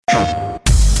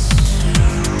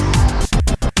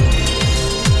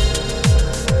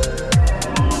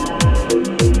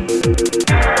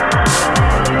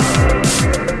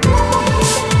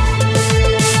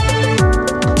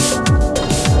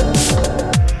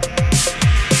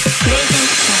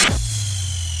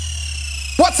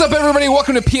What's up, everybody?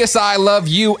 Welcome to PSI Love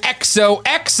You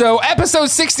XOXO, episode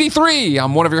 63.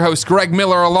 I'm one of your hosts, Greg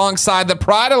Miller, alongside the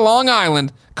pride of Long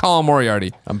Island, Colin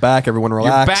Moriarty. I'm back. Everyone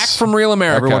relax. You're back from Real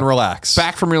America. Everyone relax.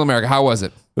 Back from Real America. How was it?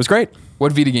 It was great.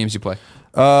 What Vita games you play?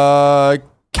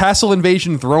 Castle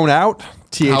Invasion Thrown Out.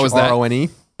 How was that? THRONE.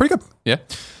 Pretty good. Yeah.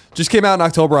 Just came out in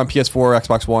October on PS4,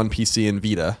 Xbox One, PC, and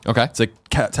Vita. Okay. It's a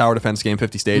tower defense game,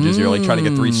 50 stages. You're like trying to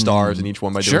get 3 stars in each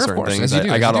one by doing certain things.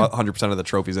 I got 100% of the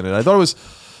trophies in it. I thought it was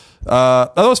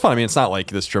fun. I mean, it's not like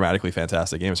this dramatically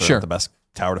fantastic game. It's not the best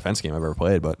tower defense game I've ever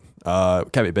played, but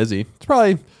kept me busy. It's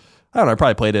probably, I don't know, I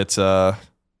probably played it 7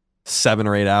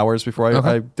 or 8 hours before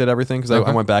I did everything because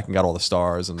I went back and got all the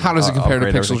stars. And how does it compare to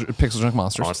Pixel Junk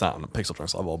Monsters? Oh, it's not on the Pixel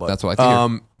Junk level, but that's what I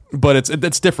think. But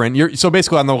it's different. So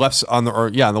basically on the left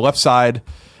side,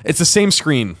 it's the same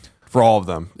screen for all of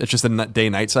them. It's just a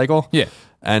day-night cycle. Yeah.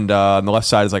 And on the left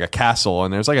side is like a castle,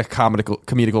 and there's like a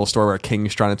comedical story where a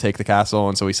king's trying to take the castle,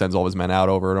 and so he sends all his men out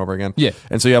over and over again. Yeah.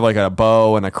 And so you have like a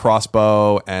bow and a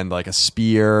crossbow and like a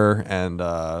spear and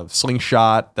a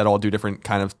slingshot that all do different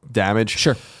kind of damage.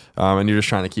 Sure. And you're just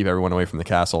trying to keep everyone away from the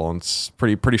castle, and it's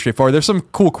pretty straightforward. There's some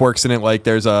cool quirks in it, like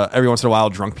there's every once in a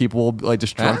while drunk people, like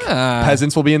just drunk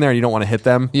peasants will be in there, and you don't want to hit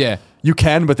them. Yeah, you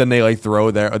can, but then they like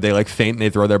faint and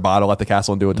they throw their bottle at the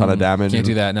castle and do a ton of damage. Can't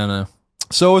do that. No.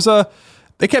 So it was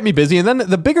they kept me busy, and then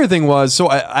the bigger thing was, so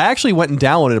I actually went and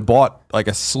downloaded and bought like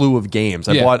a slew of games.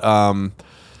 I bought God,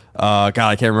 I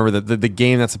can't remember the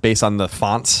game that's based on the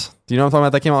fonts. Do you know what I'm talking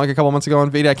about? That came out like a couple months ago on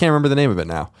Vita. I can't remember the name of it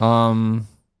now.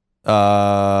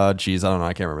 I don't know.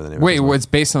 I can't remember the name. Wait, what's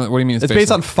based on? What do you mean? It's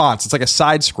based on fonts. It's like a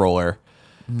side scroller,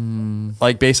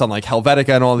 like based on like Helvetica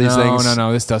and all these things.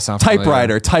 No. This does sound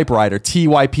typewriter. TYPE:RIDER. Okay,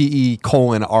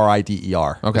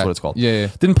 that's what it's called. Yeah.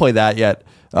 Didn't play that yet.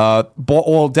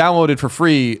 Downloaded for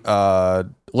free.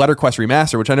 Letter Quest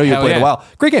Remaster, which I know you played a while.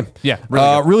 Great game. Yeah,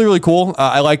 really cool.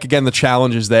 I like, again, the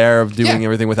challenges there of doing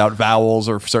everything without vowels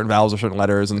or certain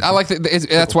letters. And I like that.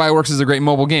 That's why it works as a great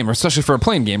mobile game, especially for a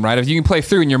playing game, right? If you can play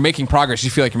through and you're making progress, you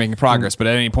feel like you're making progress. But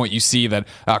at any point you see that,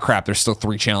 oh crap, there's still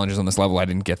 3 challenges on this level I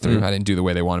didn't get through. I didn't do the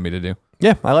way they wanted me to do.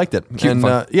 Yeah, I liked it. Cute and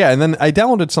fun. And then I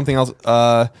downloaded something else,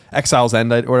 Exile's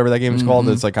End, or whatever that game is called.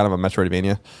 It's like kind of a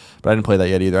Metroidvania, but I didn't play that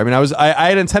yet either. I mean, I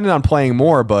had intended on playing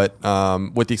more, but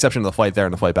with the exception of the flight there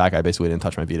and the flight back, I basically didn't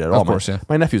touch my Vita at all. Of course,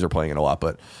 my nephews are playing it a lot,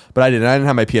 but I didn't. I didn't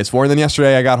have my PS4. And then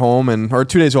yesterday I got home, or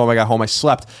 2 days ago I got home, I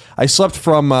slept. I slept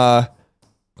from...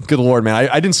 good Lord, man.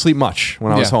 I didn't sleep much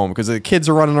when I was home because the kids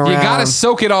are running around. You got to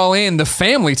soak it all in. The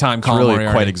family time, Colin It's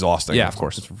really quite exhausting. Yeah, of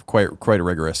course. It's quite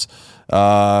rigorous.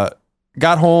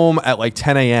 Got home at like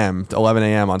 10 a.m. to 11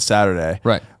 a.m. on Saturday.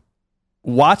 Right.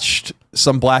 Watched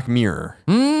some Black Mirror.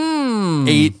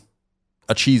 Ate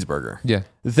a cheeseburger. Yeah.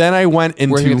 Then I went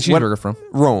into... Where did you get the cheeseburger from?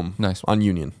 Rome. Nice. On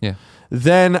Union. Yeah.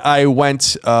 Then I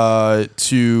went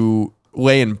to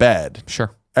lay in bed.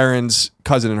 Sure. Erin's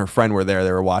cousin and her friend were there.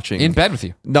 They were watching. In bed with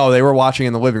you? No, they were watching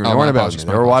in the living room. They weren't in bed with me.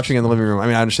 They were watching in the living room. I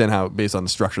mean, I understand how, based on the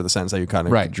structure of the sentence, how you kind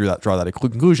of draw that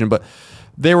conclusion, but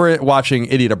they were watching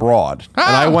Idiot Abroad.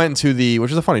 And I went into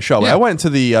which is a funny show, but I went into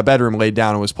the bedroom, laid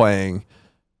down, and was playing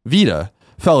Vita,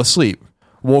 fell asleep,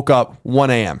 woke up 1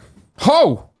 a.m.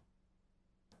 Ho!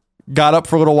 Got up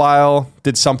for a little while,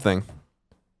 did something.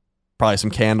 Probably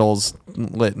some candles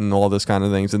lit and all those kind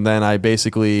of things. And then I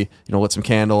basically, lit some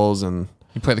candles and...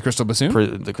 You play the Crystal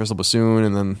Bassoon? The Crystal Bassoon,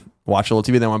 and then watched a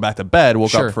little TV. Then went back to bed,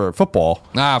 woke up for football.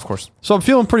 Of course. So I'm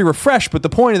feeling pretty refreshed. But the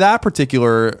point of that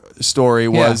particular story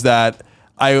was that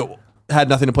I had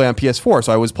nothing to play on PS4,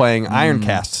 so I was playing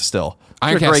Ironcast still.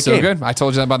 Ironcast is so good. I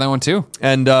told you about that one too.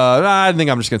 And I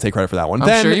think I'm just going to take credit for that one.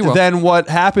 I'm sure you will. Then what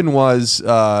happened was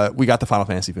we got the Final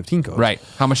Fantasy 15 code. Right.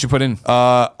 How much you put in?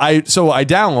 I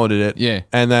downloaded it. Yeah.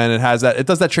 And then it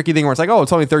does that tricky thing where it's like, oh,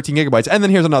 it's only 13 gigabytes. And then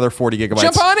here's another 40 gigabytes.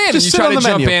 Jump on in. Just you try to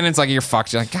jump in and it's like, you're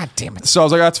fucked. You're like, God damn it. So I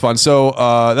was like, that's fun. So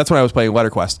that's when I was playing Letter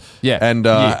Quest. Yeah. And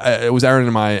it was Erin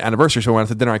and my anniversary. So we went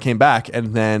to dinner. I came back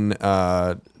and then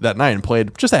that night and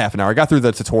played just a half an hour. I got through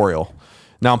the tutorial.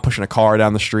 Now I'm pushing a car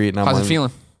down the street. And how's it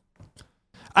feeling?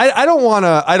 I don't want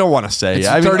to say. It's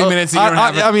 30 minutes.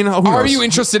 I mean, are you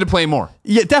interested to play more?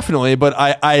 Yeah, definitely. But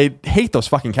I hate those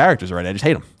fucking characters already. I just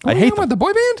hate them. I hate them. The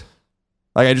boy band?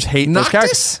 Like, I just hate those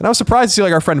characters. And I was surprised to see,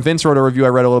 like, our friend Vince wrote a review. I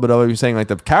read a little bit of it. He was saying, like,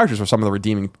 the characters were some of the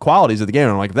redeeming qualities of the game.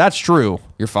 And I'm like, if that's true,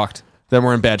 you're fucked. Then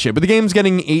we're in bad shape. But the game's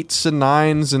getting 8s and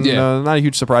 9s, and not a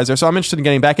huge surprise there. So I'm interested in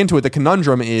getting back into it. The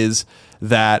conundrum is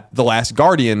that The Last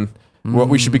Guardian,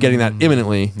 we should be getting that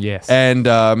imminently. Yes. And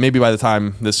maybe by the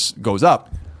time this goes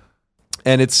up.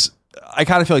 And I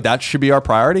kind of feel like that should be our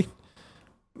priority.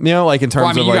 Like in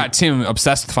terms of you got Tim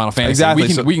obsessed with Final Fantasy.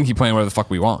 Exactly. We can keep playing whatever the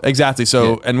fuck we want. Exactly.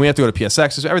 So, and we have to go to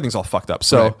PSX. So everything's all fucked up.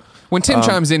 So when Tim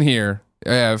chimes in here,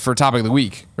 for topic of the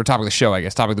week, or topic of the show, I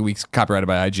guess. Topic of the week's copyrighted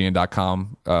by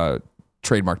IGN.com,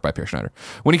 trademarked by Pierre Schneider.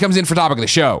 When he comes in for topic of the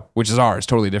show, which is ours,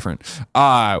 totally different,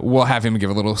 we'll have him give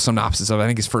a little synopsis of, I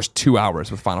think, his first 2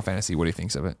 hours with Final Fantasy, what he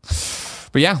thinks of it.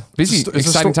 But yeah, busy,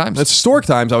 exciting times. It's historic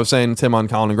times. I was saying to Tim on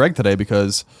Colin and Greg today,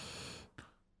 because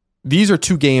these are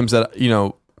two games that,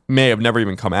 may have never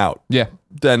even come out. Yeah.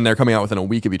 Then they're coming out within a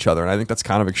week of each other. And I think that's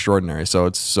kind of extraordinary. So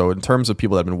in terms of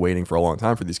people that have been waiting for a long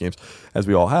time for these games, as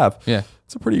we all have,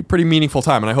 it's a pretty meaningful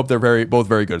time. And I hope they're both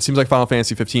very good. It seems like Final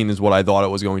Fantasy 15 is what I thought it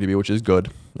was going to be, which is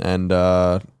good. And,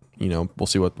 we'll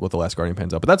see what The Last Guardian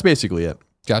pans out. But that's basically it.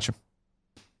 Gotcha.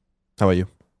 How about you?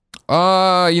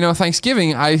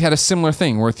 Thanksgiving, I had a similar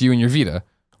thing with you and your Vita,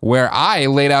 where I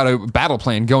laid out a battle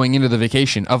plan going into the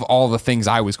vacation of all the things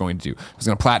I was going to do. I was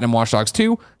going to platinum Watch Dogs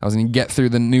 2. I was going to get through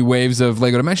the new waves of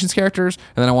LEGO Dimensions characters,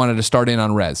 and then I wanted to start in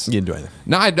on Rez. You didn't do anything.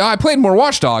 No, I played more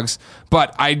Watch Dogs,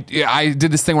 but I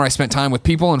did this thing where I spent time with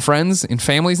people and friends and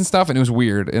families and stuff, and it was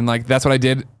weird. And that's what I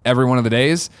did every one of the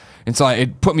days. And so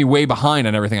it put me way behind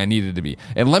on everything I needed to be.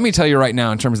 And let me tell you right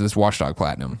now, in terms of this Watch Dog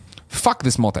Platinum, fuck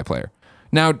this multiplayer.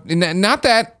 Now, not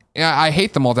that I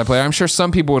hate the multiplayer. I'm sure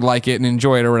some people would like it and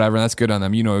enjoy it or whatever, and that's good on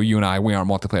them. You and I, we aren't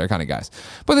multiplayer kind of guys.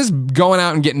 But this going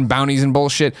out and getting bounties and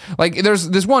bullshit, there's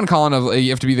this one Colin of you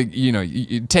have to be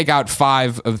you take out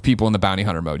 5 of the people in the bounty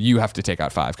hunter mode. You have to take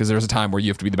out 5 because there's a time where you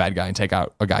have to be the bad guy and take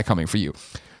out a guy coming for you.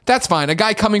 That's fine. A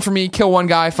guy coming for me, kill one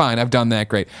guy, fine. I've done that.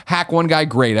 Great. Hack one guy,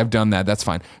 great. I've done that. That's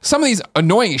fine. Some of these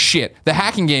annoying as shit. The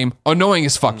hacking game, annoying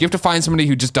as fuck. You have to find somebody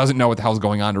who just doesn't know what the hell's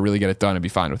going on to really get it done and be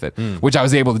fine with it, which I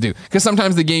was able to do. Because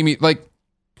sometimes the game,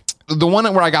 the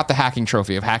one where I got the hacking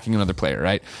trophy of hacking another player,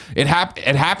 right? It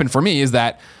happened for me is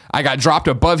that I got dropped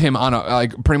above him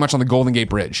on pretty much on the Golden Gate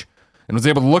Bridge. And was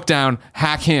able to look down,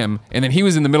 hack him, and then he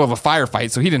was in the middle of a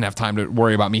firefight, so he didn't have time to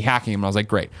worry about me hacking him. And I was like,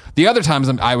 great. The other times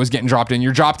I was getting dropped in,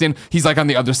 you're dropped in, he's on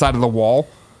the other side of the wall.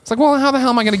 It's like, well, how the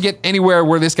hell am I going to get anywhere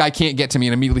where this guy can't get to me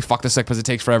and immediately fuck this up because it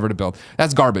takes forever to build?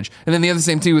 That's garbage. And then the other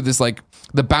same too with this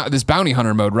this bounty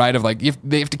hunter mode, right? Of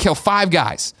they have to kill 5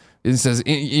 guys. It says,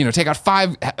 take out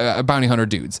 5 bounty hunter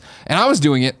dudes. And I was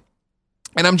doing it.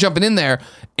 And I'm jumping in there,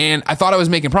 and I thought I was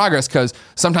making progress because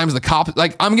sometimes the cops,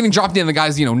 I'm getting dropped in, the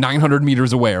guy's, 900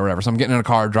 meters away or whatever. So I'm getting in a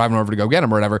car, driving over to go get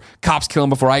him or whatever. Cops kill him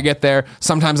before I get there.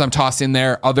 Sometimes I'm tossed in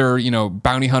there. Other,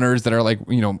 bounty hunters that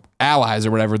are allies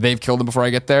or whatever, they've killed him before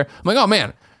I get there. I'm like, oh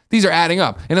man, these are adding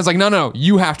up. And it's like, no,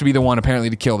 you have to be the one apparently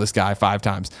to kill this guy 5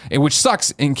 times. Which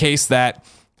sucks in case that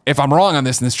if I'm wrong on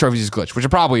this and this trophy is glitched, which it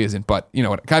probably isn't, but you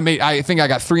know what? I think I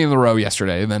got 3 in a row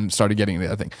yesterday and then started getting the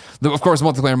other thing. Of course,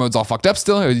 multiplayer mode's all fucked up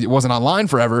still. It wasn't online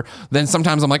forever. Then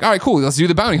sometimes I'm like, all right, cool, let's do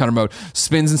the bounty hunter mode.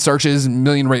 Spins and searches,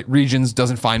 million regions,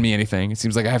 doesn't find me anything. It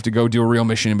seems like I have to go do a real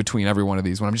mission in between every one of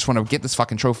these when I just want to get this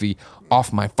fucking trophy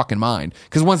off my fucking mind.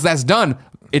 Because once that's done,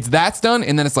 that's done,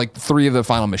 and then it's 3 of the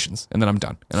final missions, and then I'm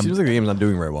done. And seems like the game's not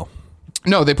doing very well.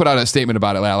 No, they put out a statement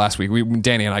about it last week.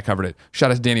 Danny and I covered it.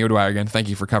 Shout out to Danny O'Dwyer again. Thank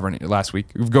you for covering it last week.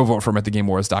 Go vote for him at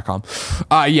thegamewars.com.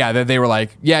 They were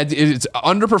like, it's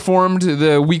underperformed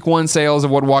the week 1 sales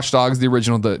of what Watch Dogs, the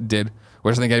original, did.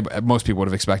 Which I think most people would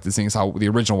have expected, seeing as how the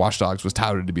original Watch Dogs was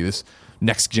touted to be this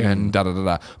next gen,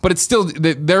 But it's still,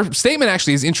 their statement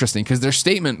actually is interesting because their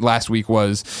statement last week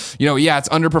was, it's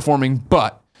underperforming,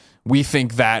 but we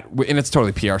think that, and it's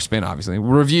totally PR spin, obviously,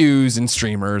 reviews and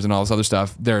streamers and all this other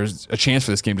stuff, there's a chance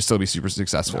for this game to still be super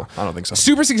successful. No, I don't think so.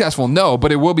 Super successful, no,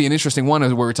 but it will be an interesting one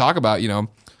where we talk about,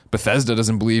 Bethesda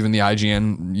doesn't believe in the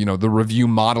IGN, the review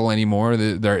model anymore.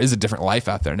 There is a different life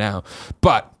out there now.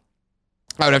 But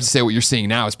I would have to say what you're seeing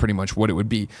now is pretty much what it would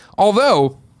be.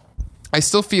 Although I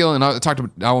still feel, and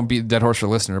I won't be a dead horse for a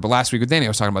listener, but last week with Danny, I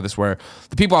was talking about this, where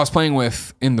the people I was playing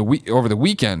with over the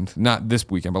weekend, not this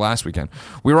weekend, but last weekend,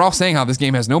 we were all saying how this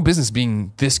game has no business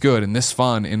being this good and this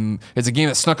fun, and it's a game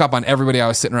that snuck up on everybody I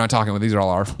was sitting around talking with. These are all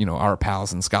our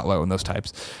pals and Scott Lowe and those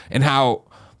types, and how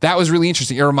that was really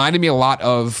interesting. It reminded me a lot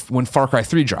of when Far Cry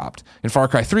 3 dropped. And Far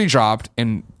Cry 3 dropped,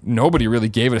 and nobody really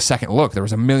gave it a second look. There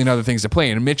was a million other things to play.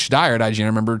 And Mitch Dyer at IGN, I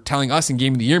remember telling us in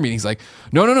Game of the Year meetings,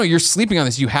 no, you're sleeping on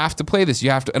this. You have to play this.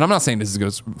 You have to. And I'm not saying this is as good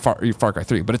as Far Cry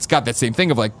 3, but it's got that same thing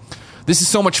of this is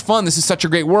so much fun. This is such a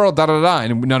great world,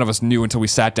 And none of us knew until we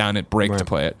sat down at break to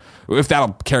play it. If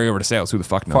that'll carry over to sales, who the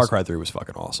fuck knows? Far Cry 3 was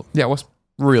fucking awesome. Yeah, it was.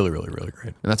 Really, really, really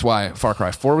great. And that's why Far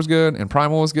Cry 4 was good and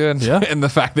Primal was good. Yeah. And the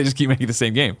fact they just keep making the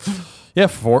same game. Yeah,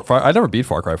 I never beat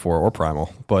Far Cry 4 or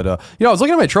Primal. But, I was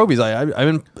looking at my trophies. I've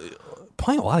been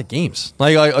playing a lot of games.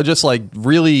 I just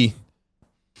really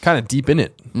kind of deep in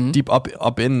it. Mm-hmm. Deep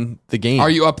up in the game. Are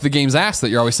you up the game's ass that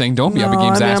you're always saying don't be up the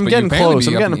game's ass? I'm getting close.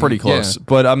 I'm getting pretty close. Yeah.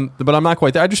 But I'm not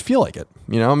quite there. I just feel like it.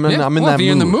 I'm in if that you're mood.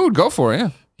 in the mood, go for it, yeah.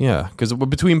 Yeah, because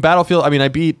between Battlefield, I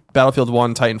beat Battlefield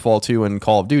 1, Titanfall 2, and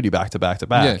Call of Duty back to back to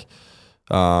back.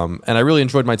 And I really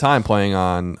enjoyed my time playing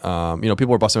on, people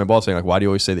were busting my balls saying, like, why do you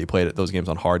always say that you played those games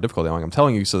on hard difficulty? I'm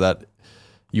telling you so that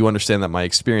you understand that my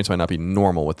experience might not be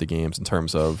normal with the games in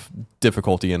terms of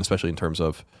difficulty and especially in terms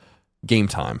of game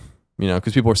time.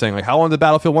 Because people were saying, like, how long did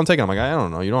Battlefield 1 take? And I'm like, I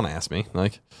don't know. You don't ask me.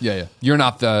 Like, yeah. You're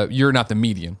not the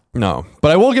median. No.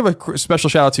 But I will give a special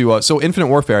shout out to, Infinite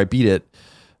Warfare. I beat it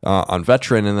on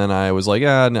Veteran, and then I was like,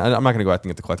 I'm not going to go out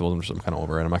and get the collectibles. I'm kind of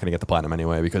over it. I'm not going to get the platinum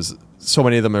anyway because so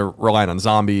many of them are relying on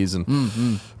zombies.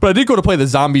 But I did go to play the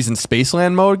zombies in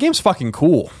Spaceland mode. The game's fucking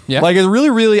cool. Yeah. Like, it really,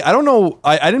 really, I don't know.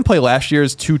 I didn't play last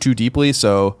year's too deeply,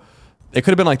 so it could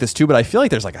have been like this too, but I feel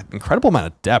like there's like an incredible amount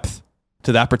of depth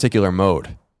to that particular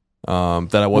mode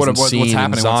that I wasn't seeing what's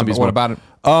happening? in zombies. What about it?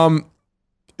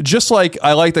 Just like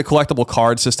I like the collectible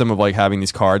card system of like having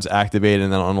these cards activated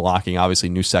and then unlocking obviously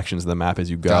new sections of the map as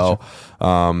you go,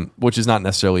 which is not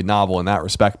necessarily novel in that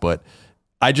respect, but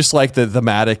I just like the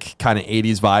thematic kind of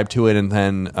 80s vibe to it. And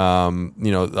then,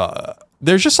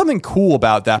 there's just something cool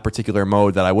about that particular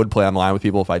mode that I would play online with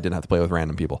people if I didn't have to play with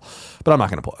random people. But I'm not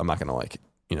going to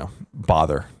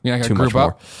bother too much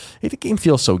more. Hey, the game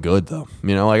feels so good though.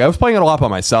 I was playing it a lot by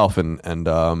myself and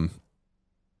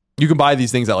you can buy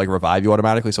these things that like revive you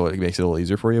automatically, so it makes it a little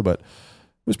easier for you, but it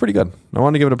was pretty good. I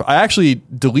wanted to give it I actually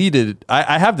deleted,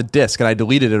 I have the disc and I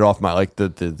deleted it off my, like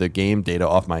the game data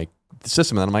off my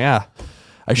system. And then I'm like,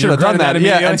 I should have done that.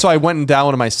 Yeah. And so I went and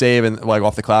downloaded my save and like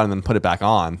off the cloud and then put it back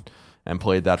on and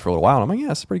played that for a little while. And I'm like,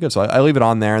 yeah, it's pretty good. So I leave it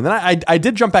on there. And then I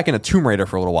did jump back into Tomb Raider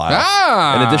for a little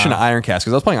while in addition to Ironcast,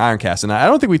 because I was playing Ironcast and I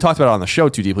don't think we talked about it on the show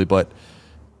too deeply, but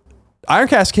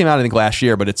Ironcast came out, I think, last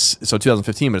year, but it's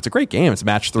 2015, but it's a great game. It's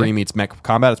match 3 meets mech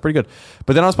combat. It's pretty good.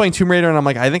 But then I was playing Tomb Raider, and I'm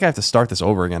like, I think I have to start this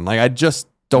over again. Like, I just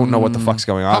don't know what the fuck's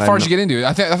going on. How far did you get into it?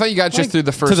 I thought you got just through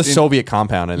the first... To the Soviet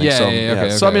compound, I think. Okay,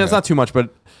 so, I mean, it's not too much,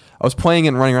 but I was playing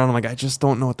and running around. I'm like, I just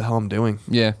don't know what the hell I'm doing.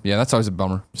 Yeah, that's always a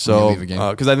bummer. So,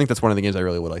 because I think that's one of the games I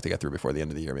really would like to get through before the end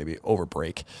of the year, maybe over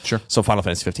break. Sure. So Final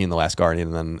Fantasy 15, The Last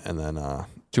Guardian, and then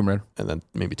Tomb Raider. And then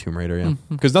maybe Tomb Raider, yeah.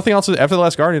 Because nothing else after The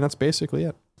Last Guardian, that's basically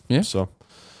it. Yeah. So...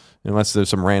 unless there's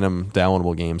some random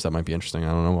downloadable games that might be interesting. I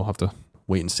don't know. We'll have to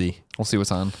wait and see. We'll see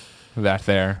what's on that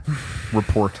there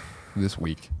report this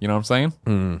week. You know what I'm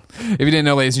saying? If you didn't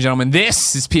know, ladies and gentlemen,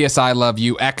 this is PSI Love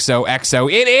You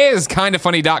XOXO. It is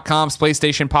kindafunny.com's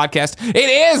PlayStation podcast. It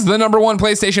is the #1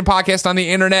 PlayStation podcast on the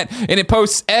internet, and it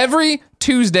posts every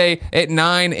Tuesday at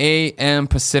 9 a.m.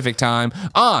 Pacific time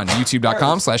on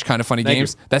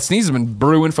youtube.com/kindafunnygames. That sneeze has been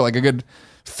brewing for like a good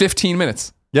 15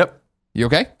 minutes. Yep. You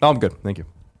okay? Oh, I'm good. Thank you.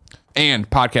 And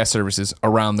podcast services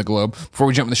around the globe. Before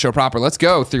we jump in the show proper, let's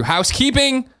go through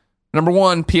housekeeping.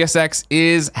 #1, PSX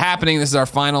is happening. This is our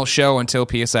final show until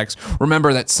PSX.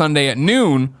 Remember that Sunday at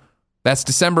noon, that's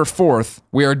December 4th,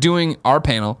 we are doing our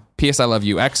panel, PSI Love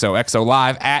You XOXO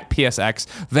live at PSX.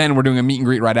 Then we're doing a meet and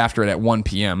greet right after it at 1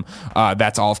 p.m.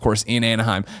 That's all, of course, in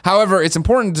Anaheim. However, it's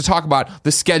important to talk about the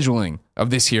scheduling of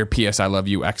this here PSI Love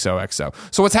You XOXO.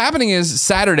 So what's happening is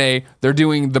Saturday, they're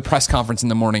doing the press conference in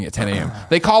the morning at 10 a.m.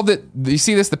 They called it, you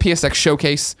see this, the PSX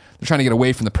Showcase? They're trying to get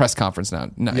away from the press conference now.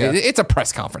 No, yeah. It's a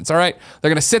press conference, all right? They're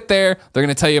going to sit there. They're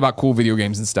going to tell you about cool video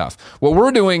games and stuff. What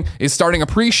we're doing is starting a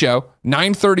pre-show,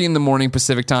 9:30 in the morning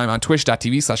Pacific time on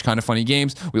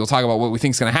twitch.tv/kindafunnygames. We will talk about what we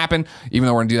think is going to happen, even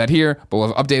though we're going to do that here, but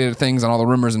we'll have updated things on all the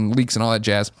rumors and leaks and all that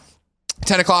jazz.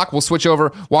 10 o'clock, we'll switch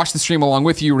over, watch the stream along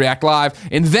with you, react live,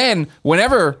 and then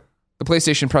whenever the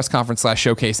PlayStation press conference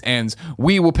 /showcase ends,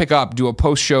 we will pick up, do a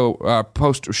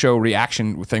post-show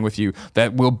reaction thing with you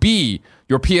that will be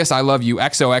your PSI Love You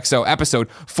XOXO episode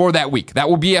for that week. That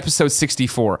will be episode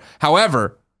 64.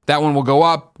 However, that one will go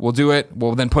up, we'll do it,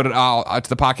 we'll then put it all out to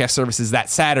the podcast services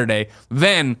that Saturday.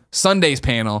 Then Sunday's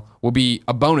panel will be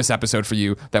a bonus episode for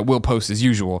you that we'll post as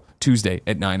usual Tuesday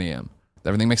at 9 a.m. Does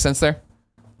everything make sense there?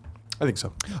 I think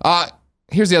so.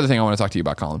 Here's the other thing I want to talk to you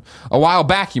about, Colin. A while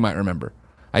back, you might remember,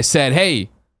 I said, hey,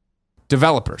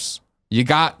 developers, you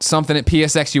got something at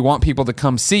PSX you want people to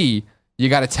come see, you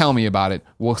got to tell me about it.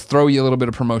 We'll throw you a little bit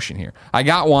of promotion here. I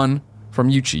got one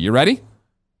from Yuchi. You ready?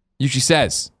 Yuchi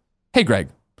says, hey, Greg,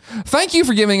 thank you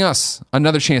for giving us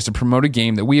another chance to promote a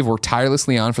game that we have worked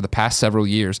tirelessly on for the past several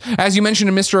years. As you mentioned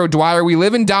to Mr. O'Dwyer, we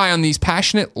live and die on these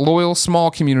passionate, loyal, small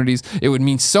communities. It would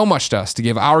mean so much to us to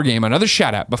give our game another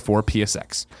shout out before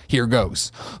PSX. Here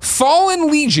goes. Fallen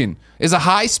Legion is a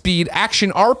high-speed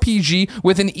action RPG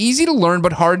with an easy-to-learn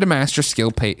but hard-to-master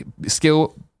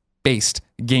skill-based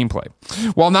gameplay.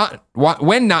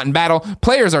 When not in battle,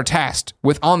 players are tasked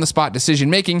with on-the-spot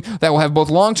decision-making that will have both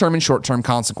long-term and short-term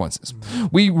consequences.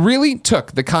 We really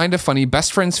took the kind of funny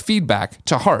best friends feedback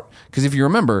to heart, because if you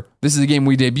remember, this is a game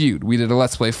we debuted. We did a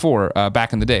Let's Play for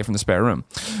back in the day from the spare room.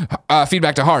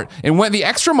 Feedback to heart, and went the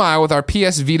extra mile with our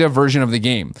PS Vita version of the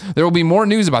game. There will be more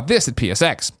news about this at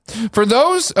PSX. For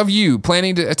those of you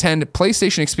planning to attend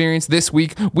PlayStation Experience this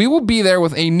week, we will be there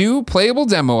with a new playable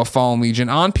demo of Fallen Legion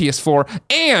on PS4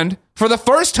 and, for the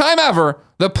first time ever,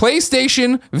 the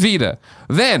PlayStation Vita.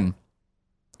 Then,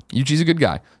 Yuchi's a good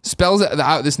guy, spells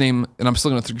out this name, and I'm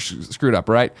still going to screw it up,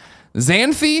 right?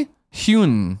 Xanthe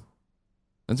Hewn.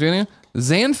 That's your name?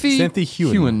 Xanthe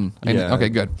Hewn. Yeah. Okay,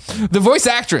 good. The voice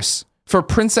actress for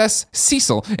Princess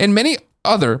Cecil and many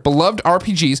other beloved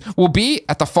RPGs will be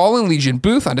at the Fallen Legion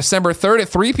booth on December 3rd at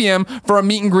 3 p.m. for a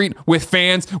meet and greet with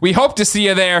fans. We hope to see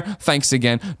you there. Thanks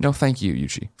again. No, thank you,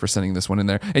 Yuchi, for sending this one in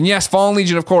there. And yes, Fallen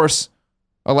Legion, of course,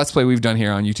 a Let's Play we've done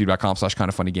here on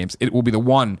youtube.com/kindoffunnygames. It will be the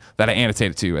one that I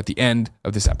annotated to at the end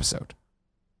of this episode.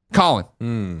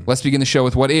 Colin, let's begin the show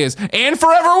with what is, and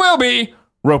forever will be,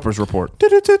 Roper's Report.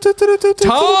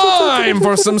 Time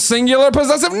for some singular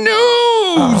possessive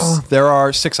news. There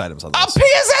are 6 items on this. A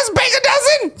PSS bake a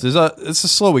dozen. It's a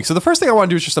slow week. So the first thing I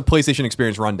want to do is just a PlayStation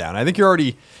Experience rundown. I think you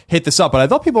already hit this up, but I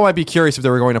thought people might be curious if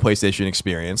they were going to PlayStation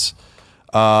Experience.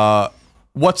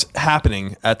 What's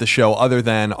happening at the show other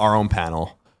than our own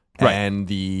panel and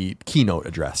the keynote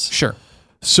address? Sure.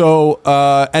 So,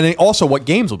 and then also what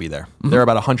games will be there. There are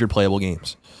about 100 playable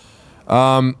games.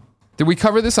 Did we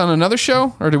cover this on another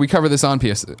show, or did we cover this on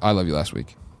PS I Love You last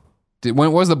week?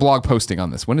 When was the blog posting on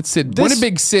this? When did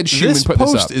Big Sid Schumann put this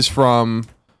up? This post is from,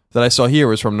 that I saw here,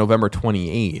 was from November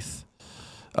 28th.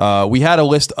 We had a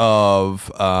list of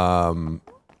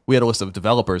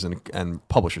developers and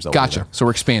publishers. Gotcha. So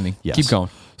we're expanding. Yes. Keep going.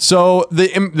 So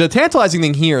the tantalizing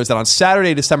thing here is that on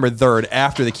Saturday, December 3rd,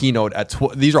 after the keynote,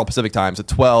 these are all Pacific times, at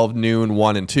 12, noon,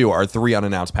 1, and 2, are 3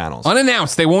 unannounced panels.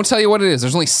 Unannounced. They won't tell you what it is.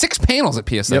 There's only 6 panels at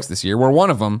PSX this year. We're one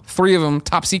of them. 3 of them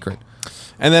top secret.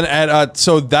 And then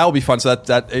so that will be fun. So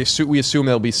we assume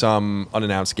there'll be some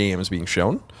unannounced games being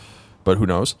shown, but who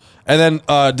knows? And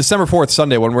then December 4th,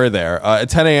 Sunday, when we're there,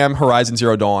 at 10 a.m., Horizon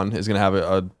Zero Dawn is going to have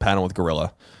a panel with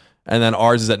Gorilla. And then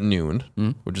ours is at noon,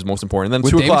 which is most important. And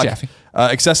then with 2 o'clock,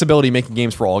 accessibility, making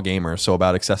games for all gamers. So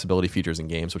about accessibility features in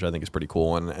games, which I think is pretty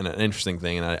cool and an interesting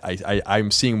thing. And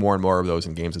I'm seeing more and more of those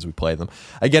in games as we play them.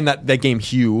 Again, that game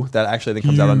Hue, that actually I think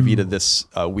comes out on Vita this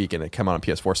week, and it came out on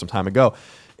PS4 some time ago.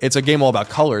 It's a game all about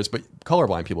colors, but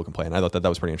colorblind people can play. And I thought that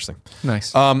was pretty interesting.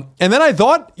 Nice. And then I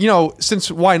thought, since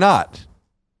why not?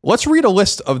 Let's read a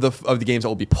list of the games that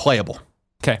will be playable.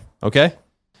 Okay.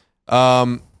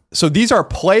 So these are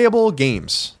playable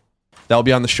games that will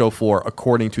be on the show floor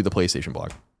according to the PlayStation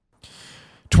blog.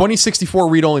 2064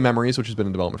 read-only memories, which has been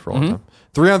in development for a long time.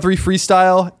 3-on-3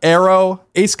 freestyle, Arrow,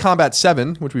 Ace Combat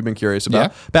 7, which we've been curious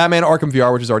about. Yeah. Batman Arkham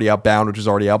VR, which is already out. Bound, which is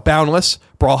already out. Boundless,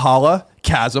 Brawlhalla,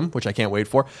 Chasm, which I can't wait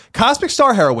for. Cosmic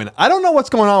Star Heroine. I don't know what's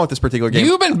going on with this particular game.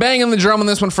 You've been banging the drum on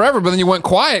this one forever, but then you went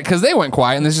quiet because they went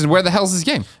quiet, and this is where the hell's this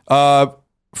game?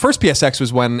 First PSX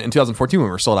was in 2014 when we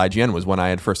were still at IGN, was when I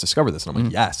had first discovered this. And I'm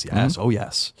like, yes, oh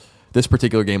yes. This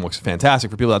particular game looks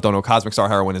fantastic. For people that don't know, Cosmic Star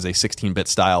Heroine is a 16-bit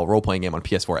style role-playing game on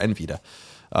PS4 and Vita.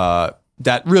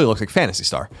 That really looks like Phantasy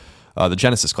Star, the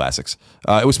Genesis classics.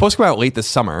 It was supposed to come out late this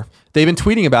summer. They've been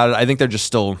tweeting about it. I think they're just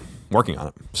still working on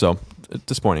it. So,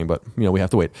 disappointing, but we have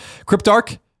to wait.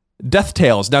 Cryptark, Death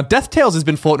Tales. Now, Death Tales has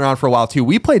been floating around for a while, too.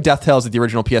 We played Death Tales at the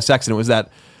original PSX, and it was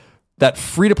that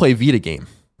free-to-play Vita game.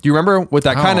 Do you remember with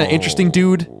that kind of interesting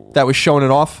dude that was showing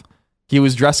it off? He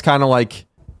was dressed kind of like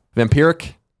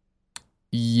vampiric.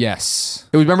 Yes.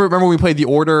 It was remember when we played The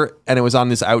Order and it was on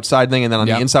this outside thing, and then on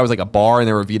the inside was like a bar and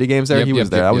there were Vita games there? He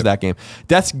was there. That was that game.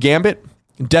 Death's Gambit,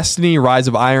 Destiny, Rise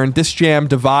of Iron, Disc Jam,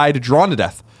 Divide, Drawn to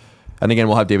Death. And again,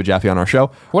 we'll have David Jaffe on our show.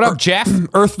 What up, Jaff?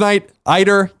 Earth Knight,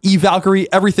 Eider,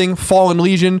 E-Valkyrie, Everything, Fallen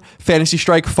Legion, Fantasy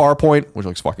Strike, Farpoint, which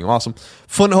looks fucking awesome,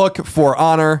 Flint Hook, For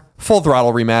Honor, Full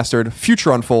Throttle Remastered,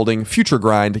 Future Unfolding, Future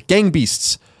Grind, Gang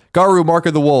Beasts, Garu, Mark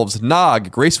of the Wolves, Nog,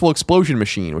 Graceful Explosion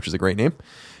Machine, which is a great name,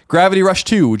 Gravity Rush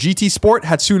 2, GT Sport,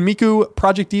 Hatsune Miku,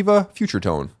 Project Diva, Future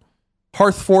Tone,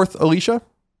 Hearthforth, Alicia.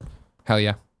 Hell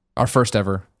yeah. Our first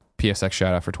ever PSX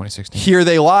shout out for 2016. Here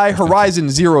They Lie, Horizon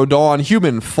Zero Dawn,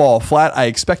 Human Fall Flat, I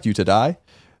Expect You to Die,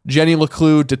 Jenny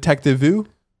LeClue, Detective Vu.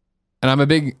 And I'm a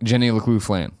big Jenny LeClue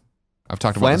fan. I've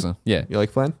talked about this one. Yeah. You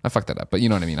like Flan? I fucked that up, but you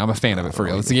know what I mean. I'm a fan of it for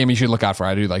real. It's a game you should look out for.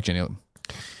 I do like Jenny.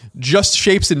 Just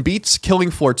Shapes and Beats,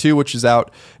 Killing Floor 2, which is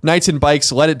out, Knights and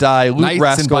Bikes, Let It Die, Loot Knights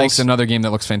Rascals. and Bikes, another game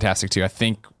that looks fantastic too. I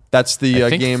think that's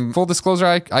the game. Full disclosure,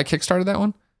 I kickstarted that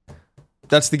one.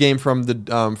 That's the game from the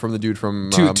dude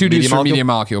from two dudes from Media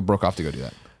Molecule broke off to go do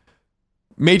that.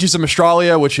 Mages of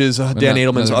Australia, which is Dan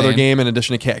Edelman's other game, in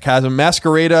addition to Chasm.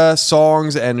 Masquerada,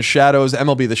 Songs and Shadows,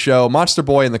 MLB The Show, Monster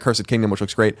Boy and the Cursed Kingdom, which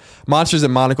looks great. Monsters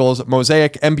and Monocles,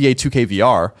 Mosaic, NBA 2K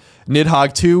VR,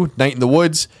 Nidhogg 2, Night in the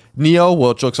Woods, Neo,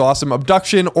 which looks awesome,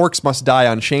 Abduction, Orcs Must Die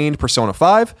Unchained, Persona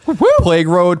 5, Woo-hoo! Plague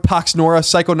Road, Pax Nora,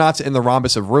 Psychonauts in the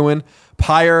Rhombus of Ruin,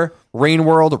 Pyre, Rain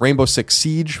World, Rainbow Six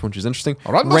Siege, which is interesting.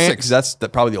 That's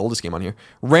probably the oldest game on here.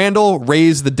 Randall,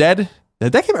 Raise the Dead.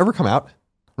 Did that game ever come out?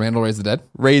 Randall Raise the Dead?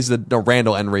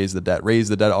 Randall and Raise the Dead. Raise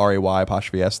the Dead,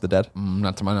 RAY''S, the Dead.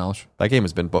 Not to my knowledge. That game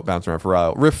has been bouncing around for a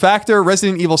while. Refactor,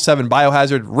 Resident Evil 7,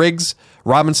 Biohazard, Riggs,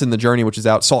 Robinson the Journey, which is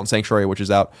out, Salt and Sanctuary, which is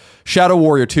out, Shadow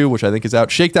Warrior 2, which I think is out,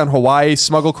 Shakedown Hawaii,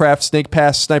 Smugglecraft, Snake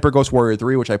Pass, Sniper Ghost Warrior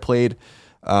 3, which I played.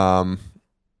 Did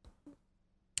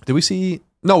we see...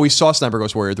 No, we saw Sniper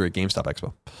Ghost Warrior 3 at GameStop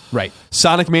Expo. Right.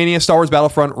 Sonic Mania, Star Wars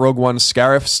Battlefront, Rogue One,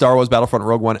 Scarif, Star Wars Battlefront,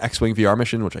 Rogue One, X-Wing VR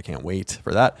mission, which I can't wait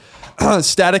for that.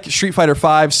 Static, Street Fighter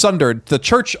 5, Sundered, The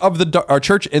Church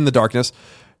in the Darkness,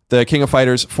 The King of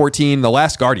Fighters 14, The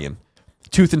Last Guardian,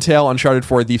 Tooth and Tail, Uncharted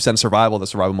 4, Thief's End Survival. The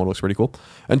survival mode looks pretty cool.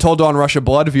 Until Dawn, Russia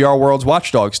Blood, VR Worlds,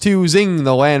 Watch Dogs 2, Zing,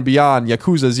 The Land Beyond,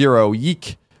 Yakuza 0,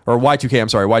 Yeek, or Y2K, I'm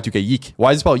sorry, Y2K, Yeek.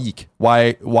 Why is it spelled Yeek?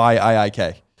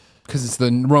 Y-I-I-K. Because it's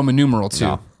the Roman numeral, too.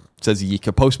 No. It says Yeek,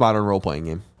 a postmodern role-playing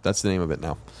game. That's the name of it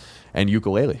now. And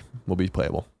Yooka-Laylee will be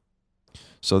playable.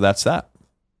 So that's that.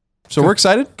 So we're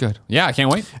excited. Good. Yeah, I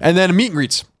can't wait. And then meet and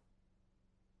greets.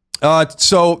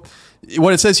 So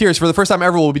what it says here is, for the first time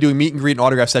ever, we'll be doing meet and greet and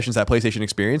autograph sessions at PlayStation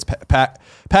Experience.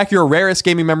 Pack your rarest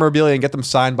gaming memorabilia and get them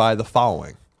signed by the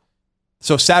following.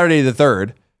 So Saturday the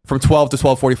 3rd, from 12 to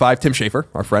 12:45, Tim Schafer,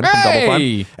 our friend from Double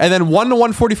Fun. And then 1 to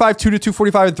 1:45, 2 to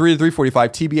 2:45, and 3 to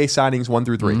 3:45, TBA signings 1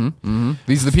 through 3.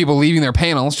 These are the people leaving their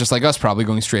panels, just like us, probably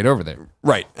going straight over there.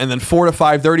 Right. And then 4 to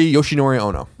 5:30, Yoshinori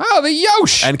Ono. Oh, the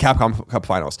Yosh! And Capcom Cup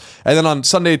Finals. And then on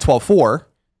Sunday, 12:4,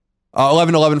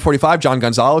 11 to 11:45, John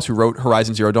Gonzalez, who wrote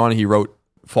Horizon Zero Dawn, and he wrote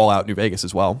Fallout New Vegas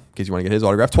as well, in case you want to get his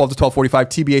autograph. 12 to 12:45,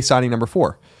 TBA signing number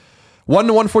 4. 1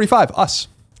 to 1:45, us,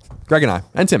 Greg and I,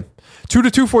 and Tim. 2 to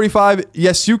 2:45,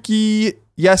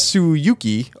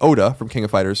 Yasuyuki Oda from King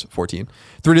of Fighters 14.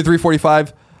 3 to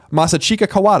 3:45, Masachika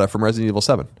Kawada from Resident Evil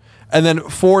 7. And then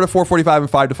 4 to 4:45 and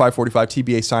 5 to 5:45,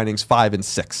 TBA signings 5 and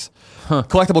 6.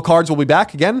 Collectible cards will be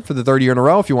back again for the third year in a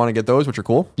row if you want to get those, which are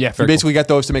cool. Yeah, you basically get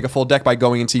those to make a full deck by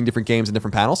going and seeing different games and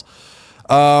different panels.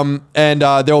 And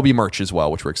there will be merch as well,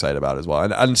 which we're excited about as well.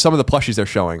 And some of the plushies they're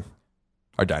showing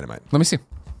are dynamite. Let me see.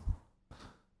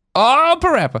 Oh,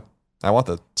 Parappa. I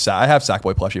have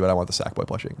Sackboy plushie, but I want the Sackboy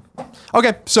plushie.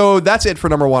 Okay, so that's it for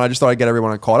number 1. I just thought I'd get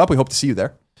everyone caught up. We hope to see you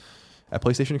there at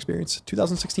PlayStation Experience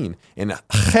 2016 in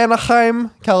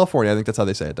Anaheim, California. I think that's how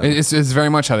they say it. It's very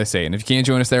much how they say it. And if you can't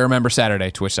join us there, remember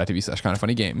Saturday,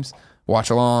 twitch.tv/kindoffunnygames.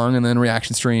 Watch along and then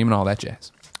reaction stream and all that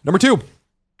jazz. Number 2.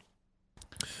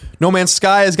 No Man's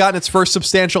Sky has gotten its first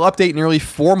substantial update nearly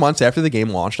 4 months after the game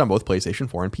launched on both PlayStation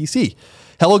 4 and PC.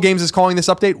 Hello Games is calling this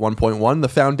update 1.1 the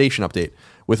Foundation update,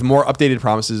 with more updates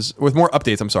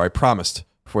promised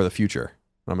for the future.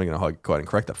 I'm going to go ahead and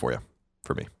correct that for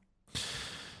me.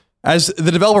 As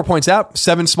the developer points out,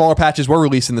 7 smaller patches were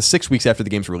released in the 6 weeks after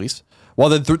the game's release. While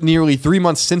the nearly 3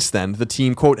 months since then, the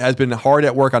team, quote, has been hard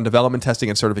at work on development, testing,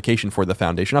 and certification for the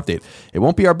Foundation update. It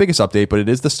won't be our biggest update, but it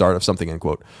is the start of something, end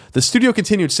quote. The studio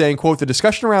continued saying, quote, the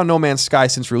discussion around No Man's Sky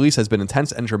since release has been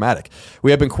intense and dramatic.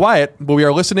 We have been quiet, but we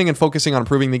are listening and focusing on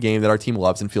improving the game that our team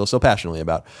loves and feels so passionately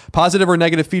about. Positive or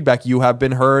negative feedback, you have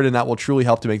been heard, and that will truly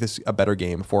help to make this a better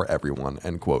game for everyone,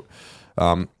 end quote.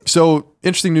 So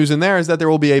interesting news in there is that there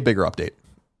will be a bigger update.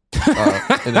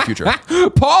 In the future.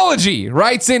 Apology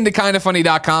writes into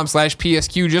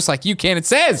kindoffunny.com/PSQ just like you can. It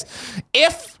says,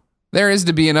 if there is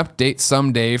to be an update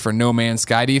someday for No Man's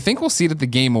Sky, do you think we'll see it at the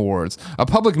Game Awards? A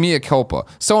public mea culpa,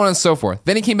 so on and so forth.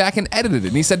 Then he came back and edited it,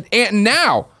 and he said, and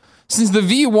now, since the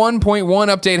V1.1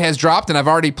 update has dropped and I've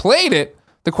already played it,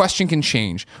 the question can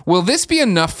change. Will this be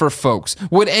enough for folks?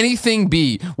 Would anything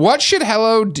be? What should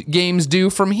Hello Games do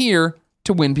from here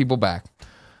to win people back?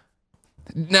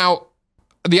 Now,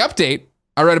 the update,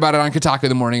 I read about it on Kotaku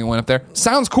the morning and went up there.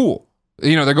 Sounds cool.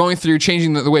 You know, they're going through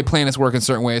changing the way planets work in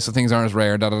certain ways so things aren't as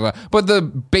rare, But the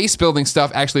base building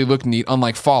stuff actually looked neat,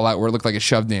 unlike Fallout where it looked like it's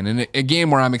shoved in. And a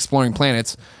game where I'm exploring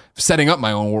planets, setting up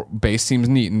my own base seems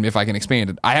neat, and if I can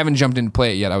expand it. I haven't jumped in to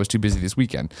play it yet. I was too busy this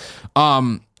weekend.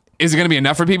 Is it going to be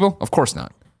enough for people? Of course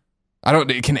not.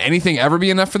 Can anything ever be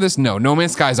enough for this? No. No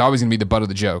Man's Sky is always going to be the butt of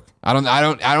the joke. I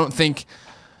don't think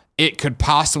it could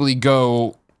possibly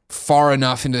go far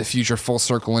enough into the future, full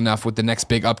circle enough with the next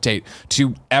big update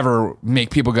to ever make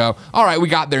people go, all right, we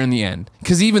got there in the end.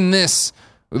 Because even this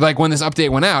Like when this update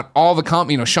went out, all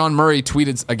the Sean Murray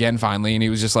tweeted again finally, and he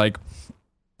was just like,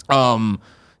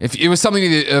 if it was something to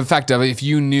the effect of, if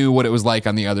you knew what it was like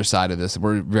on the other side of this,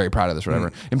 we're very proud of this,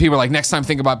 whatever. And people are like, next time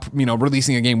think about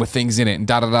releasing a game with things in it and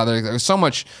da. There's so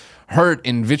much hurt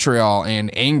and vitriol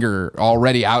and anger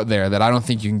already out there that I don't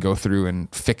think you can go through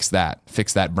and fix that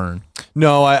burn.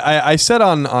 No, I said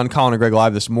on Colin and Greg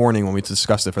Live this morning when we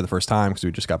discussed it for the first time, because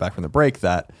we just got back from the break,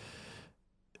 that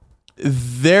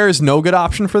there's no good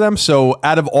option for them. So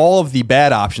out of all of the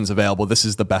bad options available, this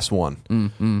is the best one.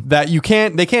 That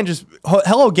they can't just,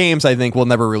 Hello Games, I think, will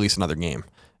never release another game.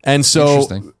 And so,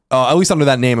 at least under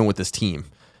that name and with this team,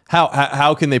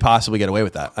 how can they possibly get away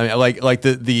with that? I mean, like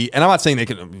the and I'm not saying they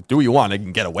can do what you want, they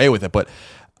can get away with it, but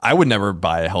I would never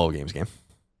buy a Hello Games game.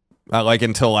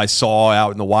 Until I saw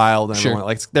out in the wild, and everyone,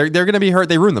 like they're going to be hurt.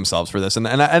 They ruin themselves for this, and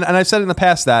I've said in the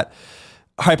past that,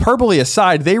 hyperbole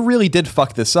aside, they really did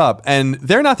fuck this up, and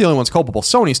they're not the only ones culpable.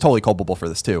 Sony's totally culpable for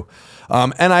this too.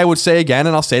 And I would say again,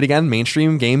 and I'll say it again,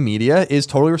 mainstream game media is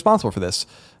totally responsible for this.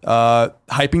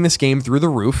 Hyping this game through the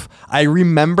roof. I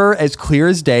remember as clear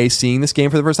as day seeing this game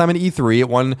for the first time at E3. It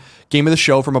won Game of the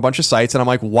Show from a bunch of sites, and I'm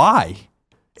like, why?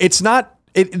 It's not.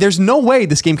 There's no way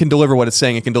this game can deliver what it's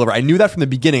saying it can deliver. I knew that from the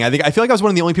beginning. I feel like I was one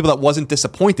of the only people that wasn't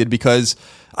disappointed, because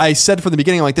I said from the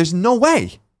beginning, like, there's no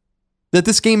way that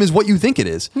this game is what you think it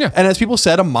is. Yeah. And as people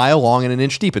said, a mile long and an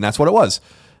inch deep, and that's what it was.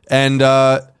 And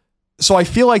so I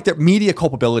feel like that media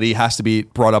culpability has to be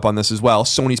brought up on this as well.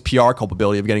 Sony's PR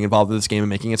culpability of getting involved in this game and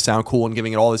making it sound cool and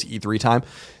giving it all this E3 time.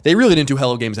 They really didn't do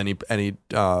Hello Games any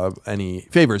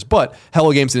favors, but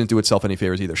Hello Games didn't do itself any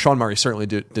favors either. Sean Murray certainly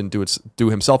didn't do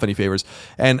himself any favors.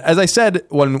 And as I said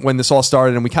when this all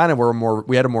started, and we kind of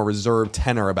we had a more reserved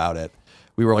tenor about it.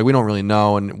 We were like, we don't really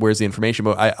know, and where's the information?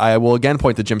 But I will again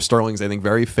point to Jim Sterling's, I think,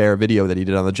 very fair video that he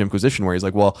did on the Jimquisition, where he's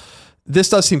like, well, this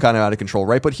does seem kind of out of control,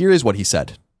 right? But here is what he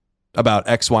said about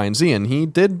X, Y, and Z. And he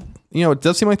did, it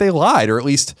does seem like they lied, or at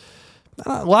least,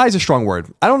 lie is a strong word.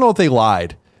 I don't know if they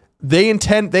lied. They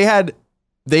had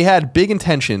big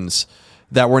intentions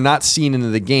that were not seen into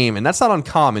the game, and that's not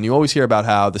uncommon. You always hear about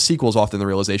how the sequel is often the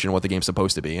realization of what the game's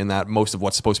supposed to be, and that most of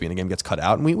what's supposed to be in a game gets cut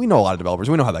out. And we know a lot of developers.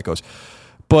 We know how that goes.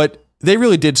 But they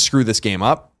really did screw this game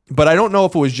up. But I don't know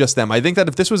if it was just them. I think that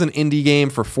if this was an indie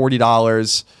game for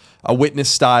 $40, a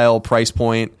Witness-style price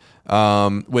point,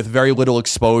 with very little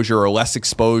exposure or less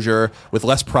exposure, with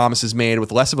less promises made,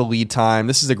 with less of a lead time,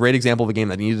 this is a great example of a game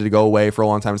that needed to go away for a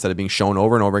long time instead of being shown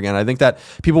over and over again. I think that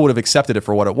people would have accepted it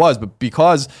for what it was, but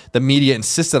because the media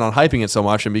insisted on hyping it so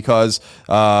much, and because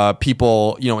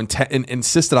people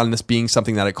insisted on this being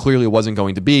something that it clearly wasn't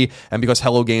going to be, and because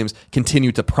Hello Games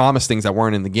continued to promise things that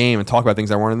weren't in the game and talk about things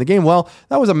that weren't in the game, well,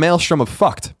 that was a maelstrom of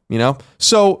fucked,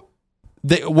 So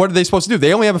what are they supposed to do?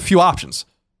 They only have a few options.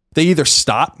 They either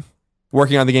stop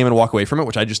working on the game and walk away from it,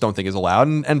 which I just don't think is allowed.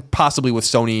 And possibly with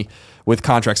Sony, with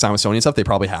contracts signed with Sony and stuff, they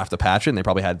probably have to patch it, and they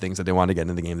probably had things that they wanted to get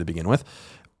into the game to begin with.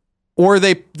 Or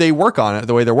they work on it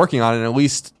the way they're working on it, and at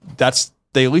least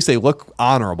they look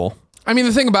honorable. I mean,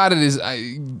 the thing about it is,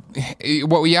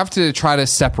 what we have to try to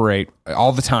separate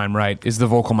all the time, right, is the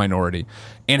vocal minority.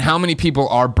 And how many people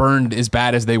are burned as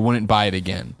bad as they wouldn't buy it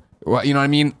again. Well, you know what I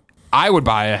mean? I would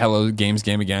buy a Hello Games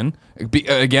game again.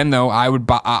 Again, though, I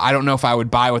don't know if I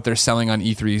would buy what they're selling on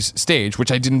E3's stage,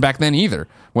 which I didn't back then either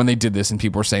when they did this and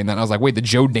people were saying that. And I was like, wait, the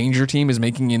Joe Danger team is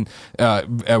making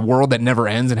a world that never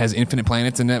ends and has infinite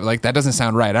planets in it? Like, that doesn't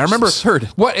sound right. I remember and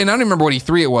I don't remember what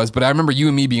E3 it was, but I remember you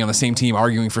and me being on the same team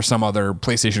arguing for some other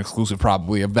PlayStation exclusive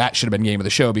probably of that should have been game of the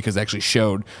show because it actually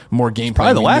showed more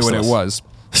gameplay than we knew what it was.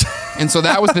 And so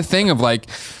that was the thing of like,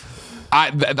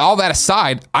 all that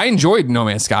aside, I enjoyed No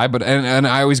Man's Sky, but and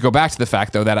I always go back to the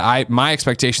fact though that my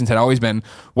expectations had always been,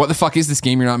 what the fuck is this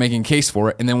game? You're not making a case for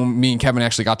it. And then when me and Kevin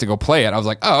actually got to go play it, I was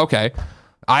like, oh, okay.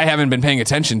 I haven't been paying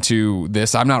attention to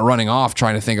this. I'm not running off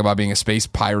trying to think about being a space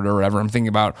pirate or whatever. I'm thinking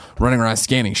about running around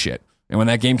scanning shit. And when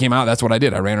that game came out, that's what I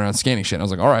did. I ran around scanning shit. And I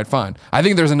was like, all right, fine. I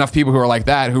think there's enough people who are like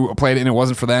that, who played it and it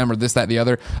wasn't for them or this, that, the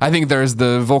other. I think there's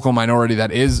the vocal minority that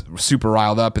is super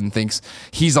riled up and thinks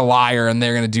he's a liar and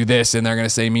they're going to do this and they're going to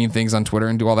say mean things on Twitter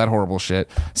and do all that horrible shit.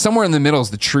 Somewhere in the middle is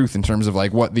the truth in terms of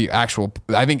like what the actual,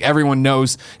 I think everyone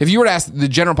knows. If you were to ask the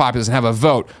general populace and have a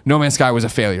vote, No Man's Sky was a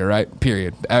failure, right?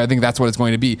 Period. I think that's what it's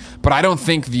going to be. But I don't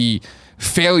think the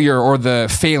failure or the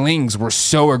failings were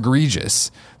so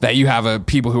egregious that you have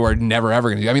people who are never ever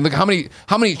going to do. I mean, look, how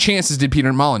many chances did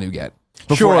Peter Molyneux get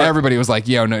before everybody was like,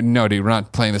 "Yo, no, dude, we're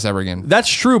not playing this ever again." That's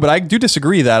true, but I do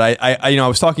disagree. That I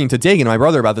was talking to Dagan, my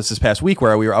brother, about this past week,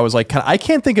 where I was like, I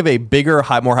can't think of a bigger,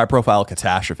 more high profile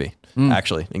catastrophe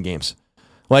actually in games,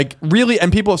 like really.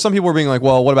 And some people were being like,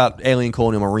 "Well, what about Alien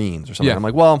Colonial Marines or something?" Yeah. I'm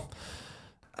like, well.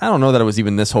 I don't know that it was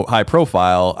even this high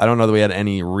profile. I don't know that we had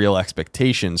any real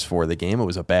expectations for the game. It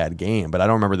was a bad game, but I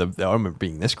don't remember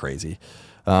being this crazy.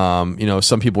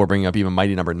 Some people were bringing up even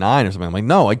Mighty Number 9 or something. I'm like,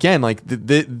 no, again, like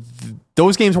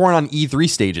those games weren't on E3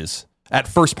 stages at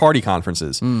first party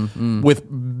conferences with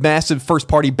massive first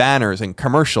party banners and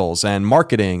commercials and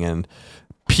marketing and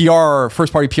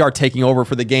first party PR taking over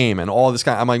for the game and all this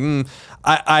kind. I'm like,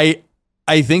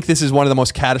 I think this is one of the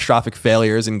most catastrophic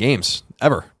failures in games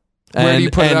ever. Where do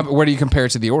you put it up? Where do you compare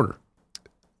it to The Order?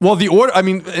 Well, The Order, I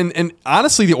mean, and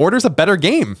honestly, The Order is a better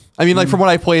game. I mean, like from what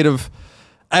I played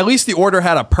at least The Order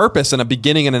had a purpose and a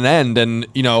beginning and an end, and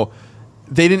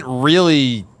they didn't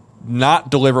really not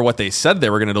deliver what they said they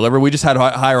were going to deliver. We just had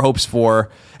higher hopes for.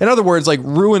 In other words, like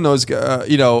Ruin those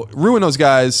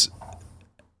guys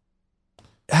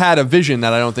had a vision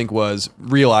that I don't think was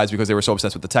realized because they were so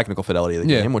obsessed with the technical fidelity of the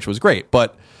game, which was great,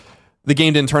 but the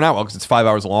game didn't turn out well because it's 5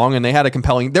 hours long, and they had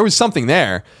there was something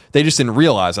there. They just didn't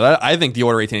realize it. I think The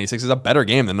Order 1886 is a better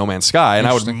game than No Man's Sky, and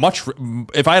I would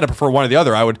if I had to prefer one or the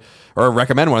other, or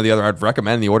recommend one or the other, I'd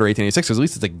recommend The Order 1886 because at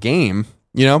least it's a game,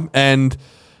 and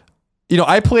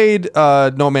I played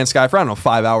No Man's Sky for,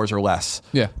 5 hours or less.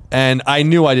 Yeah. And I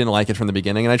knew I didn't like it from the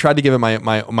beginning, and I tried to give it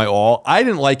my all. I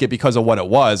didn't like it because of what it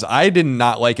was. I did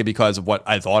not like it because of what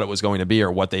I thought it was going to be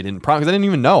or what they didn't promise. I didn't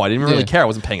even know. I didn't really care. I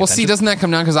wasn't paying attention. Well, see, doesn't that come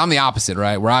down? Because I'm the opposite,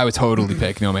 right? Where I would totally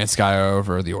pick No Man's Sky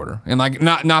over The Order. And like,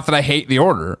 not that I hate The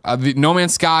Order. No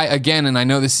Man's Sky, again, and I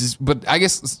know this is, but I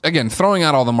guess, again, throwing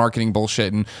out all the marketing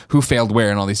bullshit and who failed where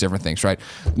and all these different things, right?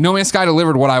 No Man's Sky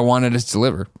delivered what I wanted it to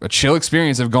deliver. A chill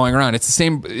experience of going around. It's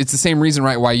the same reason,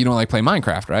 right, why you don't like play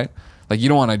Minecraft, right? Like, you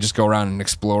don't want to just go around and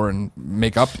explore and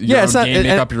make up your own game,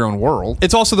 make up your own world.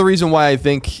 It's also the reason why I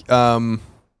think, in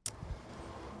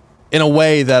a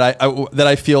way that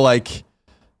I feel like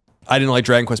I didn't like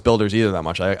Dragon Quest Builders either that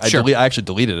much. I actually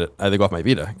deleted it, I think, off my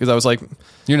Vita because I was like,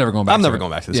 you're never going back. I'm never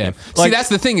going back to this game. See, that's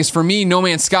the thing is, for me, No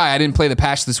Man's Sky, I didn't play the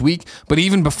patch this week, but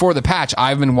even before the patch,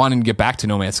 I've been wanting to get back to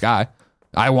No Man's Sky.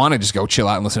 I want to just go chill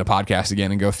out and listen to podcasts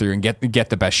again and go through and get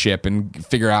the best ship and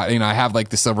figure out, I have like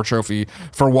the silver trophy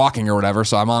for walking or whatever,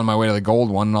 so I'm on my way to the gold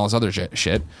one and all this other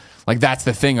shit. Like, that's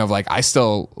the thing of like, I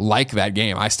still like that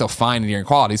game. I still find endearing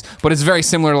qualities, but it's very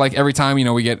similar to like every time,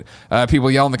 we get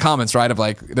people yell in the comments, right? Of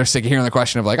like, they're sick of hearing the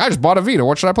question of like, I just bought a Vita.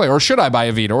 What should I play? Or should I buy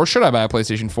a Vita? Or should I buy a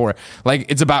PlayStation 4?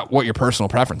 Like, it's about what your personal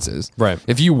preference is. Right.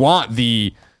 If you want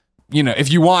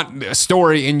if you want a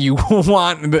story and you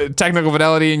want the technical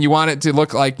fidelity and you want it to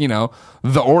look like,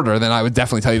 The Order, then I would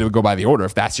definitely tell you to go buy The Order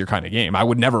if that's your kind of game. I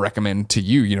would never recommend to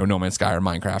you, No Man's Sky or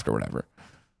Minecraft or whatever.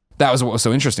 That was what was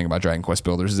so interesting about Dragon Quest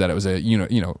Builders, is that it was a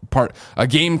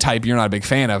game type you're not a big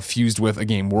fan of fused with a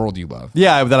game world you love.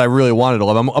 Yeah, that I really wanted to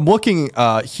love. I'm looking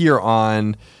here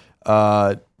on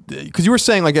because you were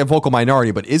saying like a vocal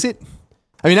minority, but is it?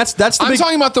 I mean, that's the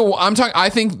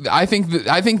I think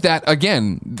that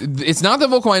again, it's not the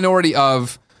vocal minority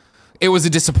of it was a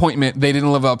disappointment, they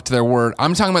didn't live up to their word.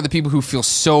 I'm talking about the people who feel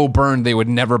so burned they would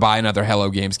never buy another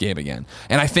Hello Games game again.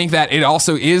 And I think that it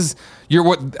also is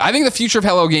I think the future of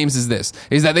Hello Games is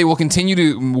that they will continue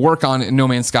to work on No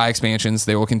Man's Sky expansions.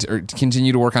 They will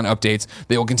continue to work on updates.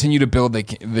 They will continue to build the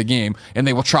game, and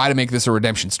they will try to make this a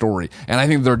redemption story. And I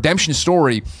think the redemption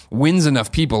story wins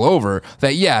enough people over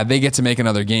that, yeah, they get to make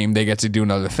another game. They get to do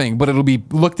another thing, but it'll be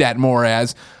looked at more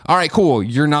as, all right, cool.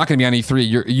 You're not going to be on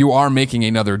E3. You are making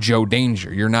another Joe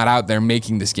Danger. You're not out there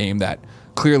making this game that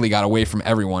clearly got away from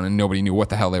everyone and nobody knew what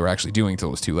the hell they were actually doing until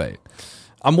it was too late.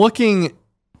 I'm looking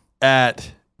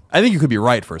at, I think you could be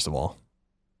right, first of all,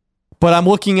 but I'm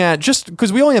looking at, just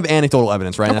because we only have anecdotal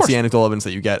evidence, right? And that's the anecdotal evidence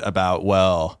that you get about,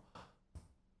 well,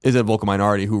 is it a vocal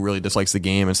minority who really dislikes the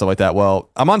game and stuff like that?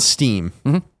 Well, I'm on Steam.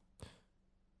 Mm-hmm.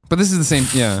 But this is the same,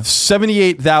 yeah.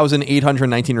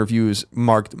 78,819 reviews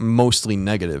marked mostly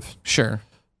negative. Sure.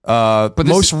 But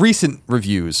most recent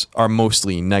reviews are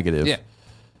mostly negative. Yeah.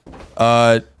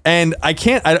 And I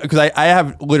can't, because I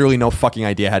have literally no fucking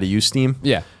idea how to use Steam.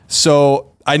 Yeah. So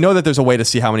I know that there's a way to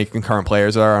see how many concurrent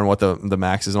players there are and what the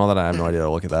max is and all that. I have no idea how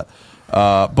to look at that.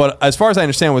 But as far as I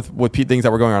understand, with things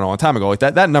that were going on a long time ago, like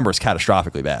that number is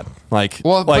catastrophically bad.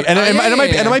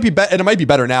 It might be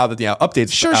better now that the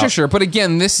updates. Sure. But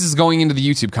again, this is going into the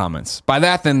YouTube comments. By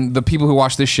that, then the people who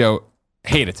watch this show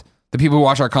hate it. The people who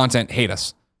watch our content hate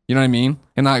us. You know what I mean?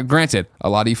 And granted, a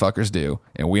lot of you fuckers do,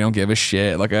 and we don't give a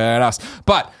shit. Look at us.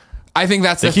 But I think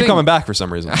that's the thing. They keep coming back for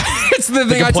some reason. It's the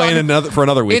thing. For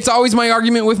another week. It's always my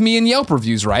argument with me in Yelp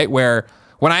reviews, right? Where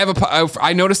when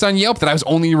I noticed on Yelp that I was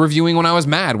only reviewing when I was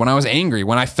mad, when I was angry,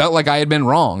 when I felt like I had been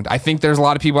wronged. I think there's a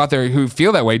lot of people out there who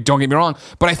feel that way. Don't get me wrong,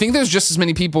 but I think there's just as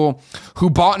many people who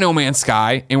bought No Man's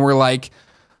Sky and were like,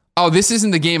 "Oh, this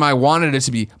isn't the game I wanted it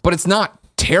to be," but it's not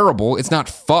terrible. It's not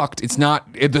fucked. It's not.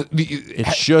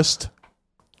 It's just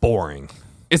boring.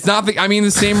 It's not the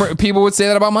same people would say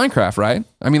that about Minecraft, right?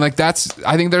 I mean, like I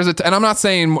think there's and I'm not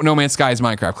saying No Man's Sky is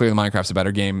Minecraft. Clearly Minecraft's a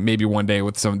better game. Maybe one day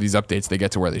with some of these updates, they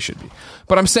get to where they should be.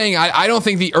 But I'm saying, I don't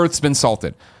think the earth's been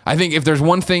salted. I think if there's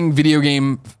one thing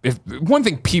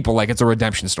people like, it's a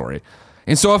redemption story.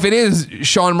 And so if it is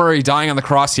Sean Murray dying on the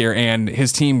cross here and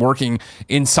his team working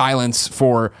in silence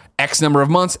for X number of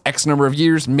months, X number of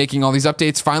years, making all these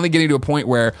updates, finally getting to a point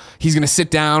where he's going to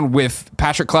sit down with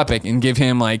Patrick Klepek and give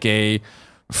him like a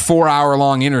 4-hour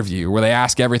long interview where they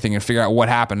ask everything and figure out what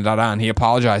happened, and he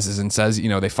apologizes and says,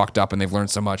 they fucked up and they've learned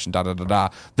so much, and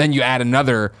Then you add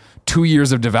another 2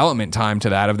 years of development time to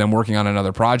that, of them working on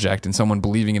another project and someone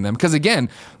believing in them. Because again,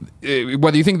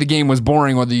 whether you think the game was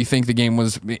boring, whether you think the game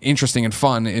was interesting and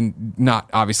fun and not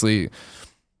obviously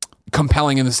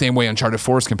compelling in the same way Uncharted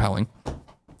 4 is compelling,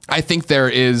 I think there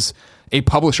is a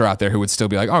publisher out there who would still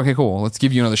be like, oh, okay, cool, let's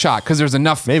give you another shot, because there's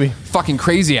enough fucking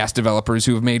crazy ass developers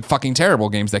who have made fucking terrible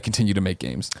games that continue to make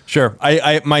games. Sure.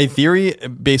 My theory,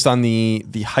 based on the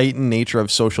heightened nature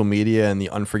of social media and the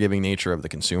unforgiving nature of the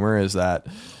consumer, is that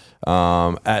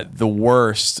at the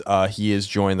worst, he has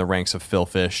joined the ranks of Phil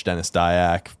Fish, Dennis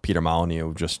Dyack, Peter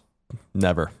Molyneux, just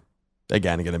never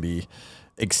again going to be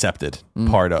accepted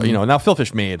part of, now Phil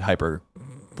Fish made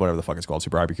whatever the fuck it's called,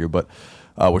 Super Hypercube, but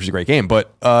which is a great game.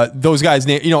 But those guys,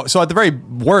 so at the very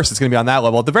worst, it's going to be on that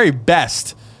level. At the very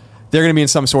best, they're going to be in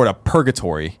some sort of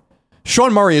purgatory.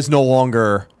 Sean Murray is no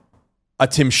longer a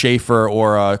Tim Schafer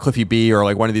or a Cliffy B or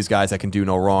like one of these guys that can do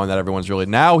no wrong that everyone's really.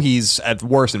 Now he's at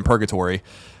worst in purgatory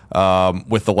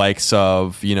with the likes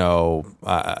of,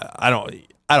 I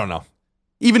don't know.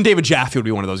 Even David Jaffe would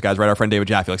be one of those guys, right? Our friend David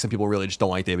Jaffe. Like, some people really just don't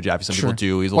like David Jaffe. Some people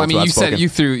do. He's a little too outspoken. You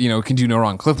threw, can do no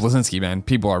wrong. Cliff Bleszinski, man.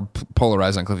 People are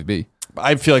polarized on Cliffy B.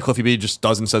 I feel like Cliffy B just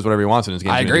does and says whatever he wants in his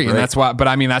game. I agree, and that's why. But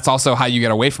I mean, that's also how you get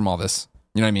away from all this.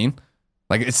 You know what I mean?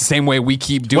 Like, it's the same way we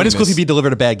keep doing. When has Cliffy B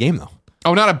delivered a bad game though?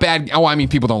 Oh, not a bad. Oh, I mean,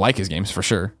 people don't like his games for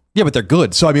sure. Yeah, but they're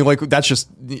good. So I mean, like, that's just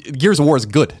Gears of War is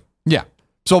good. Yeah.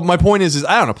 So my point is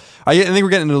I don't know. I think we're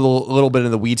getting into a little bit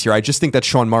in the weeds here. I just think that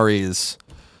Sean Murray is.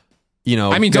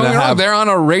 I mean, don't get me wrong, they're on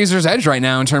a razor's edge right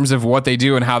now in terms of what they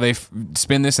do and how they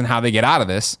spin this and how they get out of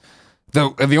this.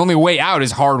 The only way out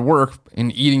is hard work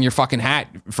and eating your fucking hat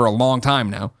for a long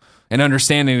time now and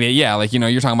understanding that,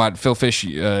 you're talking about Phil Fish.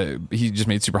 He just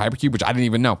made Super Hypercube, which I didn't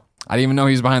even know. I didn't even know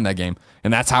he was behind that game.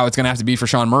 And that's how it's going to have to be for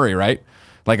Sean Murray, right?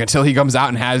 Like, until he comes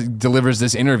out and delivers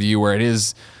this interview where it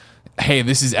is, hey,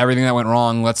 this is everything that went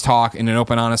wrong. Let's talk in an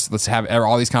open, honest, let's have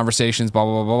all these conversations, blah,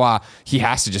 blah, blah, blah, blah. He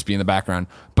has to just be in the background.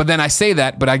 But then I say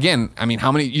that, but again, I mean,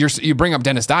 how many years you bring up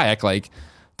Dennis Dyack, like,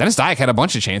 Dennis Dyack had a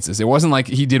bunch of chances. It wasn't like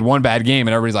he did one bad game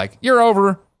and everybody's like, you're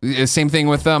over. Same thing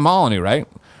with Molyneux, right?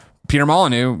 Peter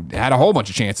Molyneux had a whole bunch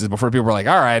of chances before people were like,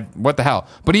 all right, what the hell?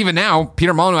 But even now,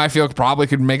 Peter Molyneux, I feel, probably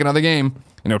could make another game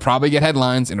and it would probably get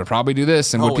headlines and it would probably do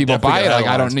this. And would people buy it? Like,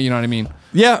 I don't know, you know what I mean?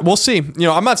 Yeah, we'll see.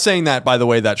 I'm not saying that, by the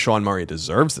way, that Sean Murray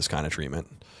deserves this kind of treatment,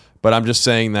 but I'm just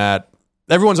saying that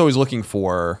everyone's always looking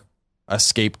for a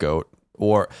scapegoat.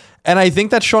 And I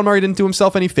think that Sean Murray didn't do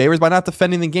himself any favors by not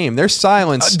defending the game. Their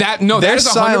silence, that is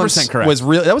 100%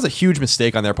 correct. That was a huge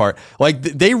mistake on their part. Like,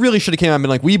 they really should have came out and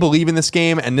been like, we believe in this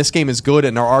game and this game is good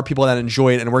and there are people that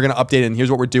enjoy it and we're going to update it and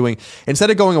here's what we're doing. Instead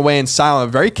of going away in silent,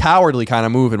 a very cowardly kind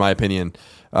of move, in my opinion,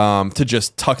 to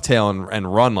just tuck tail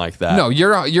and run like that. No,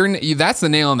 that's the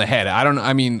nail on the head. I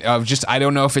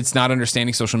don't know if it's not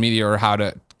understanding social media or how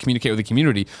to communicate with the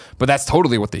community, but that's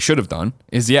totally what they should have done.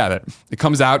 That it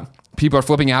comes out, people are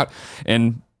flipping out,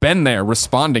 and Ben there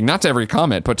responding not to every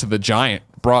comment, but to the giant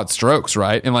broad strokes,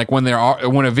 right? And like when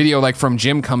a video like from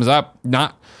Jim comes up,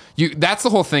 that's the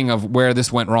whole thing of where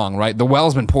this went wrong, right? The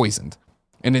well's been poisoned.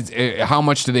 And how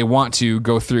much do they want to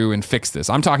go through and fix this?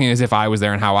 I'm talking as if I was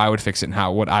there and how I would fix it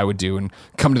and what I would do and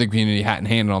come to the community hat in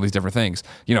hand and all these different things.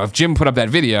 If Jim put up that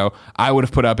video, I would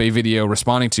have put up a video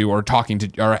responding to or talking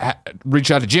to or reach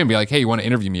out to Jim, be like, hey, you want to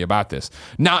interview me about this?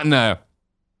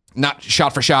 Not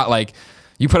shot for shot like,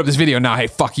 you put up this video now, hey,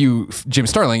 fuck you, Jim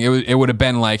Sterling. It would have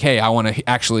been like, hey, I want to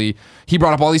actually, he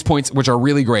brought up all these points, which are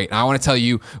really great. And I want to tell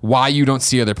you why you don't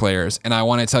see other players. And I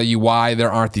want to tell you why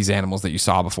there aren't these animals that you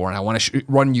saw before. And I want to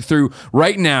run you through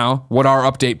right now what our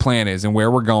update plan is and where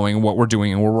we're going and what we're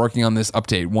doing. And we're working on this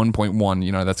update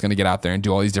 1.1, that's going to get out there and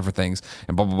do all these different things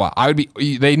and blah, blah, blah.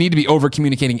 They need to be over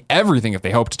communicating everything if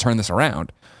they hope to turn this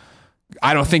around.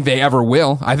 I don't think they ever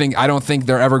will. I don't think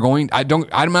they're ever going.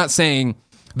 I'm not saying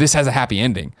this has a happy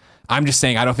ending. I'm just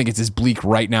saying I don't think it's as bleak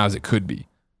right now as it could be.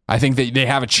 I think that they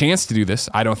have a chance to do this.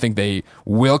 I don't think they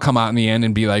will come out in the end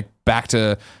and be like back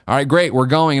to, all right, great, we're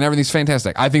going and everything's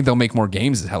fantastic. I think they'll make more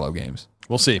games as Hello Games.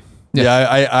 We'll see.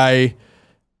 I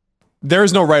there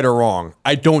is no right or wrong.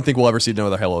 I don't think we'll ever see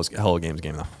another Hello Games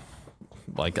game though.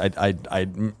 Like I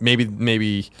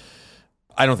maybe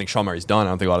I don't think Sean Murray's done. I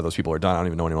don't think a lot of those people are done. I don't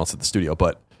even know anyone else at the studio,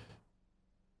 but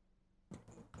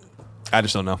I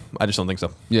just don't know. I just don't think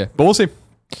so. Yeah, but we'll see.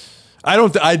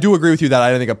 I do agree with you that I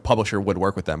don't think a publisher would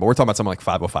work with them, but we're talking about someone like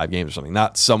 505 Games or something,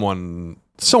 not someone.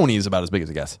 Sony is about as big as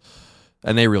it gets,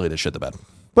 and they really did shit the bed.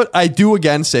 But I do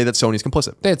again say that Sony's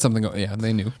complicit. They had something. Yeah,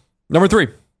 they knew. Number 3.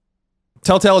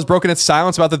 Telltale has broken its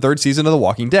silence about the 3rd season of The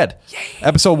Walking Dead. Yay.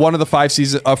 Episode 1 of the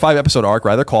 5-episode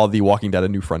arc, called The Walking Dead: A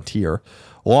New Frontier,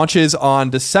 launches on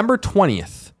December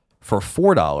 20th for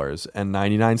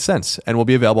 $4.99 and will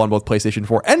be available on both PlayStation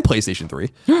 4 and PlayStation 3,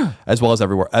 as well as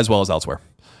elsewhere.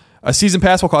 A season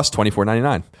pass will cost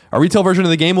 $24.99. A retail version of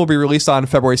the game will be released on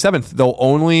February 7th, though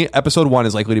only episode 1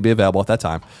 is likely to be available at that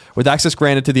time, with access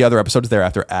granted to the other episodes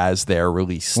thereafter as they're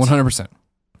released. 100%.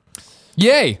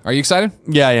 Yay! Are you excited?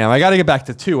 Yeah, I am. I got to get back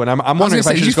to 2, and I'm wondering if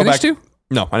I should just go back. 2?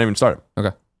 No, I didn't even start it.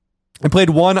 Okay. I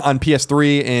played 1 on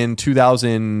PS3 in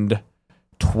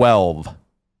 2012.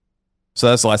 So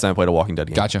that's the last time I played a Walking Dead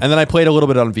game. Gotcha. And then I played a little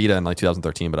bit on Vita in like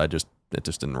 2013, but it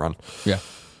just didn't run. Yeah.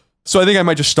 So I think I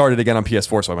might just start it again on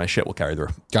PS4 so my shit will carry through.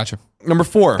 Gotcha. Number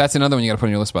 4. That's another one you got to put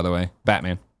on your list, by the way.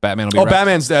 Batman will be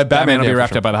wrapped. Batman will be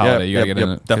wrapped up by the holiday. You got to get in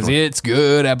it. Because Definitely. it's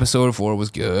good. Episode 4 was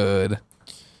good.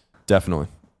 Definitely.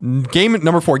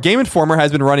 Number 4, Game Informer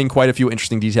has been running quite a few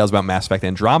interesting details about Mass Effect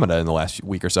Andromeda in the last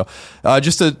week or so.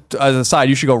 Just as a side,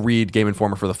 you should go read Game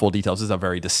Informer for the full details. This is a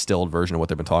very distilled version of what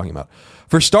they've been talking about.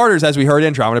 For starters, as we heard,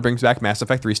 Andromeda brings back Mass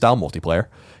Effect 3 style multiplayer.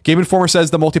 Game Informer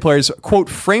says the multiplayer's, quote,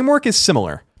 framework is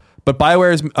similar, but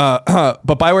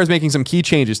BioWare is making some key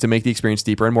changes to make the experience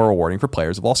deeper and more rewarding for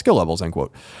players of all skill levels, end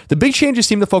quote. The big changes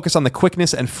seem to focus on the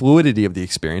quickness and fluidity of the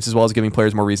experience, as well as giving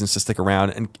players more reasons to stick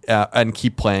around and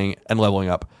keep playing and leveling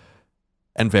up,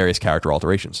 and various character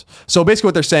alterations. So basically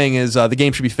what they're saying is the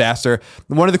game should be faster.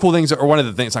 One of the things about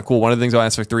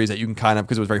Mass Effect 3 is that you can kind of,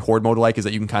 because it was very horde mode-like, is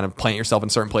that you can kind of plant yourself in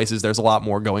certain places. There's a lot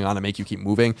more going on to make you keep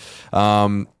moving.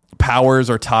 Powers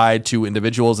are tied to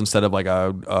individuals instead of like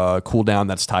a cooldown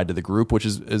that's tied to the group, which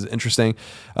is interesting.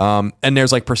 And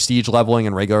there's like prestige leveling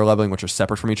and regular leveling, which are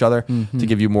separate from each other to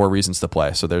give you more reasons to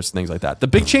play. So there's things like that. The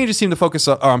big changes seem to focus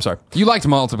on... Oh, I'm sorry. You liked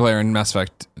multiplayer in Mass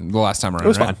Effect the last time around, It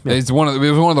was right? fine. Yeah. It was one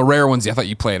of the rare ones I thought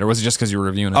you played, or was it just because you were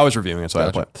reviewing it? I was reviewing it, so I had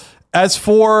to play it. As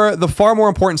for the far more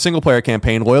important single-player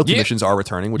campaign, loyalty missions are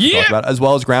returning, which we talked about, as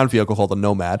well as ground vehicle called the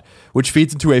Nomad, which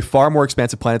feeds into a far more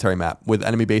expansive planetary map with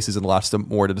enemy bases and lots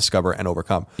more to discover and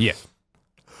overcome. Yeah.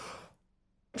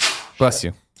 Bless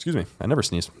you. Excuse me. I never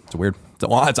sneeze. It's weird.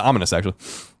 It's ominous, actually.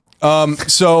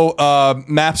 So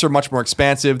maps are much more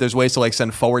expansive. There's ways to like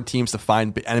send forward teams to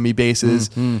find enemy bases.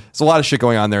 There's a lot of shit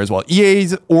going on there as well.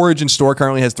 EA's Origin store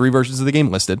currently has 3 versions of the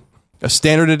game listed. A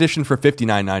standard edition for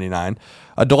 $59.99,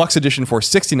 a deluxe edition for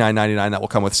 $69.99 that will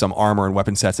come with some armor and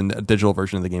weapon sets and a digital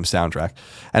version of the game's soundtrack,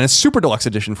 and a super deluxe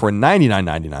edition for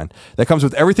 $99.99 that comes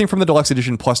with everything from the deluxe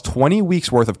edition plus 20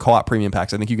 weeks worth of co-op premium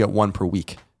packs. I think you get 1 per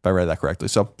week, if I read that correctly.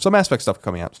 So some Mass Effect stuff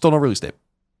coming out. Still no release date.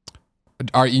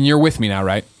 And you're with me now,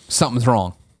 right? Something's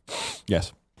wrong.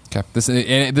 Yes. Okay. This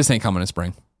ain't coming in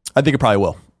spring. I think it probably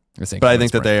will. But I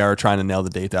think that spring. they are trying to nail the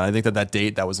date down. I think that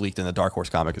date that was leaked in the Dark Horse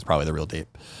comic is probably the real date.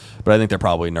 But I think they're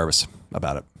probably nervous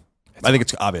about it. I think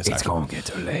it's obvious. It's going to get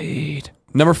delayed.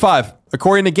 Number 5,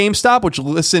 according to GameStop, which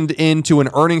listened into an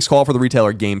earnings call for the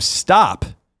retailer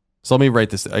GameStop. So let me write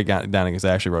this down because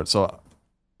I actually wrote it. So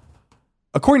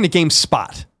according to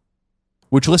GameSpot,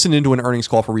 which listened into an earnings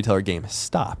call for retailer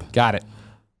GameStop. Got it.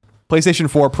 PlayStation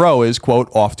 4 Pro is, quote,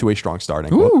 off to a strong start,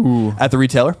 end quote, at the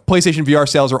retailer. PlayStation VR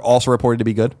sales are also reported to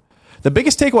be good. The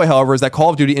biggest takeaway, however, is that Call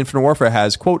of Duty Infinite Warfare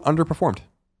has, quote, underperformed,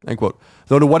 end quote,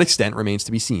 though to what extent remains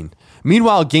to be seen.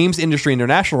 Meanwhile, Games Industry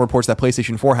International reports that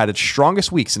PlayStation 4 had its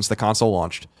strongest week since the console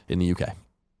launched in the UK.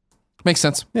 Makes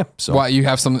sense. Yeah. So why you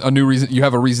have a new reason? You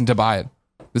have a reason to buy it.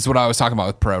 This is what I was talking about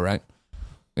with Pro, right?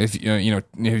 If if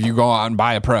you go out and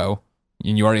buy a Pro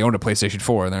and you already owned a PlayStation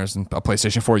 4, and there's a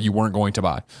PlayStation 4 you weren't going to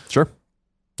buy. Sure,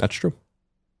 that's true.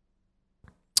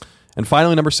 And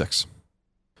finally, number 6.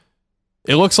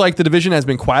 It looks like The Division has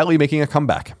been quietly making a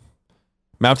comeback,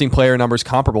 mounting player numbers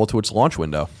comparable to its launch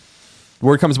window. The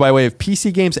word comes by way of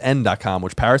PCGamesN.com,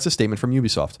 which parrots a statement from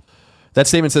Ubisoft. That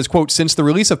statement says, quote, since the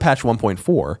release of patch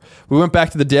 1.4, we went back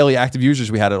to the daily active users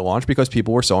we had at launch because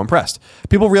people were so impressed.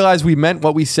 People realized we meant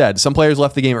what we said. Some players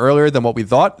left the game earlier than what we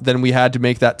thought. Then we had to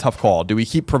make that tough call. Do we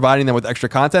keep providing them with extra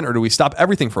content, or do we stop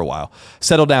everything for a while,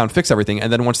 settle down, fix everything,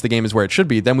 and then once the game is where it should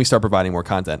be, then we start providing more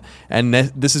content? And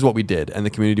this is what we did, and the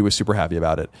community was super happy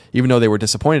about it. Even though they were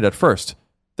disappointed at first,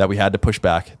 that we had to push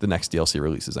back the next DLC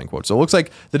releases, end quote. So it looks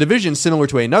like The Division, similar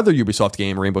to another Ubisoft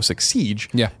game, Rainbow Six Siege,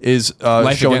 is showing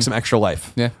again. Some extra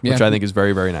life, which I think is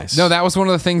very, very nice. No, that was one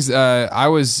of the things the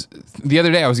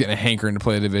other day I was getting a hankering to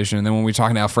play The Division, and then when we were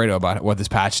talking to Alfredo about what this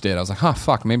patch did, I was like,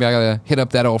 fuck, maybe I gotta hit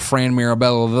up that old Fran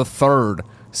Mirabello III,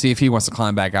 see if he wants to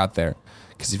climb back out there.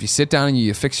 Because if you sit down and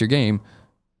you fix your game,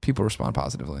 people respond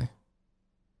positively.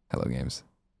 Hello, games.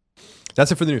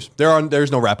 That's it for the news.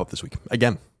 There's no wrap-up this week.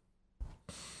 Again.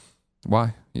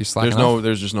 Why? You slacking off?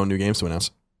 There's just no new games to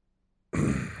announce.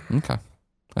 Okay.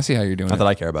 I see how you're doing Not that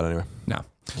I care about anyway. No.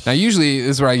 Now, usually,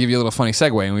 this is where I give you a little funny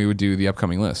segue, and we would do the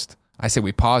upcoming list. I say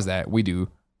we pause that. We do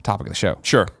topic of the show.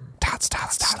 Sure.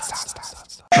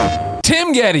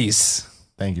 Tim Geddes.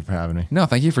 Thank you for having me. No,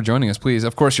 thank you for joining us, please.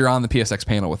 Of course, you're on the PSX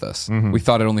panel with us. Mm-hmm. We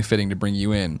thought it only fitting to bring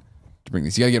you in. To bring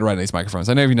these. You got to get right on these microphones.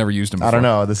 I know you've never used them before. I don't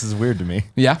know. This is weird to me.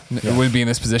 Yeah? It would be in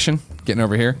this position, getting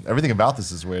over here. Everything about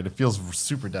this is weird. It feels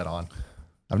super dead on.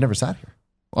 I've never sat here.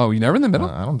 Oh, you never in the middle?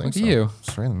 I don't think so. Look at you.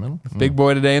 Straight in the middle. Big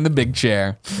boy today in the big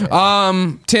chair.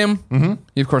 Tim,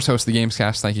 you of course host the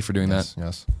Gamescast. Thank you for doing that.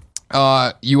 Yes.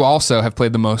 You also have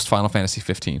played the most Final Fantasy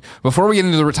 15. Before we get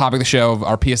into the topic of the show of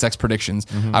our PSX predictions,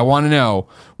 I want to know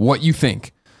what you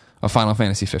think of Final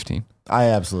Fantasy 15. I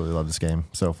absolutely love this game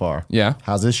so far. Yeah.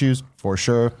 Has issues, for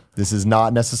sure. This is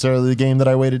not necessarily the game that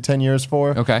I waited 10 years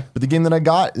for. Okay. But the game that I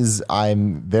got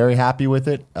I'm very happy with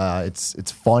it.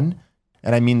 It's fun.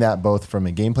 And I mean that both from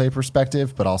a gameplay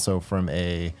perspective, but also from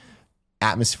a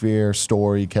atmosphere,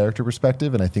 story, character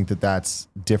perspective. And I think that that's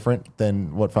different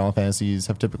than what Final Fantasies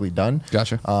have typically done.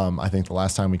 Gotcha. I think the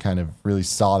last time we kind of really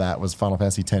saw that was Final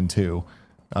Fantasy X-2,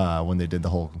 when they did the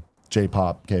whole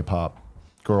J-pop, K-pop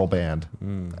girl band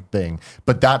thing.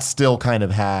 But that still kind of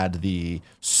had the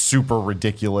super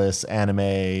ridiculous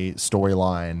anime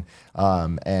storyline.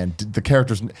 And the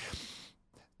characters,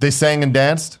 they sang and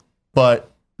danced,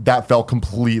 but that felt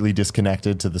completely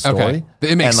disconnected to the story. Okay.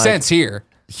 It makes sense here.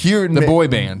 Here, the boy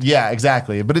band. Yeah,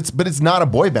 exactly. But it's not a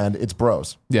boy band. It's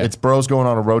bros. Yeah. It's bros going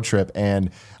on a road trip. And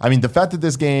I mean, the fact that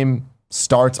this game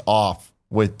starts off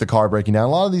with the car breaking down, a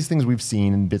lot of these things we've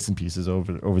seen in bits and pieces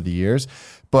over the years,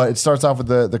 but it starts off with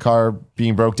the car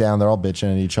being broke down. They're all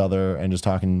bitching at each other and just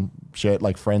talking shit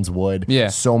like friends would. Yeah.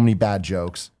 So many bad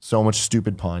jokes, so much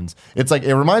stupid puns. It's like,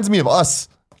 it reminds me of us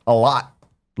a lot.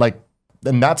 Like,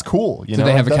 and that's cool. Do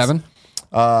they have a Kevin?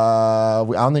 I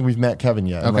don't think we've met Kevin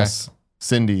yet. Okay. Unless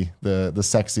Cindy, the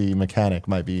sexy mechanic,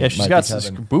 might be. Yeah, she's got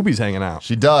some boobies hanging out.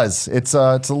 She does. It's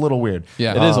a little weird.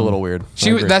 Yeah, it is a little weird.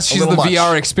 She's the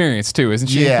VR experience too, isn't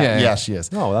she? Yeah, she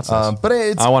is. No, that's nice. But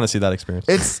I want to see that experience.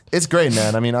 It's great,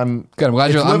 man. I mean, I'm good. I'm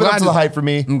glad you're living up to the hype for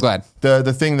me. I'm glad.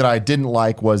 The thing that I didn't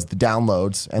like was the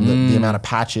downloads and the amount of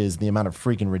patches, the amount of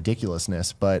freaking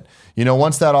ridiculousness. But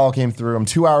once that all came through, I'm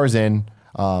 2 hours in.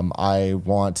 I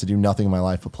want to do nothing in my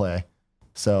life but play.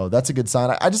 So that's a good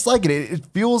sign. I just like it. It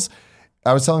feels,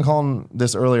 I was telling Colin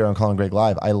this earlier on Colin Greg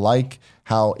Live, I like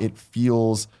how it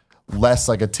feels less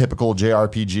like a typical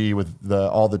JRPG with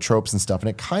all the tropes and stuff. And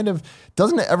it kind of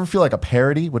doesn't ever feel like a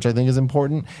parody, which I think is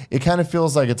important. It kind of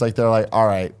feels like it's like they're like, all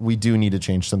right, we do need to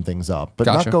change some things up, but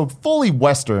not go fully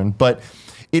Western, but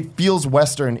it feels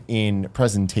Western in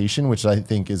presentation, which I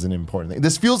think is an important thing.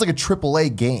 This feels like a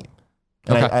AAA game.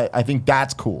 And I think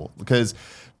that's cool because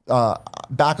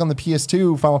back on the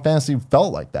PS2, Final Fantasy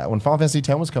felt like that. When Final Fantasy X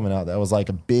was coming out, that was like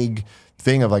a big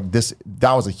thing of like this.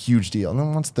 That was a huge deal. And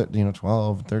then once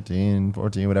 12, 13,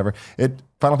 14, whatever,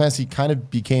 Final Fantasy kind of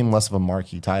became less of a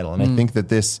marquee title. And I think that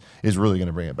this is really going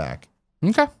to bring it back.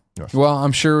 Okay. Well,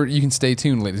 I'm sure you can stay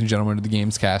tuned, ladies and gentlemen, to the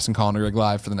Gamescast and Colin Greg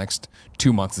Live for the next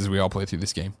 2 months as we all play through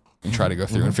this game and try to go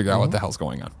through and figure out what the hell's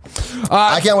going on.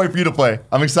 I can't wait for you to play.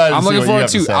 I'm excited. I'm looking forward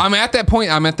to. I'm at that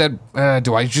point. I'm at that.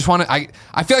 Do I just want to?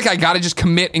 I feel like I got to just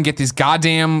commit and get these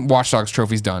goddamn Watch Dogs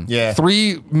trophies done. Yeah.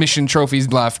 3 mission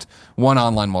trophies left. 1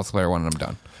 online multiplayer. 1 and I'm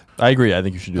done. I agree. I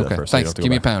think you should do that first. Thanks. Give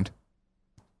me a pound.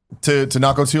 To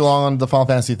not go too long on the Final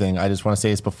Fantasy thing, I just want to say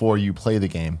this before you play the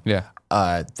game. Yeah.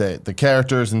 The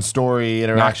characters and story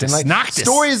interaction. Noctis.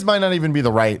 Stories might not even be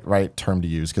the right term to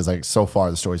use because like so far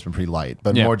the story's been pretty light,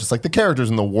 but more just like the characters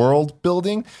and the world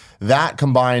building. That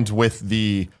combined with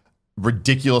the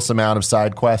ridiculous amount of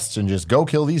side quests and just go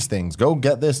kill these things, go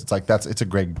get this. It's like it's a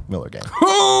Greg Miller game.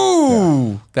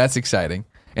 Ooh, that's exciting.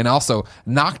 And also,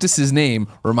 Noctis's name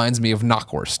reminds me of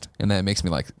Knockwurst, and that makes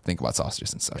me think about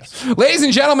sausages and such. Yes. Ladies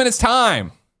and gentlemen, it's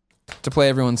time to play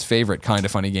everyone's favorite kind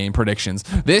of funny game, predictions.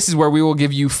 This is where we will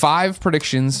give you 5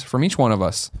 predictions from each one of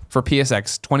us for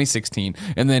PSX 2016,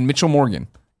 and then Mitchell Morgan,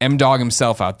 M-Dog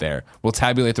himself out there, will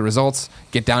tabulate the results,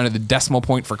 get down to the decimal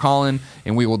point for Colin,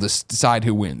 and we will decide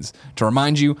who wins. To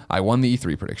remind you, I won the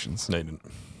E3 predictions. No, you didn't.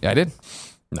 Yeah, I did.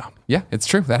 No. Yeah, it's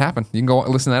true. That happened. You can go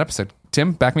listen to that episode.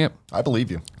 Tim, back me up. I believe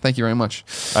you. Thank you very much.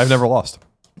 I've never lost.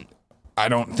 I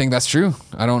don't think that's true.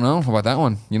 I don't know about that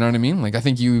one. You know what I mean? Like, I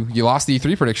think you lost the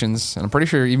E3 predictions, and I'm pretty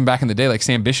sure even back in the day, like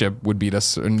Sam Bishop would beat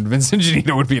us and Vincent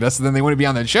Janito would beat us, and then they wouldn't be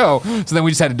on that show. So then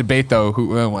we just had to debate, though,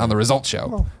 who on the results show.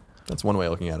 Well, that's one way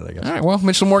of looking at it, I guess. All right, well,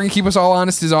 Mitchell Morgan, keep us all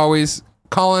honest as always.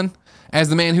 Colin, as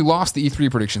the man who lost the E3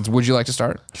 predictions, would you like to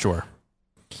start? Sure.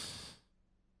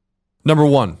 Number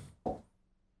 1.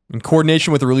 In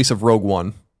coordination with the release of Rogue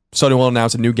One, Sony will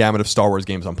announce a new gamut of Star Wars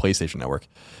games on PlayStation Network,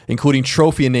 including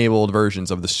trophy-enabled versions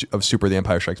of Super The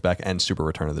Empire Strikes Back and Super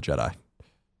Return of the Jedi.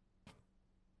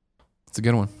 It's a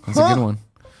good one. That's a good one.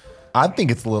 I think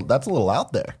that's a little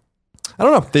out there. I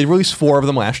don't know. They released 4 of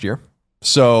them last year,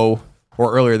 or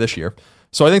earlier this year.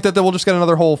 So I think that we'll just get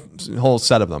another whole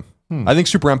set of them. I think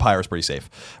Super Empire is pretty safe.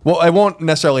 Well, it won't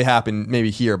necessarily happen maybe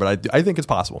here, but I think it's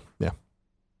possible. Yeah.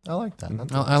 I like that.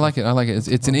 I like it. I like it.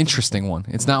 It's an interesting one.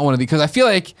 It's not one of the, because I feel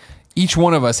like each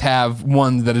one of us have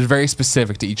one that is very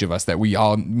specific to each of us that we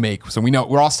all make. So we know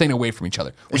we're all staying away from each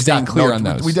other. We're staying clear on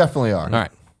those. We definitely are. All right.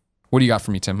 What do you got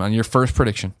for me, Tim, on your first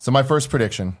prediction? So my first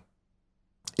prediction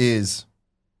is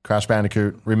Crash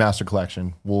Bandicoot Remastered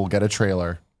Collection. We'll get a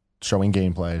trailer showing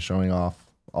gameplay, showing off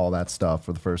all that stuff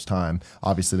for the first time.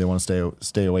 Obviously, they want to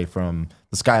stay away from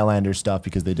the Skylanders stuff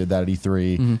because they did that at E3.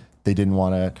 Mm-hmm. They didn't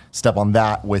want to step on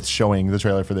that with showing the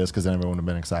trailer for this because then everyone would have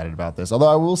been excited about this. Although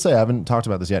I will say, I haven't talked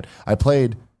about this yet. I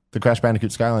played the Crash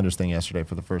Bandicoot Skylanders thing yesterday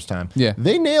for the first time. Yeah.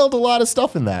 They nailed a lot of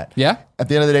stuff in that. Yeah? At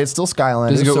the end of the day, it's still Skylanders.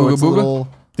 Does it go so ooga it's booga?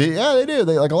 Yeah, they do.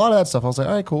 They like a lot of that stuff. I was like,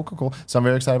 all right, cool. So I'm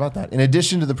very excited about that. In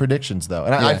addition to the predictions, though,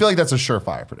 and I feel like that's a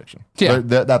surefire prediction. Yeah,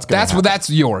 that's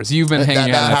yours. You've been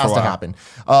hanging out. That has to happen.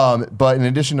 But in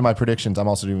addition to my predictions, I'm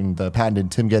also doing the patented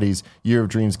Tim Geddes Year of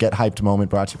Dreams Get Hyped moment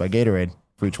brought to you by Gatorade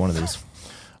for each one of these.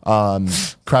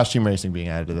 Crash Team Racing being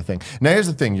added to the thing. Now here's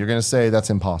the thing: you're going to say that's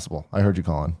impossible. I heard you,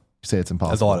 Colin. You say it's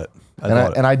impossible.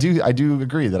 I do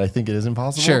agree that I think it is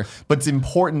impossible. Sure, but it's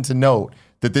important to note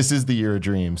that this is the Year of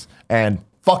Dreams and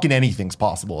fucking anything's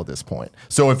possible at this point.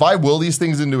 So if I will these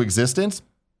things into existence,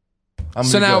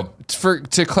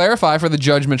 to clarify for the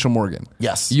Judge Mitchell Morgan,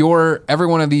 yes, every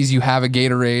one of these you have a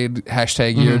Gatorade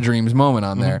hashtag Year of Dreams moment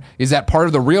on there. Is that part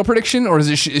of the real prediction, or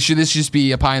should this just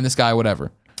be a pie in the sky,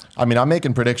 whatever? I mean, I'm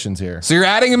making predictions here. So you're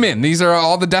adding them in. These are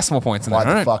all the decimal points in there.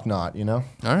 Why the fuck not, you know?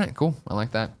 All right, cool. I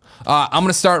like that. I'm going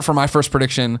to start for my first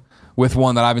prediction with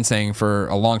one that I've been saying for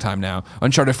a long time now.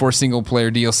 Uncharted 4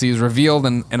 single-player DLC is revealed,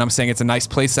 and I'm saying it's a nice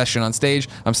play session on stage.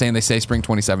 I'm saying they say spring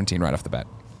 2017 right off the bat.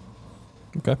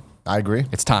 Okay. I agree.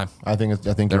 It's time. I think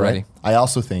they're you're ready. Right. I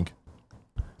also think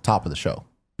top of the show.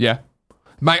 Yeah.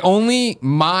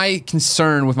 My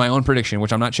concern with my own prediction,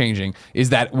 which I'm not changing,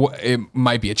 is that it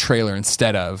might be a trailer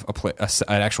instead of an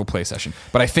actual play session.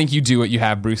 But I think you do it. You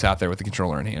have Bruce out there with the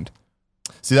controller in hand.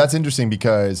 See, that's interesting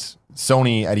because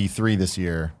Sony at E3 this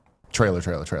year, trailer.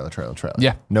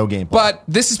 Yeah. No gameplay. But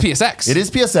this is PSX. It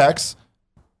is PSX.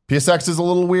 PSX is a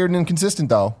little weird and inconsistent,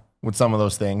 though, with some of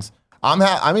those things.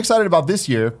 I'm excited about this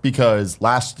year because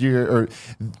last year, or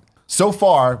so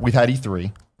far, we've had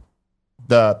E3.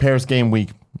 The Paris Game Week,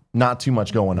 not too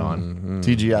much going on.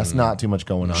 TGS, not too much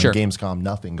going on. Sure. Gamescom,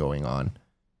 nothing going on.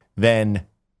 Then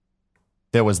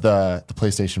there was the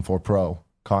PlayStation 4 Pro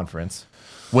conference,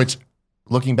 which,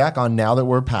 looking back on now that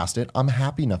we're past it, I'm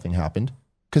happy nothing happened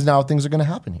because now things are going to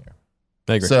happen here.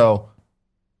 I agree. So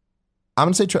I'm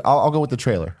going to say I'll go with the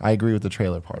trailer. I agree with the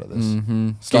trailer part of this.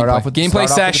 Start off with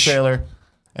the trailer,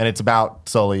 and it's about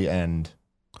Sully and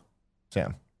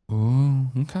Sam. Ooh,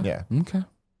 okay. Yeah. Okay.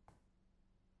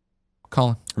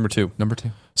 Colin. Number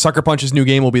two. Sucker Punch's new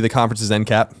game will be the conference's end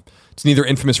cap. It's neither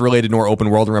Infamous related nor open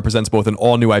world and represents both an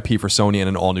all new IP for Sony and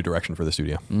an all new direction for the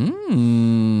studio.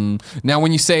 Now,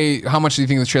 when you say how much do you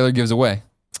think the trailer gives away?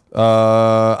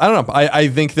 I don't know. I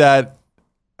think that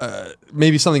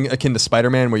maybe something akin to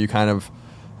Spider-Man where you kind of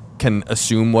can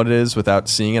assume what it is without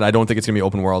seeing it. I don't think it's going to be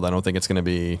open world. I don't think it's going to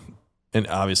be, and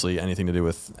obviously anything to do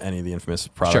with any of the Infamous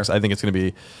products. Sure. I think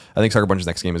Sucker Punch's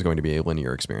next game is going to be a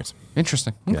linear experience.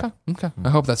 Interesting. Okay. I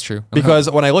hope that's true. Because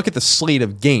when I look at the slate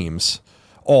of games,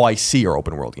 all I see are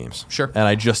open world games. Sure. And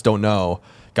I just don't know.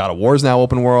 God of War is now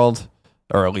open world,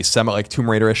 or at least semi like Tomb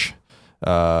Raider-ish.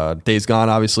 Days Gone,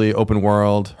 obviously, open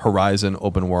world. Horizon,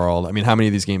 open world. I mean, how many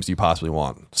of these games do you possibly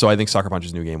want? So I think Sucker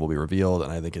Punch's new game will be revealed,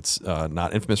 and I think it's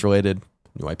not Infamous related,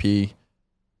 new IP,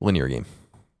 linear game.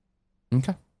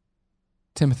 Okay.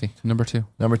 Timothy, number two.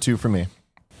 Number two for me.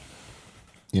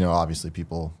 You know, obviously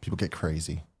people get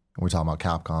crazy. We're talking about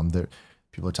Capcom.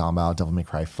 People are talking about Devil May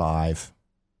Cry 5.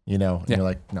 You know, and you're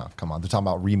like, no, come on. They're talking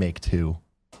about Remake 2.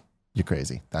 You're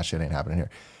crazy. That shit ain't happening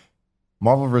here.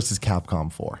 Marvel vs.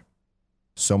 Capcom 4.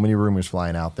 So many rumors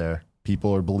flying out there.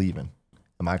 People are believing.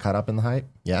 Am I caught up in the hype?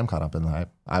 Yeah, I'm caught up in the hype.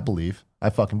 I believe.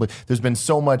 I fucking believe. There's been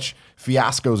so much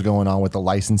fiascos going on with the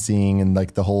licensing and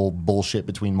like the whole bullshit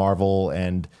between Marvel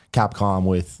and Capcom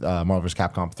with Marvel vs.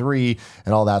 Capcom 3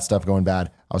 and all that stuff going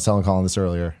bad. I was telling Colin this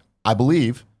earlier. I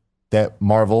believe that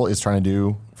Marvel is trying to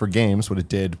do for games what it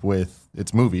did with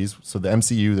its movies. So the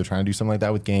MCU, they're trying to do something like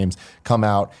that with games, come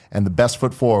out, and the best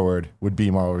foot forward would be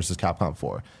Marvel vs. Capcom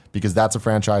 4. Because that's a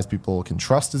franchise people can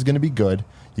trust is going to be good.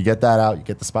 You get that out, you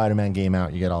get the Spider-Man game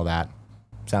out, you get all that.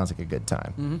 Sounds like a good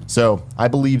time. Mm-hmm. So I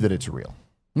believe that it's real.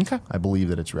 Okay. I believe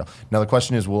that it's real. Now the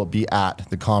question is, will it be at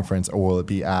the conference or will it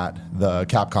be at the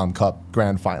Capcom Cup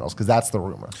Grand Finals? Because that's the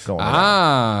rumor going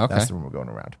around. Okay. That's the rumor going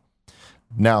around.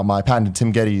 Now, my patented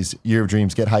Tim Geddes Year of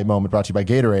Dreams Get Hype moment brought to you by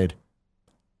Gatorade.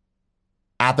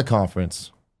 At the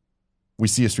conference, we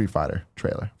see a Street Fighter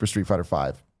trailer for Street Fighter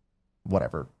 5.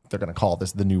 Whatever. They're going to call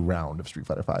this the new round of Street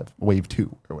Fighter 5. Wave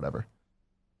 2 or whatever.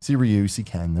 See Ryu, see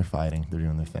Ken. They're fighting. They're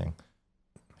doing their thing.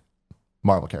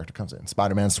 Marvel character comes in.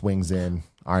 Spider-Man swings in.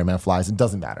 Iron Man flies. It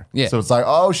doesn't matter. Yeah. So it's like,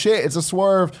 oh shit, it's a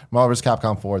swerve. Marvel vs.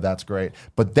 Capcom 4, that's great.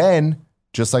 But then,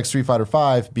 just like Street Fighter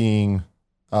 5 being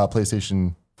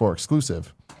PlayStation 4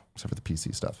 exclusive, except for the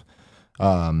PC stuff,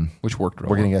 which worked real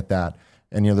we're going to get that.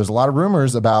 And there's a lot of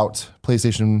rumors about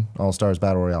PlayStation All-Stars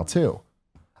Battle Royale 2.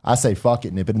 I say fuck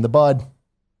it, nip it in the bud.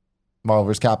 Marvel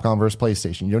vs. Capcom versus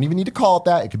PlayStation. You don't even need to call it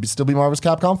that. It could still be Marvel vs.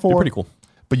 Capcom 4. They're pretty cool.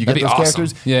 But you get those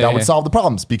characters, that would solve the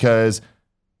problems because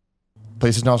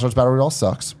PlayStation All-Stars Battle Royale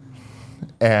sucks.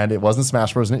 And it wasn't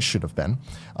Smash Bros. And it should have been.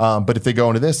 But if they go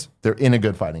into this, they're in a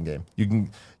good fighting game.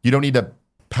 You don't need to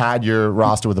pad your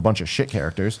roster with a bunch of shit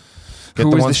characters. Get Who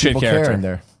the is ones the shit people character? care in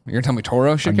there. You're going to tell me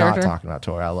Toro shit I'm character? not talking about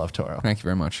Toro. I love Toro. Thank you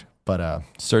very much. But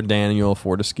Sir Daniel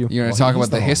Fortescue. You're going to talk about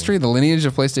the history, the lineage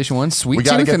of PlayStation 1? Sweet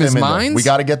Tooth and his mines? We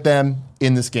got to get them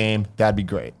in this game. That'd be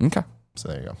great. Okay. So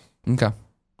there you go. Okay.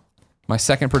 My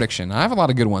second prediction. I have a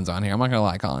lot of good ones on here. I'm not going to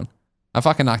lie, Colin. I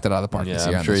fucking knocked it out of the park this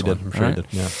year. I'm sure you did. I'm sure you did.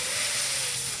 Yeah.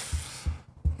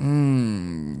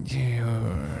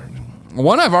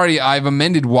 One I've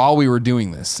amended while we were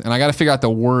doing this, and I got to figure out the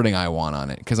wording I want on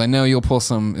it because I know you'll pull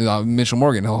some Mitchell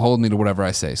Morgan. He'll hold me to whatever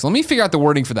I say. So let me figure out the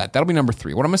wording for that. That'll be number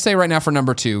 3. What I'm going to say right now for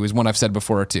number 2 is one I've said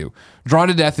before too. Drawn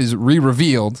to Death is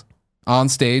re-revealed on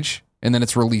stage, and then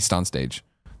it's released on stage.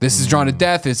 This is Drawn to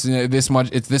Death. It's this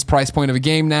much. It's this price point of a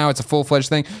game now. It's a full-fledged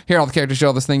thing. Here, all the characters show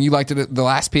all this thing. You liked it the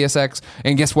last PSX,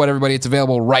 and guess what, everybody? It's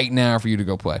available right now for you to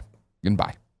go play and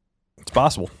buy. It's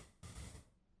possible.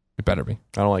 It better be.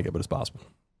 I don't like it, but it's possible.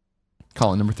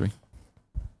 Colin, number 3.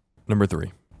 Number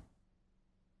 3.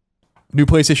 New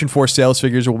PlayStation 4 sales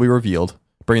figures will be revealed,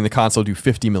 bringing the console to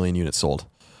 50 million units sold.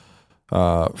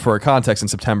 For a context, on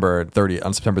September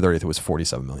 30th, it was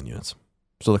 47 million units.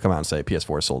 So they'll come out and say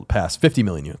PS4 has sold past 50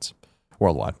 million units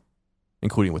worldwide,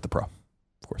 including with the Pro,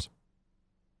 of course.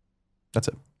 That's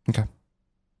it. Okay.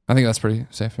 I think that's pretty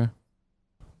safe, yeah.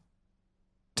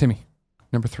 Timmy,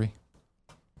 number 3.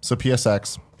 So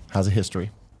PSX has a history.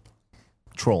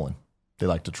 Trolling. They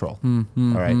like to troll. All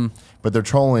right. But their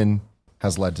trolling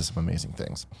has led to some amazing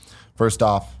things. First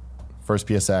off, first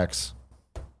PSX,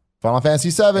 Final Fantasy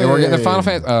 7. Yeah, we're getting the Final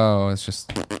Fantasy. Oh, it's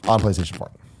just on PlayStation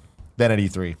 4. Then at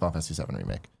E3, Final Fantasy 7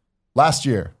 remake. Last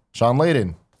year, Sean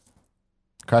Layden,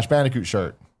 Crash Bandicoot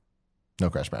shirt. No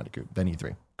Crash Bandicoot. Then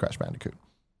E3, Crash Bandicoot.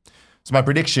 So my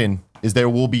prediction is there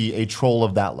will be a troll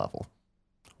of that level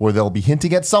where they'll be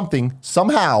hinting at something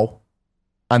somehow,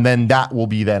 and then that will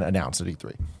be then announced at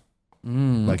E3.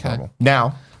 Like normal.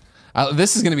 Now,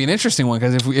 this is going to be an interesting one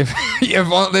because you give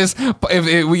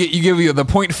you the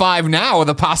 0.5 now with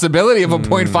the possibility of a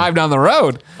 0.5 down the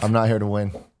road. I'm not here to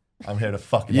win. I'm here to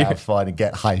fucking have fun and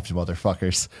get hyped,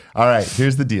 motherfuckers. All right,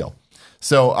 here's the deal.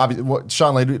 So obviously,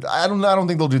 Sean Layden, I don't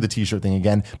think they'll do the T-shirt thing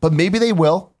again, but maybe they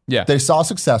will. Yeah, they saw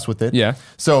success with it. Yeah.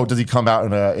 So does he come out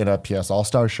in a PS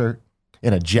All-Star shirt,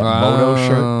 in a Jet Moto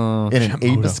shirt, in an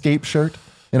Ape Escape shirt,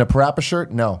 in a Parappa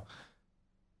shirt? No.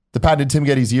 The patented Tim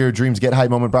Geddes Year of Dreams Get Hype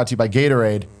moment brought to you by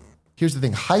Gatorade. Here's the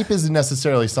thing. Hype isn't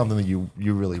necessarily something that you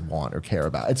really want or care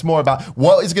about. It's more about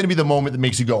what is going to be the moment that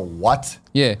makes you go, what?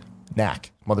 Yeah.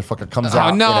 Knack. Motherfucker comes out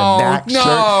in a Knack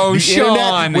shirt. The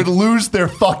Sean. internet would lose their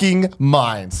fucking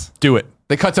minds. Do it.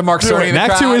 They cut to Mark Cerny in the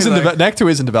Knack crowd. 2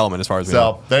 is in development as far as we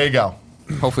know. So, there you go.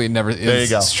 Hopefully it never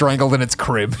is strangled in its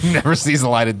crib. Never sees the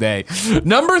light of day.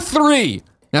 Number 3.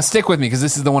 Now stick with me because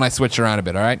this is the one I switched around a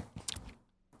bit, all right?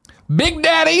 Big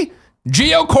Daddy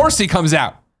Gio Corsi comes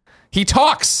out. He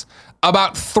talks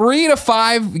about 3 to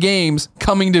 5 games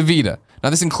coming to Vita. Now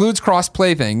this includes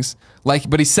cross-play things,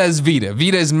 but he says Vita.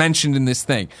 Vita is mentioned in this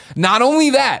thing. Not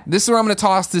only that, this is where I'm going to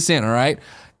toss this in, all right?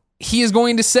 He is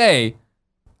going to say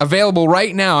available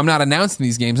right now. I'm not announcing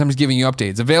these games. I'm just giving you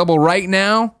updates. Available right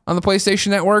now on the PlayStation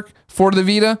Network for the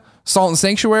Vita, Salt and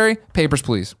Sanctuary, Papers,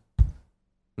 Please.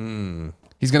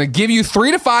 He's going to give you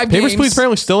 3 to 5 games. Papers, Please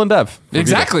apparently still in dev.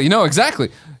 Exactly. No, exactly.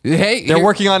 Hey, they're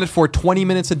working on it for 20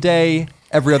 minutes a day,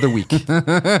 every other week. 3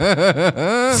 to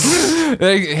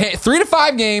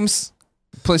 5 games.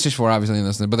 PlayStation 4, obviously, in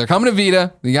this, but they're coming to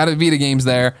Vita. You got Vita games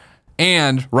there.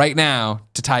 And right now,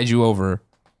 to tide you over,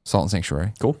 Salt and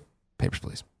Sanctuary. Cool. Papers,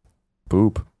 Please.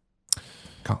 Boop.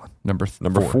 Colin, number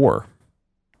 4.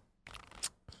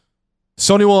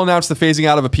 Sony will announce the phasing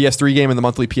out of a PS3 game in the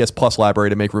monthly PS Plus library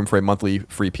to make room for a monthly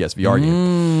free PSVR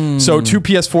game. So 2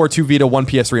 PS4, 2 Vita, 1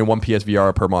 PS3, and 1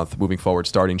 PSVR per month moving forward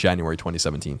starting January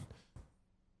 2017.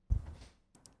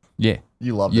 Yeah.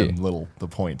 You love the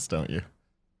points, don't you?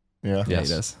 Yeah. Yeah, he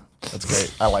does. That's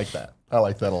great. I like that. I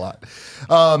like that a lot.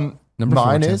 Number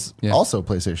mine 4, is also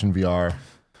PlayStation VR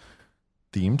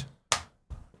themed.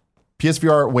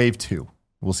 PSVR Wave 2.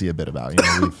 We'll see a bit about.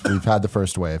 We've had the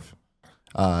first wave.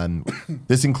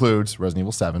 This includes Resident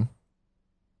Evil 7,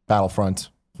 Battlefront,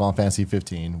 Final Fantasy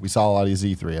 15. We saw a lot of these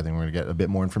E3. I think we're going to get a bit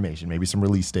more information, maybe some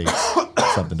release dates,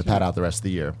 something to pad out the rest of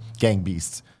the year. Gang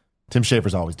Beasts. Tim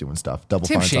Schafer's always doing stuff. Double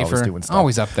Fine's always doing stuff.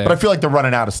 Always up there. But I feel like they're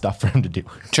running out of stuff for him to do.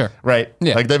 Sure. Right?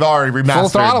 Yeah. Like they've already remastered. Full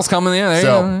Throttle's coming in. There you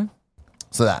go.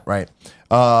 So that, right?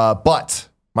 But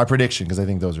my prediction, because I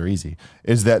think those are easy,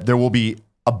 is that there will be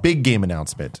a big game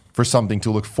announcement for something to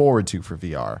look forward to for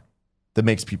VR that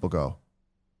makes people go,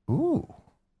 ooh.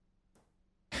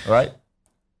 All right?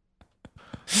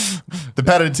 The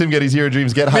Pat and Tim Getty's Hero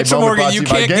Dreams Get Hype Mitchell moment Morgan, you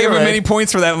can't give him any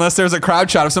points for that unless there's a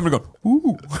crowd shot of somebody going,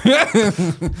 ooh.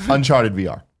 Uncharted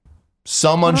VR.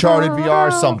 Some Uncharted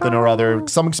VR, something or other,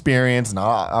 some experience,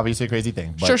 not obviously a crazy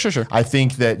thing. But Sure. I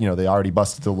think that, they already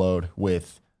busted the load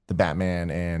with the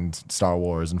Batman and Star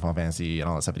Wars and Final Fantasy and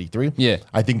all that stuff at E3. Yeah.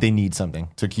 I think they need something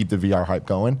to keep the VR hype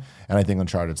going, and I think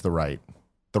Uncharted's the right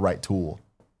tool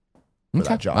for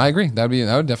that job. I agree. That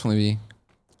would definitely be.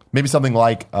 Maybe something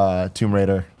like Tomb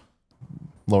Raider,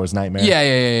 Laura's Nightmare.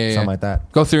 Yeah. Something like that.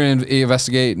 Go through and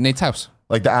investigate Nate's house.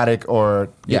 Like the attic or...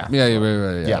 Yeah.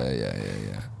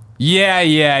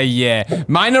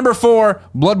 My number 4,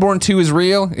 Bloodborne 2 is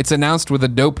real. It's announced with a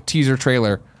dope teaser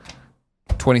trailer.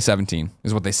 2017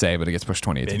 is what they say, but it gets pushed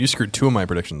 2018. Man, you screwed 2 of my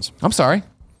predictions. I'm sorry.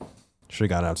 Should have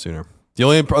gotten out sooner. The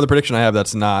only other prediction I have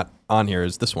that's not on here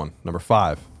is this one, number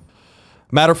 5.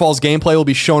 Matterfall's gameplay will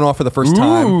be shown off for the first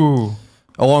time,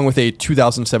 along with a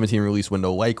 2017 release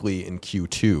window, likely in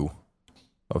Q2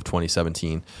 of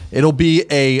 2017. It'll be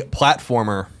a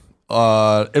platformer.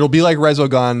 It'll be like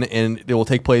Resogun, and it will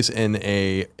take place in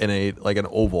a like an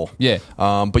oval. Yeah.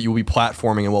 But you'll be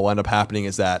platforming, and what will end up happening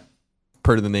is that,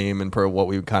 per the name and per what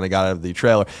we kind of got out of the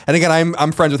trailer. And again,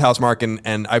 I'm friends with Housemarque,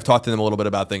 and I've talked to them a little bit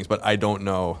about things, but I don't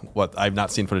know I've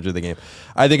not seen footage of the game.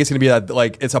 I think it's going to be that,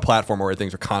 like, it's a platform where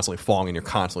things are constantly falling and you're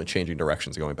constantly changing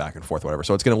directions, going back and forth, whatever.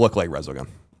 So it's going to look like Resogun.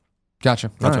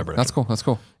 Gotcha. That's my That's prediction.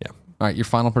 cool. Yeah. All right, your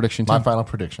final prediction, Tim? My final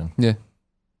prediction. Yeah.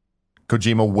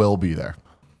 Kojima will be there.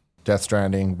 Death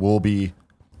Stranding will be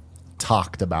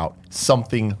talked about.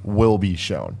 Something will be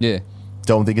shown. Yeah.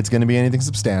 Don't think it's going to be anything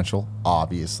substantial,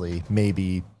 obviously.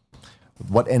 Maybe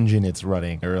what engine it's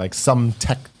running, or like some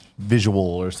tech visual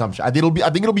or some shit. I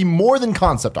think it'll be more than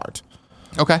concept art.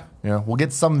 Okay. We'll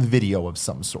get some video of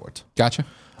some sort. Gotcha.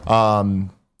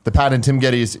 The Pat and Tim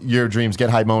Getty's Your Dreams Get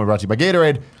Hype moment brought to you by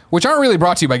Gatorade. Which aren't really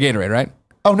brought to you by Gatorade, right?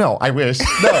 Oh, no, I wish.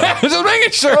 No. Just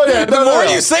making sure. Oh, yeah, the more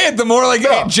you say it, the more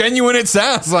genuine it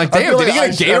sounds. Like, damn, did he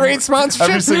get a Gatorade sponsorship?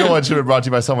 Every single one should have brought to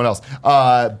you by someone else.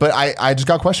 But I just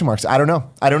got question marks. I don't know.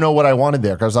 I don't know what I wanted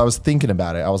there, because I was thinking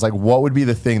about it. I was like, what would be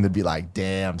the thing that'd be like,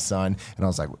 damn, son? And I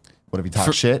was like, what if he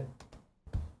talks shit?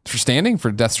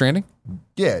 For Death Stranding?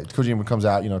 Yeah, Kojima comes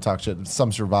out, talk shit.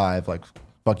 Some survive, like,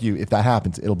 fuck you. If that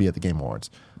happens, it'll be at the Game Awards.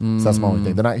 So that's my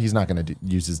only thing. He's not going to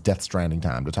use his Death Stranding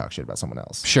time to talk shit about someone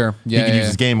else. Sure. Yeah, he could use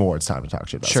his Game Awards time to talk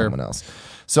shit about someone else.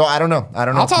 So I don't know.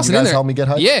 I'll toss you it in guys there. Help me get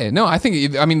hyped? Yeah, no, I think,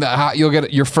 you'll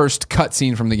get your first cut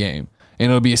scene from the game.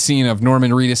 And it'll be a scene of Norman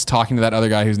Reedus talking to that other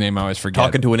guy whose name I always forget.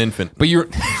 Talking to an infant. But you're...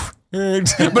 but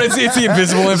it's the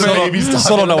invisible infant.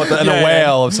 Still don't know what and a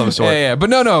whale of some sort. Yeah. But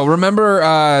no.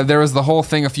 Remember, there was the whole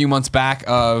thing a few months back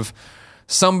of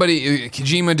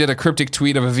Kojima did a cryptic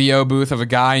tweet of a VO booth of a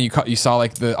guy, and you saw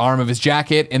like the arm of his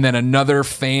jacket, and then another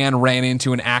fan ran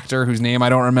into an actor whose name I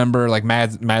don't remember, like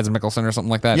Mads Mikkelsen or something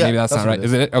like that. Yeah, maybe that's not right.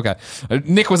 Is it? Okay.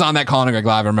 Nick was on that Colin and Greg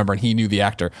Live, I remember, and he knew the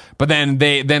actor. But then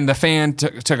the fan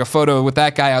took a photo with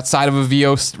that guy outside of a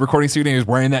VO recording studio, and he was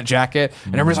wearing that jacket,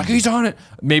 and everybody's like, he's on it.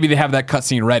 Maybe they have that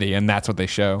cutscene ready, and that's what they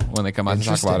show when they come out to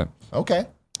talk about it. Okay.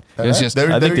 It was just.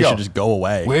 I think they should just go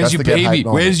away. Where's your baby?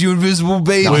 Where's your invisible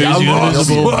baby? Where's your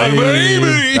invisible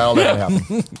baby? That'll never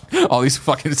happen. All these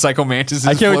fucking psycho mantises.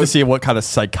 I can't wait to see what kind of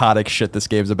psychotic shit this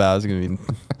game's about. It's gonna be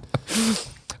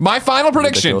my final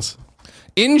prediction: ridiculous.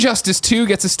 Injustice 2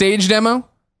 gets a stage demo.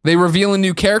 They reveal a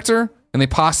new character, and they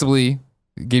possibly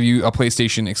give you a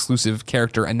PlayStation exclusive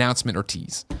character announcement or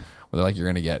tease. Where they're like, you're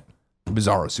gonna get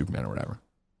Bizarro Superman or whatever.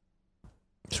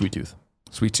 Sweet Tooth.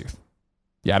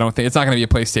 Yeah, I don't think it's not going to be a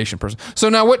PlayStation person. So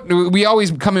now, what we always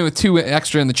come in with 2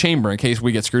 extra in the chamber in case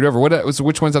we get screwed over.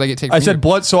 Which ones did I get taken? I said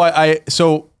Blood. So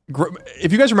so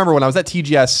if you guys remember when I was at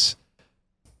TGS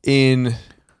in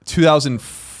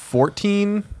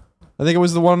 2014, I think it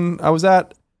was the one I was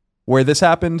at where this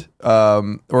happened,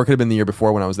 or it could have been the year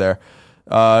before when I was there.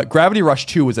 Gravity Rush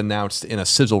 2 was announced in a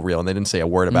sizzle reel, and they didn't say a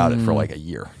word about it for like a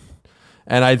year.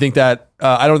 And I think that,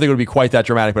 I don't think it would be quite that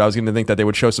dramatic, but I was going to think that they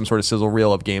would show some sort of sizzle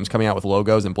reel of games coming out with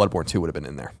logos, and Bloodborne 2 would have been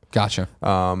in there. Gotcha.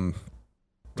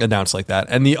 Announced like that.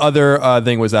 And the other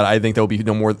thing was that I think there will be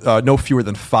no fewer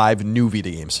than 5 new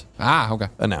Vita games. Okay.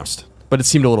 Announced. But it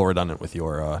seemed a little redundant with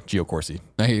your Geo Corsi.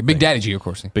 Big Daddy Geo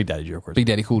Corsi. Big Daddy Geo Corsi. Big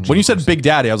Daddy Cool Geo When you said Big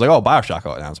Daddy, I was like, oh, Bioshock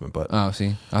announcement. But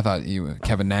see. I thought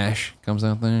Kevin Nash comes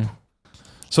out there.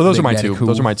 So those Big are my Daddy 2. Cool.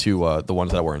 Those are my 2, the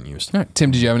ones that weren't used. All right.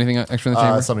 Tim, did you have anything extra in the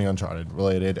chamber? Something Uncharted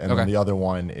related. And then the other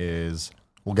one is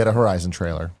we'll get a Horizon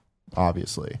trailer,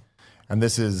 obviously. And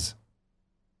this is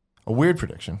a weird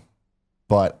prediction,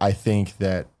 but I think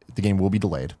that the game will be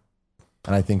delayed.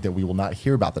 And I think that we will not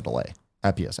hear about the delay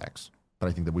at PSX. But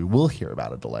I think that we will hear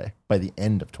about a delay by the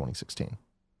end of 2016.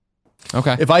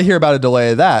 Okay. If I hear about a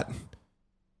delay of that,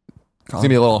 it's going to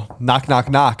be a little knock, knock,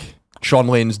 knock. Sean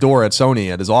Layton's door at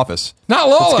Sony at his office. Not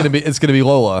Lola. It's gonna be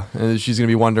Lola, and she's gonna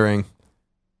be wondering,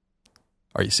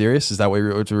 "Are you serious? Is that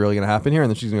what's really gonna happen here?"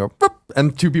 And then she's gonna go, Boop,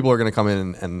 and 2 people are gonna come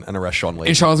in and arrest Sean Layton.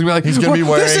 And Sean's gonna be like, he's gonna be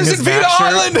wearing this his isn't Vita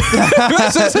Island. You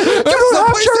don't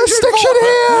have jurisdiction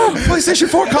here. PlayStation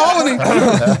 4 colony.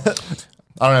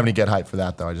 I don't have any get hype for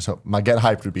that though. I just hope my get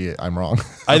hype would be I'm wrong.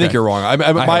 I think you're wrong.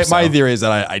 My theory is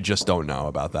that I just don't know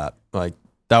about that. Like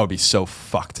that would be so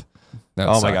fucked. My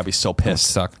God, I'd be so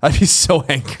pissed. I'd be so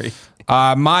angry.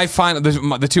 My final,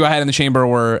 the 2 I had in the chamber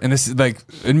were, and this is like,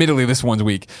 admittedly, this one's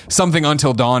weak. Something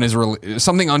Until Dawn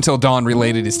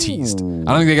related is teased. I don't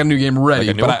think they got a new game ready,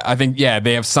 like but I think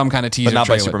they have some kind of teaser. But not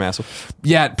trailer. by Supermassive.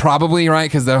 Yeah, probably right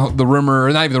because the rumor,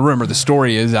 or not even the rumor, the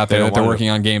story is out there that they're working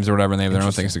on games or whatever, and they have their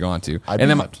own things to go on to.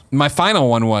 And then my final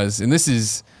one was, and this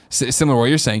is similar to what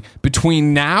you're saying,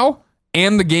 between now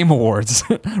and the Game Awards,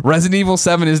 Resident Evil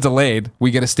 7 is delayed.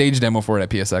 We get a stage demo for it at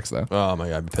PSX, though. Oh, my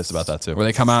God. I'd be pissed about that, too. Where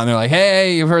they come out and they're like,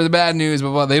 hey, you've heard the bad news, blah,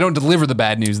 blah. They don't deliver the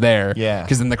bad news there. Yeah.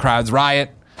 Because then the crowds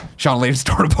riot. Sean Layton's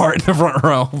torn apart in the front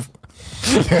row. I'm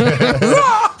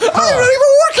not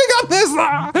even working on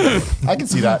this. I can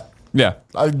see that. Yeah.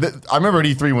 I remember at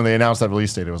E3 when they announced that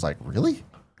release date, it was like, really?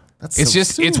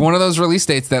 It's one of those release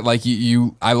dates that, like,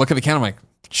 I look at the calendar, I'm like,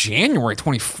 January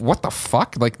 20, what the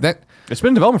fuck? Like, that... It's been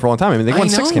in development for a long time. I mean, when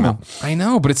 6 came out. I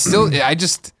know, but it's still,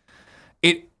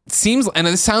 it seems, and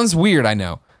it sounds weird, I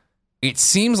know. It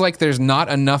seems like there's not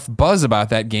enough buzz about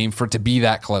that game for it to be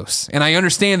that close. And I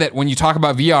understand that when you talk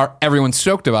about VR, everyone's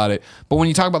stoked about it. But when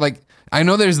you talk about, like, I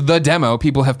know there's the demo,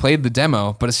 people have played the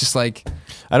demo, but it's just like...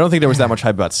 I don't think there was that much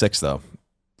hype about 6, though.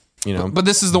 You know? But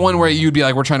this is the one where you'd be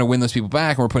like, we're trying to win those people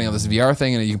back, and we're putting out this VR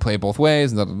thing, and you can play it both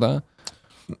ways, and da-da-da.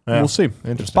 Yeah. We'll see.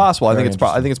 It's possible. I think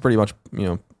it's pretty much,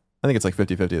 I think it's like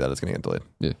 50-50 that it's going to get delayed.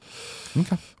 Yeah.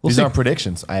 Okay. These aren't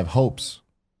predictions. I have hopes.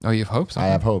 Oh, you have hopes? I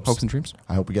have hopes. Hopes and dreams?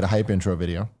 I hope we get a hype intro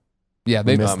video. Yeah,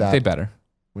 they better.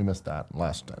 We missed that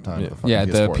last time. Yeah,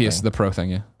 the Pro thing,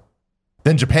 yeah.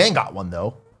 Then Japan got one,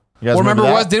 though. You guys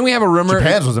remember didn't we have a rumor?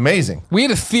 Japan's was amazing. We had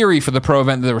a theory for the Pro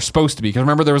event that they were supposed to be. Because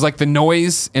remember, there was like the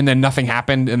noise, and then nothing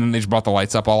happened, and then they just brought the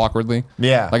lights up all awkwardly.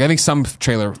 Yeah. Like, I think some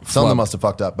trailer... Some of them must have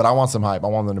fucked up, but I want some hype. I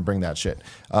want them to bring that shit.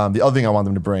 The other thing I want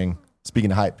them to bring,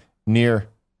 speaking of hype, Nier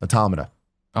Automata.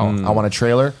 I want a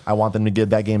trailer. I want them to give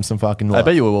that game some fucking love. I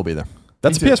bet you it will be there.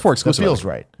 That's a PS4 exclusive. That feels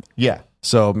right. Yeah.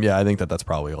 So, yeah, I think that's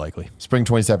probably likely. Spring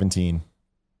 2017.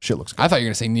 Shit looks good. I thought you were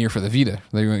going to say Nier for the Vita.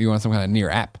 You want some kind of Nier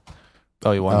app.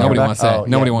 Oh, you want Nobody wants that.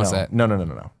 Nobody wants that. No. Not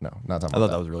talking about I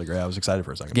thought that was really great. I was excited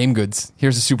for a second. Game Goods.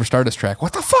 Here's a Super Stardust track.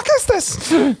 What the fuck is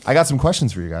this? I got some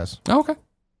questions for you guys. Oh, okay.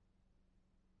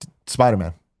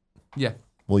 Spider-Man. Yeah.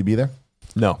 Will he be there?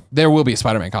 No. There will be a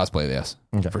Spider-Man cosplay, yes.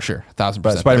 Okay. For sure.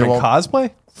 1,000%. Spider-Man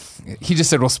cosplay? He just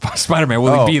said, well, Spider-Man,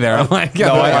 will he be there? I'm like,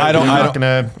 no, I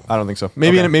don't think so.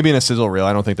 Maybe in a sizzle reel.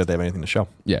 I don't think that they have anything to show.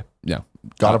 Yeah.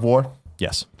 God of War?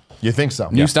 Yes. You think so?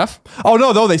 New stuff? Oh,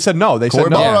 no, they said no. They Corey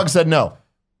said no. Balrog said no.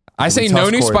 I say no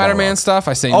new Spider-Man stuff.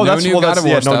 I say no new God of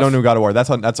War stuff. No new God of War. That's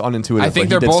unintuitive. I think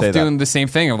they're both doing the same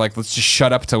thing of like, let's just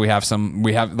shut up until we have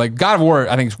like God of War,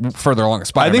 I think is further along.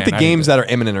 Spider-Man. I think the games that are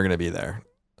imminent are going to be there.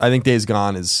 I think Days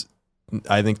Gone will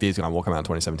come out in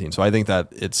 2017. So I think that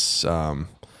it's,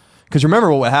 because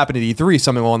remember what happened at E3,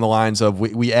 something along the lines of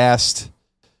we asked,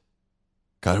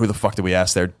 God, who the fuck did we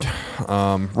ask there?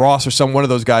 Ross or one of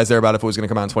those guys there about if it was going to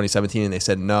come out in 2017, and they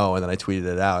said no, and then I tweeted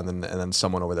it out, and then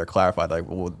someone over there clarified like,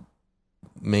 well,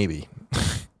 maybe,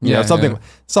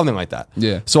 something like that.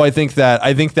 Yeah. So I think that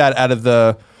out of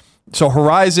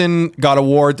Horizon, God of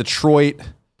War, Detroit,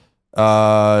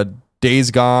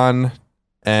 Days Gone,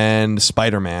 and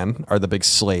Spider-Man are the big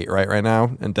slate right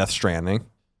now, and Death Stranding.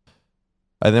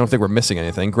 I don't think we're missing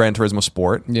anything. Gran Turismo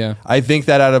Sport. Yeah. I think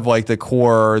that out of like the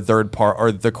core third part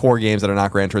or the core games that are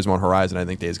not Gran Turismo and Horizon, I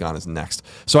think Days Gone is next.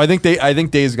 So I think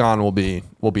Days Gone will be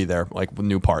there, like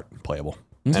new part playable,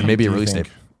 and maybe a release date.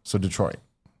 So Detroit.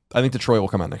 I think Detroit will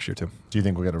come out next year too. Do you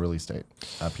think we'll get a release date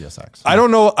at PSX? I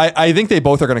don't know. I think they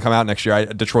both are going to come out next year.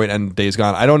 Detroit and Days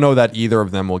Gone. I don't know that either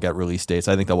of them will get release dates.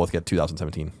 I think they'll both get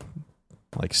 2017.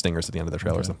 Like stingers at the end of their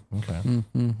trailers. Okay.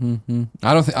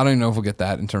 I don't even know if we'll get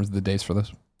that in terms of the dates for this.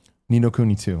 Ni no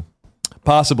Kuni 2.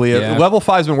 Possibly. Yeah. Level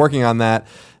 5's been working on that.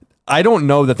 I don't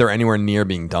know that they're anywhere near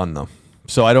being done though.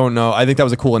 So I don't know. I think that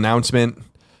was a cool announcement.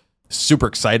 Super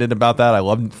excited about that. I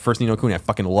love first Ni no Kuni. I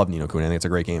fucking love Ni no Kuni. I think it's a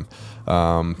great game.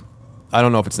 I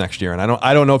don't know if it's next year, and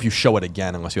I don't know if you show it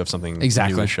again unless you have something new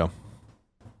to show.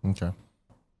 Okay.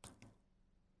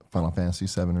 Final Fantasy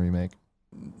VII Remake.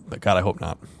 But God, I hope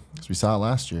not. Because we saw it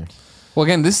last year. Well,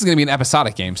 again, this is going to be an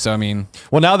episodic game, so I mean...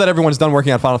 Well, now that everyone's done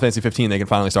working on Final Fantasy 15, they can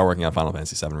finally start working on Final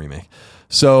Fantasy 7 Remake.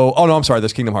 So, I'm sorry,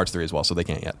 there's Kingdom Hearts 3 as well, so they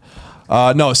can't yet.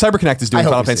 No, CyberConnect is doing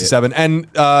Final Fantasy 7, and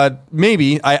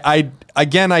maybe I'm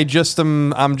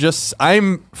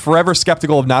forever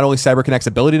skeptical of not only CyberConnect's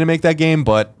ability to make that game,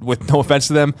 but with no offense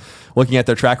to them, looking at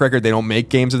their track record, they don't make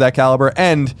games of that caliber.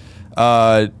 And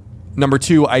number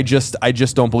two, I just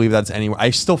don't believe that's anywhere. I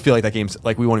still feel like that game's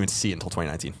like we won't even see it until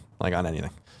 2019, like on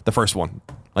anything. The first one,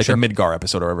 like the Midgar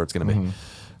episode or whatever it's going to be.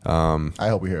 I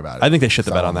hope we hear about it. I think they shit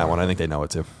the bed on that one. I think they know it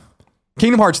too.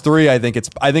 Kingdom Hearts 3, I think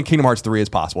Kingdom Hearts 3 is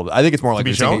possible. I think it's more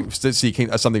likely to see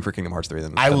something for Kingdom Hearts 3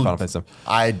 than Final Fantasy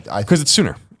 7. Because it's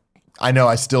sooner. I know.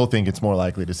 I still think it's more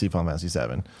likely to see Final Fantasy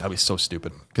 7. That'd be so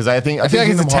stupid. Because I feel like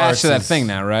it's attached to that thing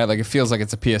now, right? Like it feels like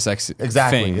it's a PSX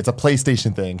thing. It's a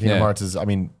PlayStation thing. Kingdom Hearts is,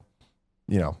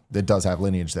 it does have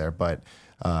lineage there, but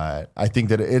I think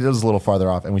that it is a little farther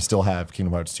off, and we still have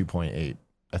Kingdom Hearts 2.8.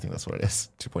 I think that's what it is.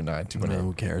 2.9, 2.8. No,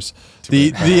 who cares?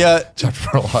 Chapter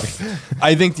prologue.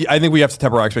 I think we have to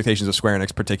temper our expectations of Square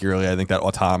Enix, particularly. I think that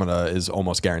Automata is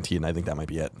almost guaranteed, and I think that might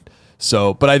be it.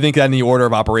 So, but I think that in the order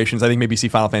of operations, I think maybe see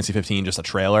Final Fantasy 15, just a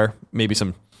trailer, maybe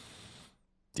some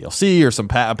DLC or some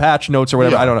patch notes or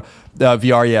whatever. I don't know.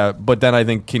 VR, yeah. But then I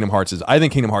think Kingdom Hearts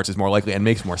is more likely and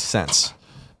makes more sense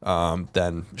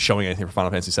than showing anything for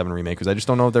Final Fantasy 7 Remake, because I just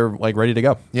don't know if they're like ready to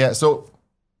go. Yeah. So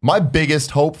my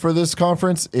biggest hope for this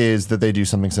conference is that they do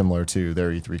something similar to their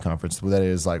E3 conference. That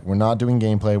is like, we're not doing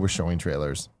gameplay, we're showing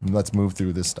trailers. Let's move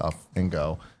through this stuff and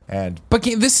go. But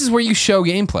this is where you show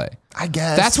gameplay. I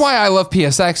guess. That's why I love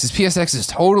PSX, is PSX is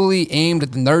totally aimed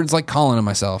at the nerds like Colin and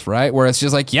myself, right? Where it's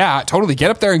just like, yeah, totally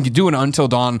get up there and do an Until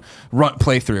Dawn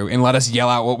playthrough and let us yell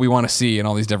out what we want to see and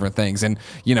all these different things. And,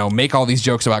 make all these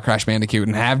jokes about Crash Bandicoot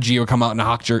and have Gio come out in a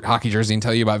hockey jersey and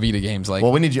tell you about Vita games. Like,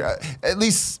 well, we need you, at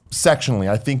least sectionally,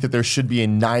 I think that there should be a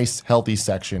nice, healthy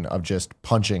section of just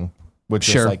punching with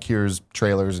just like, here's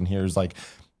trailers and here's like,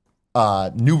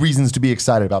 new reasons to be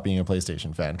excited about being a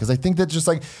PlayStation fan, because I think that just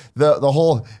like the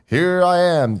whole here I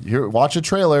am, here, watch a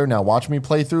trailer, now watch me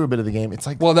play through a bit of the game. It's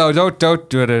like, well, no, don't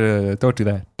do it, don't do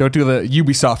that. Don't do the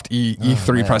Ubisoft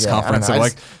E3 press conference. So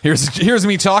like, here's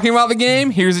me talking about the game,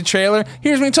 here's a trailer,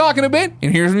 here's me talking a bit,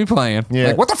 and here's me playing. Yeah.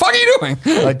 Like, what the fuck are you doing?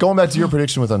 Like going back to your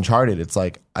prediction with Uncharted, it's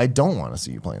like, I don't want to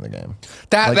see you playing the game.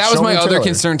 That was my other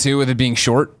concern too, with it being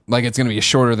short. Like it's going to be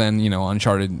shorter than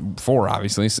Uncharted 4,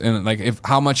 obviously. And like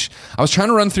I was trying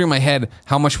to run through my head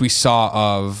how much we saw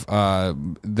of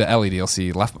the Ellie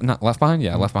DLC, Left Behind,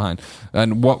 Left Behind,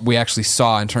 and what we actually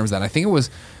saw in terms of that. I think it was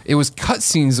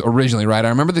cutscenes originally, right? I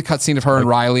remember the cutscene of her and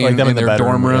Riley in their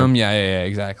dorm room. Yeah,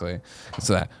 exactly.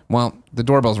 So that. Well, the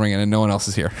doorbell's ringing and no one else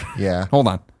is here. Yeah. Hold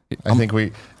on. I think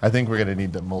we're gonna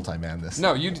need to multi-man this.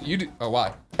 No, you do. Oh,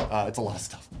 why? It's a lot of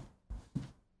stuff.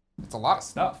 It's a lot of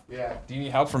stuff. Yeah. Do you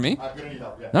need help from me? I'm gonna need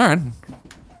help. Yeah. All right.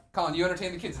 Colin, you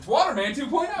entertain the kids. It's Waterman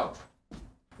 2.0.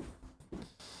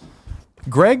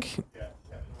 Greg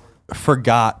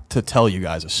forgot to tell you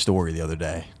guys a story the other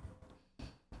day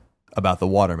about the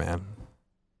Waterman,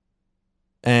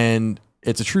 and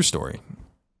it's a true story.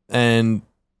 And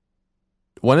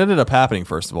what ended up happening,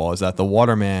 first of all, is that the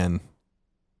waterman,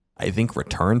 I think,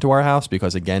 returned to our house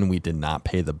because, again, we did not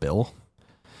pay the bill.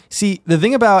 See, the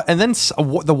thing about, and then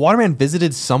the waterman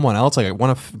visited someone else, like one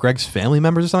of Greg's family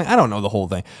members or something. I don't know the whole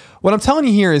thing. What I'm telling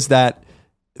you here is that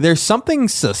there's something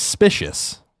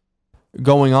suspicious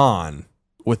going on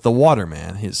with the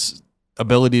waterman, his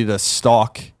ability to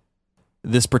stalk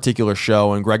this particular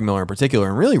show and Greg Miller in particular,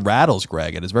 and really rattles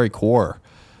Greg at his very core.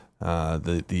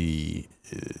 The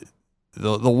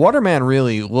waterman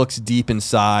really looks deep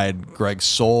inside Greg's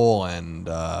soul and,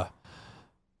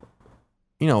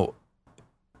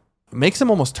 makes him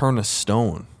almost turn to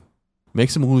stone,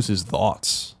 makes him lose his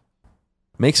thoughts,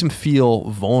 makes him feel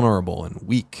vulnerable and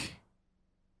weak.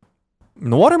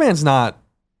 And the waterman's not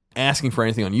asking for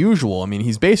anything unusual. I mean,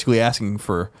 he's basically asking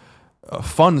for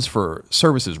funds for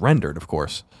services rendered, of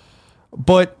course.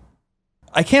 But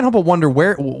I can't help but wonder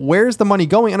where's the money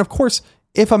going? And of course,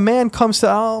 if a man comes to,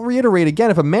 I'll reiterate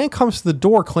again, if a man comes to the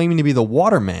door claiming to be the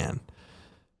waterman,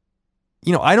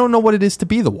 I don't know what it is to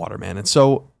be the waterman. And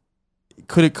so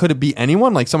could it be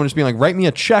anyone? Like someone just being like, write me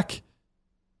a check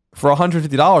for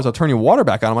 $150, I'll turn your water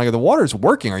back on. I'm like, the water's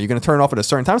working. Are you going to turn it off at a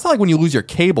certain time? It's not like when you lose your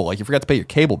cable, like you forgot to pay your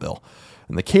cable bill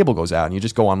and the cable goes out and you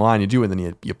just go online, you do it, and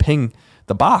then you ping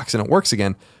the box and it works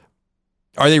again.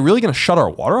 Are they really going to shut our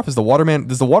water off? Does the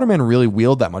waterman really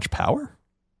wield that much power?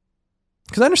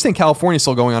 Because I understand California is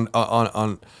still going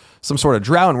on some sort of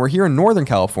drought, and we're here in Northern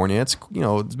California. It's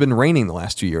it's been raining the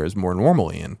last 2 years more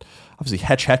normally, and obviously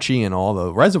Hetch Hetchy and all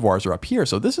the reservoirs are up here.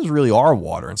 So this is really our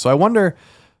water, and so I wonder,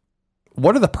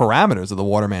 what are the parameters of the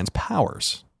waterman's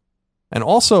powers, and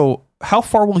also how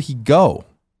far will he go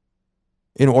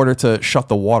in order to shut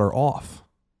the water off?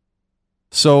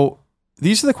 So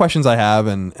these are the questions I have,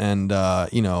 and I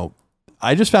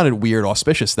just found it weird,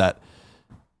 auspicious that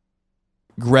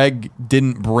Greg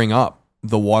didn't bring up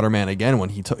the waterman again when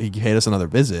he paid us another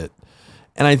visit.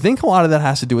 And I think a lot of that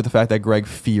has to do with the fact that Greg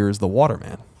fears the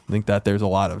waterman. I think that there's a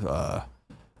lot of,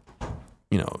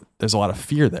 there's a lot of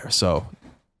fear there. So,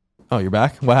 oh, you're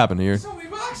back? What happened to you? So many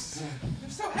boxes.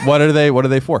 So what are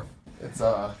they for? It's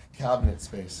cabinet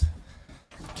space.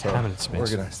 Cabinet space.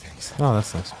 Organized things. Oh,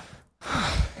 that's nice.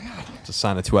 It's a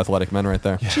sign of two athletic men right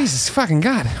there. Yeah. Jesus fucking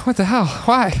God. What the hell?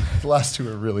 Why? The last two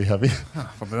are really heavy. Well,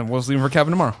 then we'll leave them for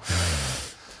Kevin tomorrow.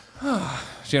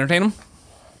 Should you entertain him?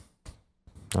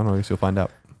 I don't know. I guess you'll find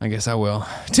out. I guess I will.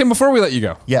 Tim, before we let you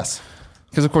go. Yes.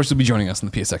 Because, of course, you'll be joining us on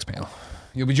the PSX panel.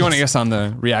 You'll be joining us on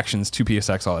the reactions to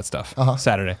PSX, all that stuff.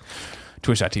 Saturday.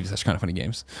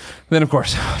 Twitch.tv/kindoffunnygames. Then, of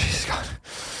course, Jesus God.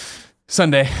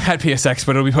 Sunday at PSX,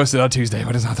 but it'll be posted on Tuesday,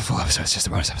 but it's not the full episode. It's just a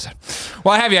bonus episode.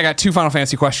 Well, I got 2 Final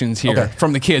Fantasy questions here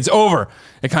from the kids over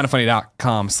at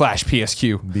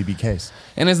kindoffunny.com/PSQ. BBKs.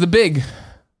 And as the big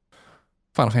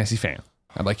Final Fantasy fan,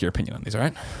 I'd like your opinion on these, all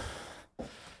right?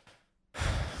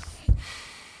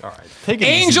 All right. Take it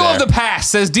Angel of the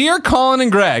Past says, Dear Colin and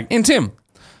Greg and Tim,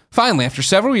 finally, after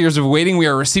several years of waiting, we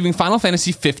are receiving Final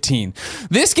Fantasy 15.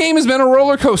 This game has been a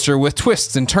roller coaster with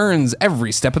twists and turns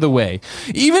every step of the way.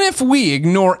 Even if we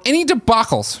ignore any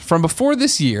debacles from before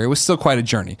this year, it was still quite a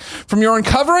journey. From your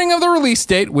uncovering of the release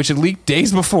date, which had leaked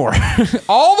days before,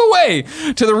 all the way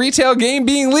to the retail game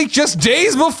being leaked just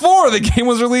days before the game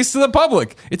was released to the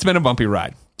public. It's been a bumpy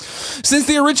ride. Since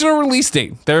the original release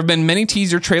date, there have been many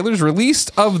teaser trailers released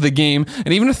of the game and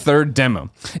even a third demo.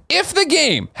 If the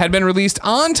game had been released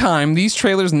on time, these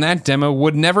trailers and that demo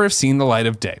would never have seen the light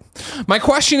of day. My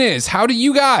question is, how do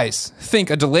you guys think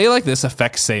a delay like this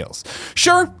affects sales?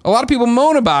 Sure, a lot of people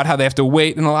moan about how they have to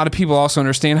wait, and a lot of people also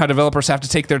understand how developers have to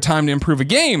take their time to improve a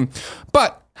game,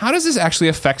 but how does this actually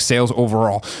affect sales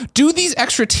overall? Do these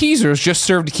extra teasers just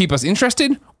serve to keep us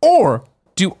interested, or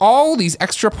do all these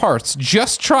extra parts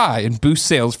just try and boost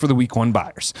sales for the week 1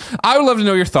 buyers? I would love to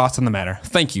know your thoughts on the matter.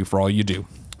 Thank you for all you do.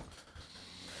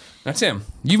 Now, Tim,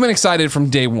 you've been excited from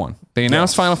day one. They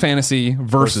announced Final Fantasy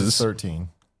versus 13.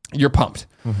 You're pumped.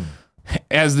 Mm-hmm.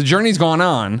 As the journey's gone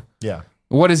on,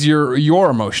 what is your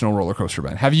emotional roller coaster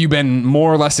been? Have you been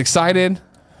more or less excited?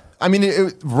 I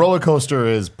mean, roller coaster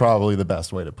is probably the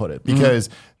best way to put it, because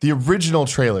the original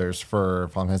trailers for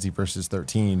Final Fantasy Versus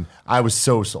 13, I was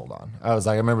so sold on. I was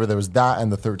like, I remember there was that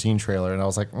and the 13 trailer, and I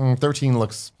was like, 13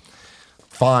 looks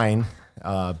fine,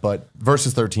 but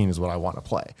Versus 13 is what I want to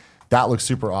play. That looks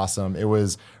super awesome. It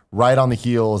was right on the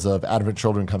heels of Advent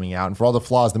Children coming out, and for all the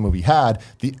flaws the movie had,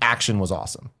 the action was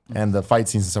awesome, and the fight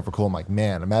scenes and stuff were cool. I'm like,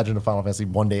 man, imagine if Final Fantasy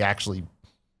one day actually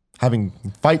having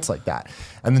fights like that.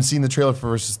 And then seeing the trailer for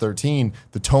Versus 13,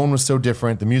 the tone was so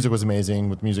different. The music was amazing,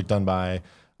 with music done by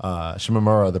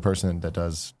Shimomura, the person that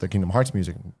does the Kingdom Hearts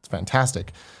music. It's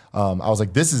fantastic. I was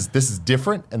like, this is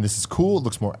different and this is cool. It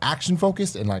looks more action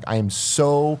focused, and like I am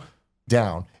so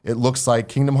down. It looks like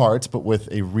Kingdom Hearts, but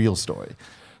with a real story.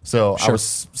 So I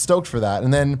was stoked for that.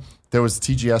 And then there was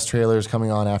TGS trailers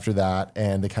coming on after that,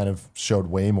 and they kind of showed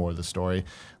way more of the story.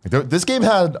 Like this game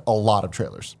had a lot of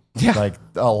trailers, like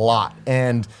a lot.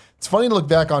 And it's funny to look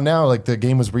back on now. Like the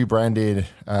game was rebranded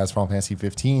as Final Fantasy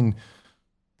 15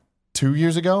 3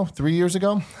 years ago at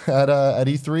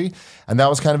E3, and that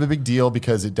was kind of a big deal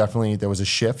because there was a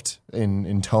shift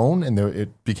in tone, and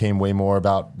it became way more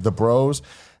about the bros,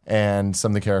 and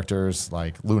some of the characters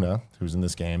like Luna, who's in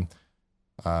this game,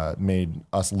 made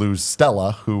us lose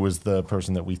Stella, who was the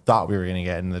person that we thought we were going to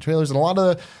get in the trailers, and a lot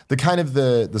of the kind of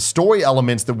the story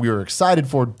elements that we were excited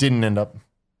for didn't end up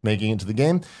making it to the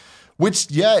game, which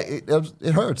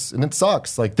it hurts and it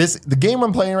sucks. Like the game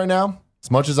I'm playing right now, as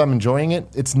much as I'm enjoying it,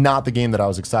 it's not the game that I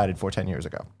was excited for 10 years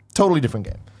ago. Totally different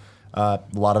game. A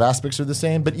lot of aspects are the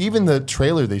same, but even the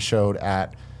trailer they showed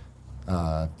at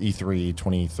E3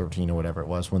 2013 or whatever it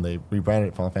was when they rebranded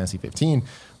it Final Fantasy 15,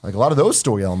 like a lot of those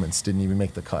story elements didn't even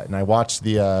make the cut. And I watched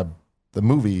the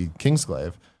movie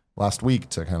Kingsglaive last week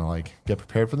to kind of like get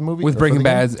prepared for the movie. With Breaking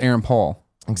Bad's Aaron Paul.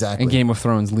 Exactly. And Game of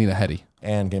Thrones' Lena Headey.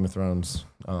 And Game of Thrones.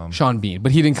 Sean Bean.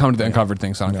 But he didn't come to the Uncovered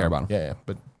thing, so I don't care about him. Yeah,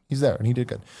 but he's there and he did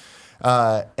good.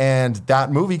 And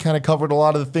that movie kind of covered a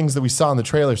lot of the things that we saw in the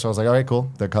trailer. So I was like, all right,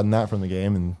 cool. They're cutting that from the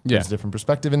game, and there's a different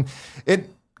perspective. And it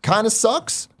kind of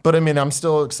sucks, but I mean, I'm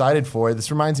still excited for it.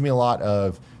 This reminds me a lot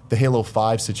of the Halo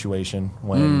 5 situation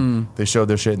when they showed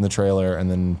their shit in the trailer, and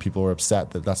then people were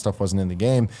upset that stuff wasn't in the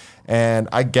game. And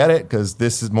I get it, because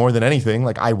this is more than anything.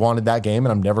 Like, I wanted that game,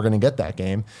 and I'm never going to get that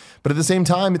game. But at the same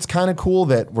time, it's kind of cool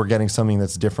that we're getting something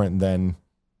that's different than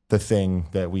the thing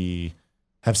that we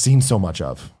have seen so much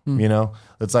of, you know?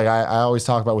 It's like I always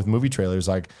talk about with movie trailers,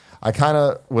 like I kind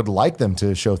of would like them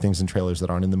to show things in trailers that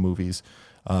aren't in the movies,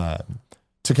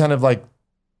 to kind of like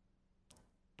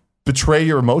betray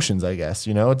your emotions, I guess,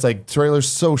 you know? It's like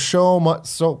trailers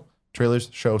trailers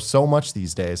show so much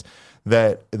these days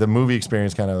that the movie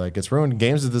experience kind of like gets ruined.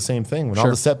 Games is the same thing. When all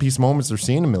the set piece moments they're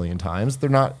seen a million times, they're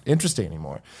not interesting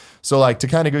anymore. So like to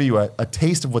kind of give you a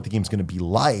taste of what the game's going to be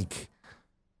like,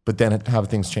 but then have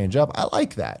things change up. I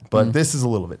like that, but this is a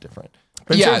little bit different.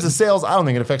 But in terms of sales, I don't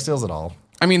think it affects sales at all.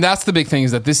 I mean, that's the big thing,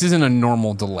 is that this isn't a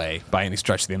normal delay by any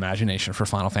stretch of the imagination for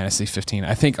Final Fantasy 15.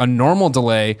 I think a normal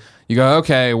delay, you go,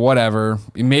 okay, whatever.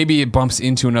 Maybe it bumps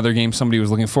into another game somebody was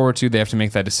looking forward to. They have to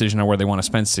make that decision on where they want to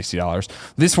spend $60.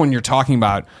 This one you're talking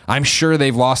about, I'm sure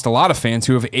they've lost a lot of fans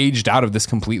who have aged out of this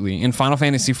completely. And Final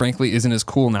Fantasy, frankly, isn't as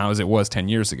cool now as it was 10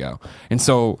 years ago. And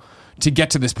so to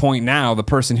get to this point now, the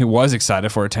person who was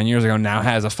excited for it 10 years ago now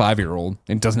has a 5-year-old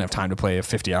and doesn't have time to play a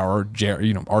 50-hour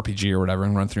RPG or whatever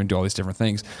and run through and do all these different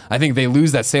things. I think they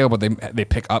lose that sale, but they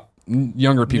pick up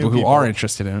younger people who are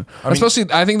interested in it. Especially,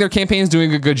 I think their campaign is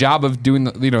doing a good job of doing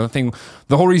the thing.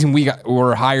 The whole reason we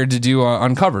were hired to do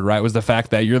Uncovered, right, was the fact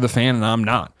that you're the fan and I'm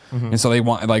not. And so they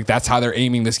want, like, that's how they're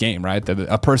aiming this game, right? That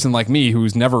a person like me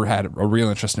who's never had a real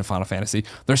interest in Final Fantasy,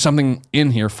 there's something in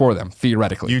here for them,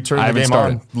 theoretically. You turn the game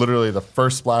on, literally the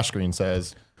first splash screen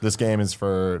says, this game is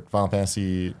for Final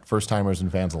Fantasy first-timers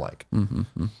and fans alike.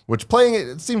 Which playing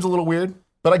it seems a little weird,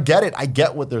 but I get it. I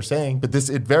get what they're saying. But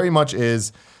it very much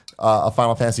is a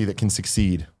Final Fantasy that can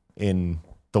succeed in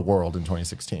the world in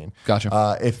 2016.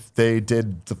 Gotcha. If they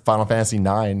did the Final Fantasy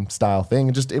 9 style thing,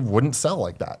 it wouldn't sell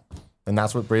like that. And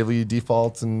that's what Bravely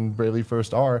Defaults and Bravely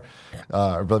First are,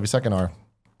 or Bravely Second are.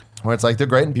 Where it's like, they're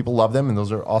great and people love them and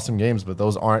those are awesome games, but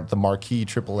those aren't the marquee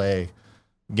AAA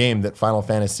game that Final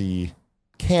Fantasy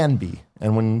can be.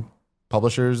 And when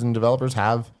publishers and developers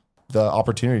have the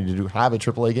opportunity to have a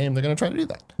AAA game, they're going to try to do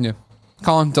that. Yeah.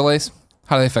 Colin, delays,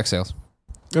 how do they affect sales?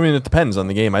 I mean, it depends on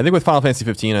the game. I think with Final Fantasy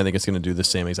 15, I think it's going to do the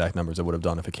same exact numbers it would have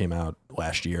done if it came out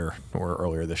last year or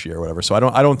earlier this year or whatever. So I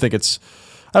don't think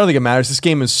it matters. This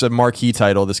game is a marquee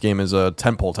title. This game is a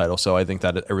tentpole title, so I think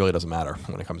that it really doesn't matter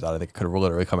when it comes out. I think it could have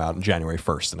literally come out on January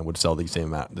 1st, and it would sell the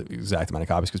exact amount of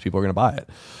copies because people are going to buy it.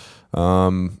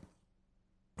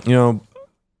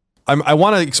 I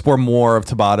want to explore more of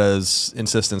Tabata's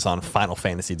insistence on Final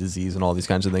Fantasy disease and all these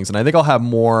kinds of things, and I think I'll have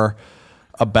more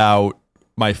about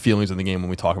my feelings on the game when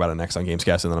we talk about it next on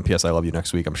Gamescast and then on PS I Love You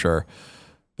next week, I'm sure.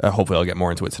 Hopefully I'll get more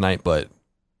into it tonight, but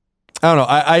I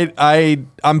don't know.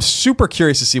 I'm super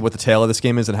curious to see what the tail of this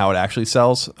game is and how it actually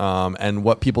sells, and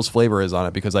what people's flavor is on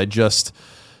it, because I just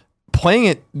playing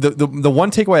it. The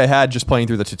one takeaway I had just playing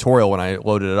through the tutorial when I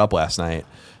loaded it up last night,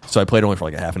 so I played only for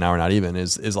like a half an hour, not even.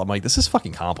 Is I'm like, this is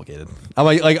fucking complicated.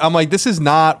 I'm like this is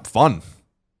not fun,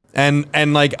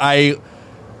 and like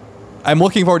I'm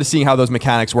looking forward to seeing how those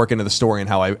mechanics work into the story and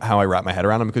how I wrap my head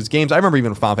around them. Because games, I remember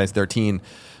even Final Fantasy 13,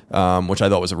 which I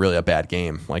thought was a bad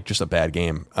game, like just a bad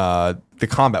game. The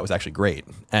combat was actually great,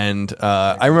 and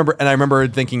I remember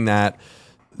thinking that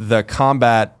the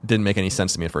combat didn't make any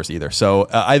sense to me at first either. So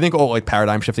I think like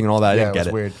paradigm shifting and all that, I didn't get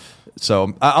it. Weird.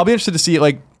 So I'll be interested to see,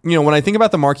 like, when I think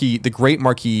about the great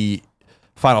marquee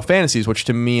Final Fantasies, which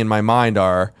to me in my mind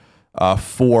are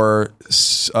 4,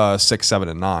 6, 7,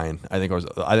 and 9. I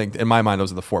think in my mind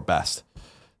those are the 4 best.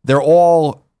 They're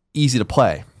all easy to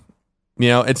play.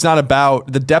 It's not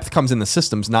about the depth comes in the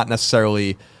systems, not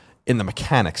necessarily in the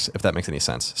mechanics, if that makes any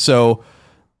sense. So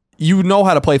you know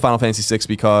how to play Final Fantasy 6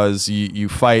 because you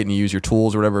fight and you use your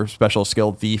tools or whatever, special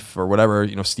skill, thief or whatever,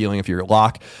 stealing if you're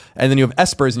lock. And then you have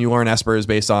espers, and you learn espers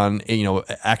based on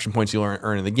action points you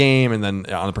earn in the game, and then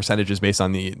on the percentages based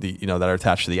on the that are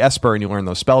attached to the esper, and you learn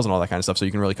those spells and all that kind of stuff, so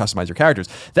you can really customize your characters.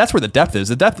 That's where the depth is.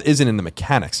 The depth isn't in the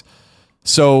mechanics.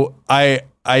 So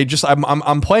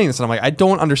I'm playing this and I'm like, I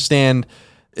don't understand.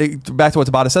 Back to what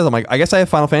Tabata says, I'm like, I guess I have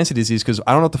Final Fantasy disease because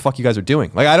I don't know what the fuck you guys are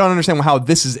doing. Like, I don't understand how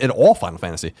this is at all Final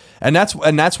Fantasy, and that's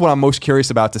what I'm most curious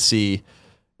about to see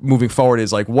moving forward.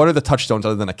 Is like, what are the touchstones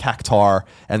other than a cactar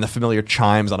and the familiar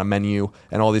chimes on a menu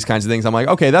and all these kinds of things? I'm like,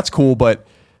 okay, that's cool, but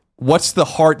what's the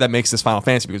heart that makes this Final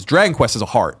Fantasy? Because Dragon Quest is a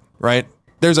heart, right?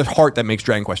 There's a heart that makes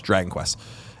Dragon Quest,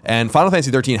 and Final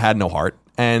Fantasy 13 had no heart,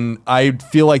 and I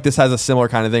feel like this has a similar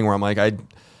kind of thing where I'm like,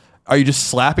 are you just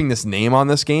slapping this name on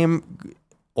this game?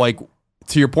 Like,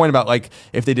 to your point about like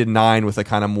if they did 9 with a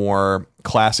kind of more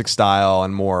classic style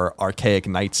and more archaic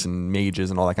knights and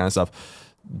mages and all that kind of stuff,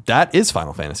 that is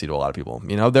Final Fantasy to a lot of people.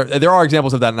 There are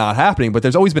examples of that not happening, but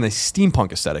there's always been a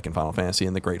steampunk aesthetic in Final Fantasy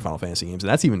and the great Final Fantasy games,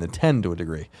 and that's even the 10 to a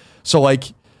degree. So like,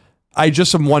 I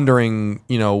just am wondering,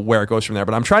 where it goes from there.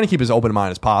 But I'm trying to keep as open a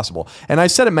mind as possible. And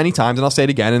I've said it many times, and I'll say it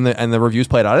again, and the reviews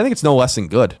played out. I think it's no less than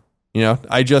good.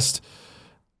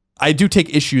 I do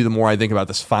take issue the more I think about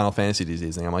this Final Fantasy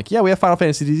disease thing. I'm like, yeah, we have Final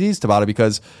Fantasy disease about it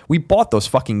because we bought those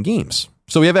fucking games.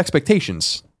 So we have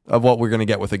expectations of what we're going to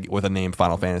get with a name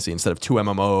Final Fantasy instead of 2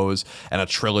 MMOs and a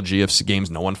trilogy of games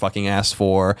no one fucking asked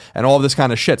for and all of this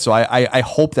kind of shit. So I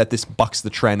hope that this bucks the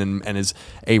trend and is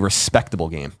a respectable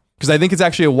game. Because I think it's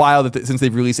actually a while that since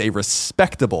they've released a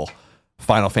respectable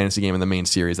Final Fantasy game in the main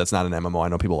series that's not an MMO. I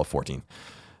know people love 14.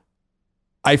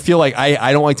 I feel like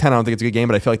I don't like 10. I don't think it's a good game,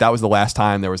 but I feel like that was the last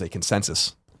time there was a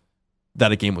consensus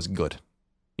that a game was good,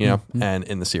 and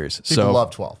in the series. People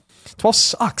love 12. 12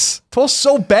 sucks. 12's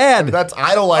so bad.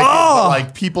 I don't like it, but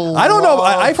like people. I don't know.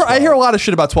 I hear a lot of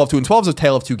shit about 12 too, and 12 is a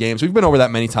tale of 2 games. We've been over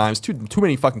that many times. Too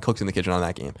many fucking cooks in the kitchen on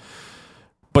that game.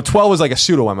 But 12 was like a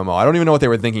pseudo MMO. I don't even know what they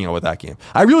were thinking of with that game.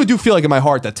 I really do feel like in my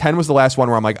heart that 10 was the last one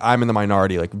where I'm like, I'm in the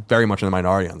minority, like very much in the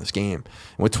minority on this game.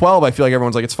 And with 12, I feel like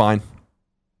everyone's like, it's fine.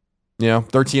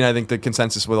 13, I think the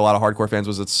consensus with a lot of hardcore fans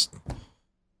was it's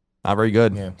not very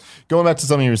good. Yeah. Going back to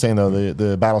something you were saying, though,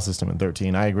 the battle system in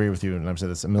 13, I agree with you, and I've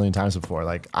said this a million times before.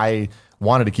 Like, I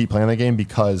wanted to keep playing that game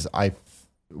because I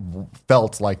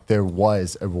felt like there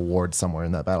was a reward somewhere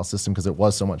in that battle system because it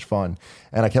was so much fun.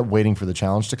 And I kept waiting for the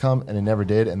challenge to come, and it never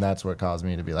did, and that's what caused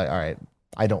me to be like, all right,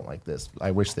 I don't like this.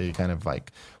 I wish they kind of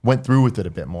like went through with it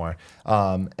a bit more.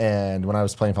 And when I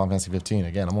was playing Final Fantasy 15,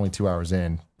 again, I'm only 2 hours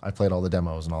in. I played all the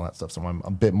demos and all that stuff, so I'm a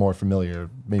bit more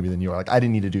familiar maybe than you are. Like, I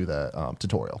didn't need to do the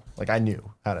tutorial. Like, I knew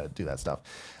how to do that stuff.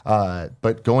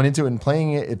 But going into it and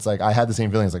playing it, it's like I had the same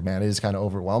feelings. Like, man, it is kind of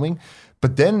overwhelming.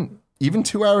 But then even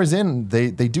 2 hours in, they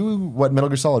do what Metal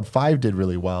Gear Solid 5 did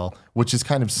really well, which is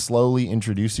kind of slowly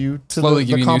introduce you to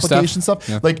the complication stuff.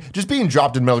 Yeah. Like, just being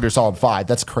dropped in Metal Gear Solid 5,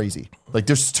 that's crazy. Like,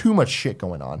 there's too much shit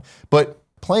going on. But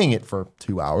playing it for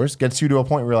 2 hours gets you to a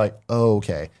point where you're like, oh,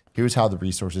 okay, here's how the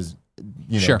resources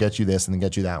get you this and then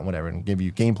get you that and whatever and give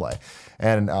you gameplay.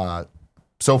 And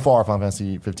so far, Final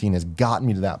Fantasy 15 has gotten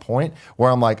me to that point where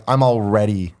I'm like, I'm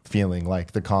already feeling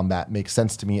like the combat makes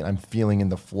sense to me, and I'm feeling in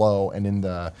the flow and in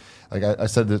the, like I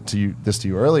said this to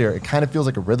you earlier, it kind of feels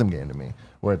like a rhythm game to me,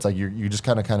 where it's like you just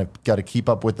kind of got to keep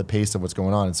up with the pace of what's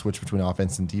going on and switch between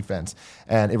offense and defense.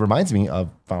 And it reminds me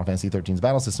of Final Fantasy 13's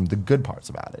battle system, the good parts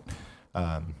about it.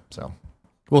 So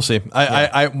we'll see.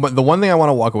 The one thing I want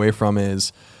to walk away from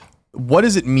is, what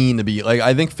does it mean to be, like,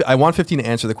 I think I want 15 to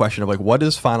answer the question of like, what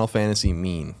does Final Fantasy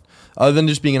mean? Other than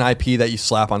just being an IP that you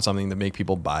slap on something to make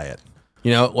people buy it.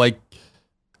 Like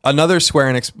another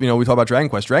Square Enix, we talk about Dragon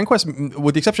Quest. Dragon Quest,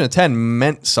 with the exception of 10,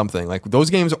 meant something. Like, those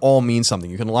games all mean something.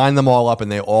 You can line them all up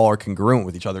and they all are congruent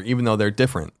with each other, even though they're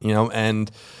different, and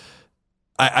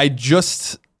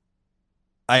the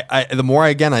more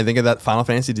I think of that Final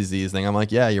Fantasy disease thing, I'm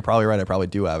like, yeah, you're probably right. I probably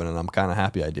do have it. And I'm kind of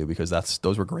happy I do, because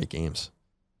those were great games.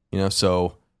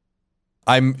 So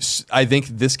I think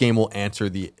this game will answer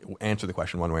the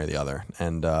question one way or the other,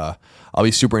 and I'll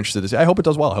be super interested to see. I hope it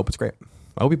does well. I hope it's great.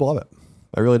 I hope people love it.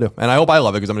 I really do, and I hope I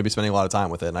love it because I'm going to be spending a lot of time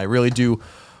with it, and I really do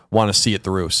want to see it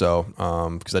through. So,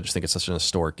 because I just think it's such an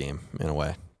historic game in a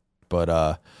way.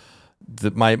 But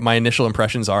my initial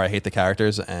impressions are I hate the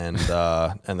characters, and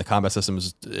the combat system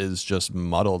is just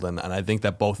muddled, and I think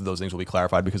that both of those things will be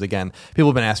clarified because again, people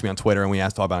have been asking me on Twitter, and we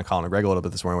talked about Colin and Greg a little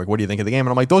bit this morning. Like, what do you think of the game? And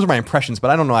I'm like, those are my impressions, but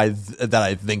I don't know that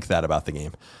I think that about the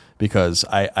game because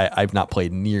I've not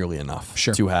played nearly enough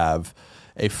to have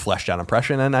a fleshed out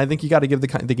impression, and I think you got to give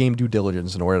the game due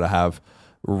diligence in order to have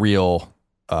really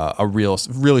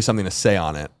something to say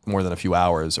on it more than a few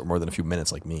hours or more than a few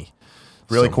minutes like me.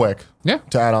 Really quick,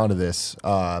 to add on to this,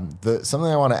 something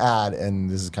I want to add, and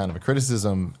this is kind of a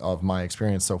criticism of my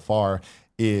experience so far,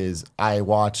 is I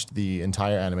watched the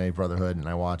entire anime Brotherhood, and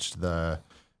I watched the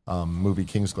movie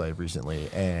Kingsglaive recently,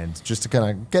 and just to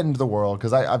kind of get into the world,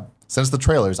 because I've since the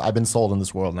trailers, I've been sold in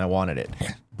this world, and I wanted it.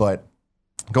 But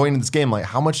going into this game, like,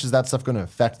 how much is that stuff going to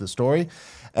affect the story?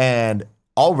 And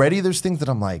already there's things that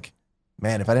I'm like,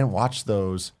 man, if I didn't watch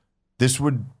those, this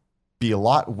would be a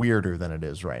lot weirder than it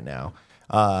is right now.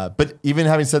 But even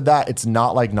having said that, it's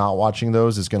not like not watching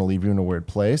those is going to leave you in a weird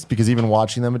place because even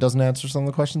watching them, it doesn't answer some of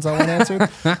the questions I want answered.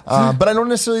 But I don't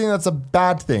necessarily think that's a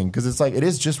bad thing because it's like, it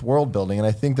is just world building. And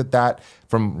I think that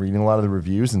from reading a lot of the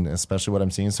reviews and especially what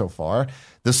I'm seeing so far,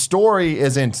 the story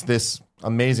isn't this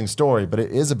amazing story, but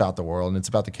it is about the world and it's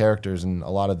about the characters and a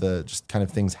lot of the just kind of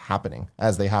things happening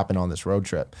as they happen on this road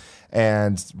trip.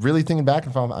 And really thinking back,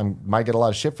 I might get a lot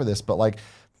of shit for this, but like,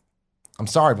 I'm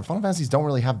sorry, but Final Fantasies don't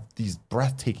really have these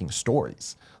breathtaking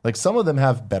stories. Like some of them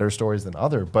have better stories than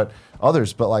others, but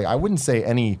like I wouldn't say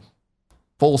any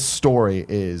full story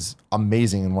is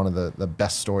amazing and one of the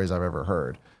best stories I've ever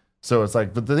heard. So it's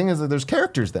like, but the thing is that there's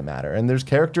characters that matter and there's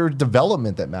character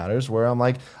development that matters where I'm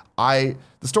like, the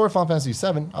story of Final Fantasy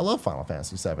VII, I love Final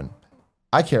Fantasy VII.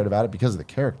 I cared about it because of the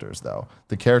characters though.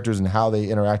 The characters and how they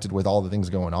interacted with all the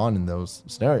things going on in those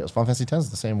scenarios. Final Fantasy X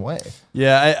is the same way.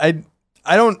 Yeah,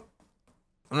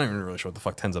 I'm not even really sure what the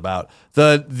fuck 10's about.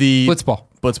 The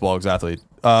Blitzball, exactly.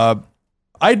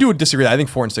 I do disagree. I think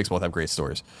 4 and 6 both have great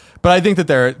stories, but I think that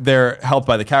they're helped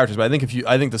by the characters. But I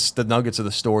think the nuggets of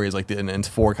the story is like and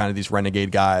 4 kind of these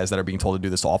renegade guys that are being told to do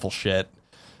this awful shit.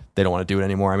 They don't want to do it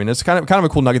anymore. I mean, it's kind of a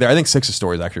cool nugget there. I think 6's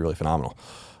story is actually really phenomenal.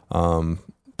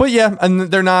 But yeah, and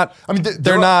they're not. I mean, they're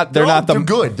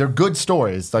good. They're good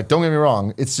stories. Like, don't get me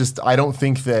wrong. It's just I don't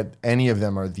think that any of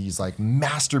them are these like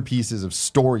masterpieces of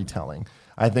storytelling.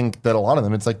 I think that a lot of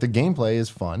them, it's like the gameplay is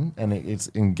fun and it's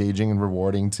engaging and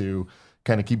rewarding to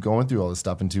kind of keep going through all this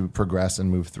stuff and to progress and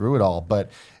move through it all.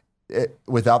 But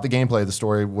without the gameplay, the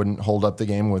story wouldn't hold up the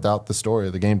game. Without the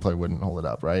story, the gameplay wouldn't hold it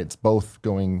up, right? It's both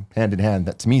going hand in hand.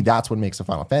 That to me, that's what makes a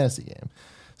Final Fantasy game.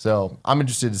 So I'm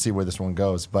interested to see where this one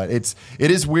goes. But it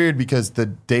is weird because the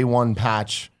day one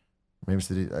patch, maybe it's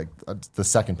the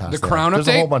second patch. The Crown There's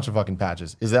update? a whole bunch of fucking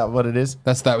patches. Is that what it is?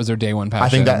 That was their day one patch. I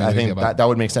think that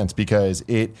would make sense because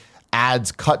it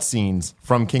adds cutscenes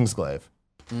from Kingsglaive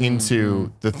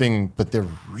into the thing, but they're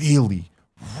really,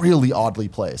 really oddly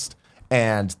placed.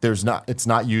 And it's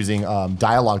not using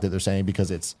dialogue that they're saying because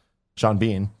it's Sean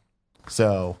Bean.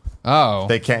 So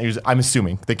they can't use, I'm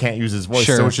assuming they can't use his voice.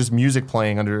 Sure. So it's just music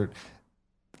playing under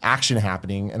action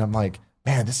happening. And I'm like,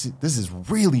 man, this is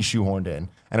really shoehorned in.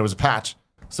 And it was a patch.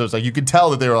 So it's like, you could tell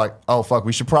that they were like, oh, fuck,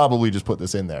 we should probably just put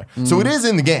this in there. So it is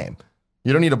in the game.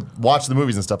 You don't need to watch the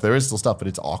movies and stuff. There is still stuff, but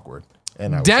it's awkward.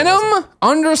 And Denim_Gino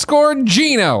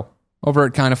over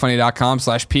at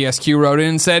kindoffunny.com/PSQ wrote in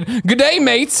and said, "Good day,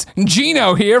 mates.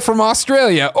 Gino here from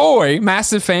Australia. Oi,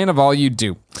 massive fan of all you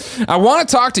do. I want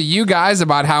to talk to you guys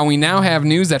about how we now have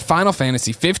news that Final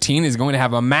Fantasy 15 is going to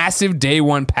have a massive day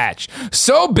one patch.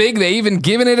 So big they even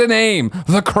given it a name,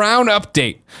 the Crown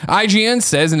Update. IGN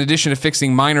says in addition to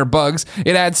fixing minor bugs,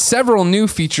 it adds several new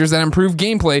features that improve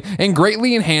gameplay and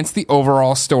greatly enhance the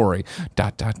overall story. ...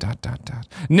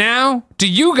 Now, do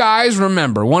you guys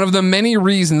remember one of the many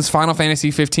reasons Final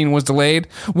Fantasy 15 was delayed?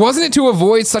 Wasn't it to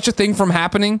avoid such a thing from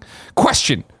happening?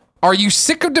 Question. Are you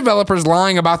sick of developers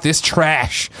lying about this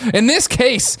trash? In this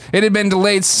case, it had been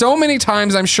delayed so many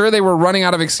times I'm sure they were running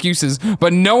out of excuses,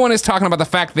 but no one is talking about the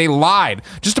fact they lied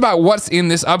just about what's in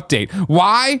this update.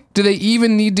 Why do they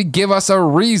even need to give us a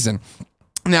reason?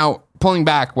 Now, pulling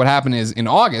back, what happened is in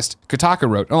August, Kotaku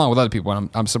wrote, along with other people, and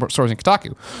I'm sourcing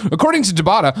Kotaku. According to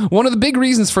Tabata, one of the big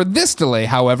reasons for this delay,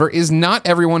 however, is not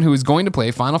everyone who is going to play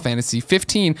Final Fantasy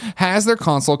 15 has their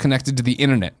console connected to the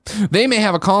internet. They may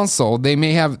have a console, they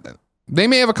may have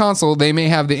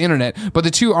the internet, but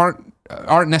the two aren't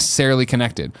aren't necessarily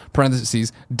connected.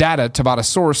 Parentheses, data Tabata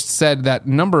sourced said that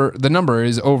the number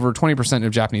is over 20%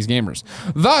 of Japanese gamers.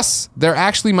 Thus, there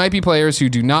actually might be players who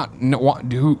do not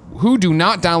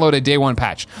download a day one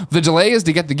patch. The delay is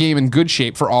to get the game in good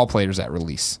shape for all players at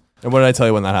release. And what did I tell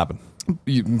you when that happened?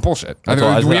 Bullshit. I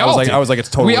was like, it's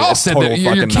totally. We all said that.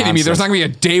 You're kidding nonsense. me. There's not going to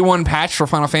be a day one patch for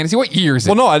Final Fantasy. What year is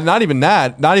it? Well, no, not even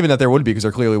that. Not even that there would be, because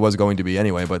there clearly was going to be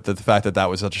anyway. But the fact that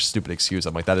was such a stupid excuse,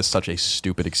 I'm like, that is such a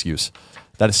stupid excuse.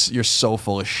 You're so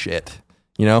full of shit.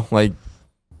 You know, like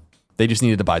they just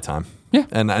needed to buy time. Yeah,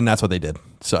 and that's what they did.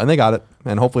 So, and they got it,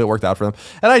 and hopefully it worked out for them.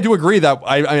 And I do agree that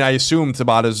I assume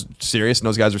Tabata's serious, and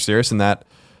those guys are serious, and that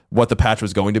what the patch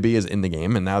was going to be is in the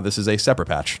game, and now this is a separate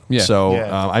patch. Yeah. So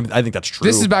I think that's true.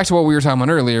 This is back to what we were talking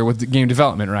about earlier with the game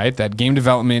development, right? That game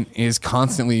development is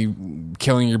constantly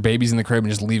killing your babies in the crib and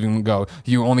just leaving them go.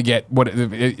 You only get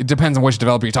it depends on which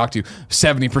developer you talk to,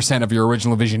 70% of your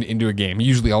original vision into a game,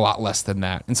 usually a lot less than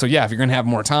that. And so, yeah, if you're going to have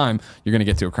more time, you're going to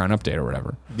get to a current update or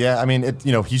whatever. Yeah, I mean,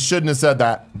 he shouldn't have said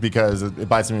that because it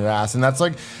bites him in the ass. And that's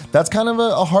kind of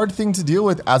a hard thing to deal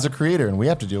with as a creator. And we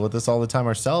have to deal with this all the time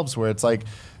ourselves, where it's like,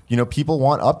 people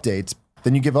want updates,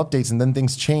 then you give updates, and then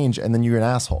things change, and then you're an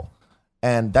asshole.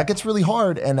 And that gets really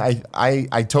hard, and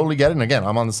I totally get it. And again,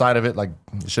 I'm on the side of it, like,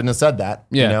 shouldn't have said that,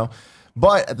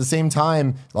 But at the same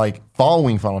time, like,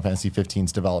 following Final Fantasy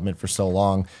 15's development for so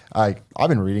long, I've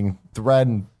been reading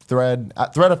thread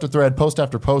after thread, post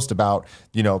after post about,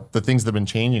 the things that have been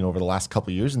changing over the last couple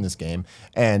of years in this game.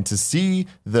 And to see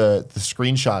the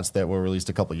screenshots that were released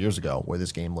a couple of years ago where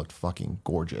this game looked fucking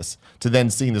gorgeous, to then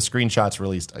seeing the screenshots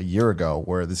released a year ago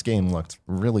where this game looked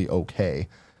really okay,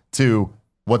 to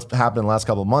what's happened in the last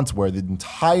couple of months where the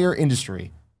entire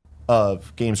industry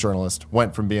of games journalists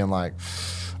went from being like,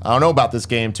 I don't know about this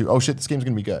game, to, oh shit, this game's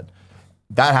going to be good.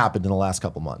 That happened in the last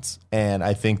couple months. And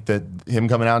I think that him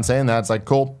coming out and saying that, it's like,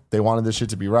 cool, they wanted this shit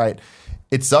to be right.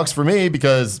 It sucks for me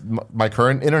because my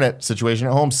current internet situation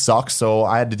at home sucks, so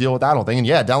I had to deal with that whole thing. And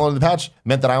yeah, downloading the patch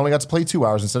meant that I only got to play 2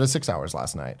 hours instead of 6 hours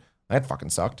last night. That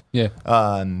fucking sucked. Yeah.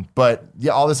 But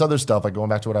yeah, all this other stuff, like going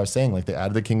back to what I was saying, like they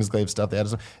added the Kingsglaive stuff, they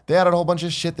added a whole bunch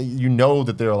of shit that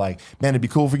that they're like, man, it'd be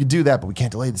cool if we could do that, but we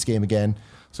can't delay this game again.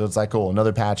 So it's like, cool,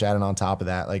 another patch added on top of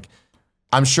that. Like,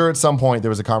 I'm sure at some point there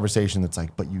was a conversation that's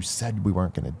like, but you said we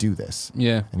weren't going to do this.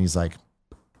 Yeah. And he's like,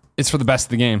 it's for the best of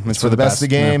the game. It's for the best of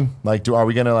the game. Yeah. Like, how are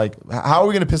we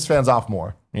going to piss fans off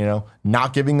more?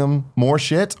 Not giving them more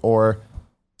shit or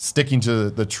sticking to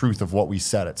the truth of what we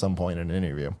said at some point in an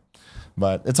interview.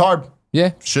 But it's hard.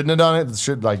 Yeah. Shouldn't have done it. It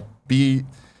should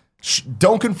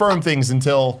don't confirm things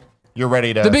until you're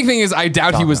ready to. The big thing is I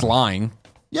doubt he was lying.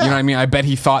 Yeah. You know what I mean? I bet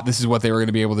he thought this is what they were going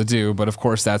to be able to do. But of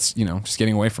course that's, just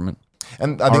getting away from it.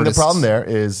 And I think the problem there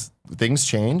is things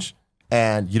change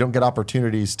and you don't get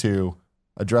opportunities to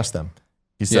address them.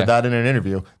 He said that in an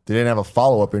interview. They didn't have a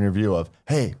follow-up interview of,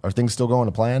 hey, are things still going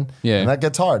to plan? Yeah. And that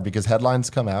gets hard because headlines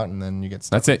come out and then you get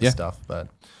stuck with stuff. But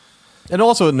and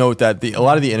also note that a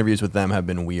lot of the interviews with them have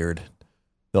been weird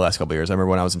the last couple of years. I remember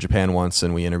when I was in Japan once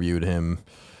and we interviewed him,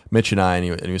 Mitch and I, and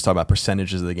he was talking about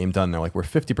percentages of the game done. And they're like, we're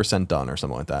 50% done or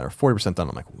something like that, or 40% done.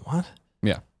 I'm like, what?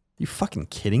 Yeah. You fucking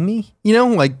kidding me?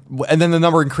 And then the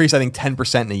number increased, I think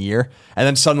 10% in a year. And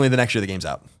then suddenly the next year the game's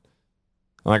out.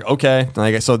 I'm like, okay.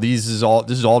 So this is all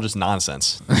just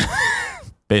nonsense.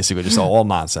 Basically just all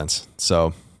nonsense.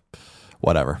 So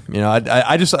whatever. They've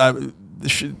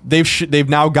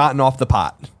now gotten off the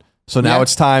pot. So now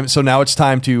it's time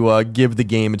to give the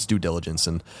game its due diligence.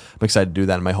 And I'm excited to do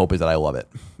that. And my hope is that I love it.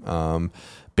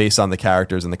 Based on the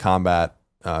characters and the combat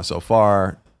so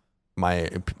far, my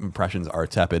impressions are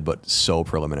tepid, but so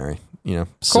preliminary,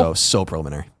 cool. so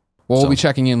preliminary. Well, we'll be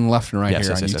checking in left and right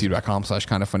here on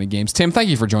youtube.com/kindoffunnygames. Tim, thank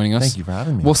you for joining us. Thank you for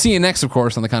having me. We'll see you next, of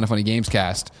course, on the Kind of Funny Games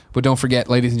cast. But don't forget,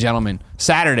 ladies and gentlemen,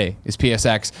 Saturday is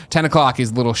PSX. 10 o'clock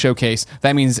is a little showcase.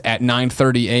 That means at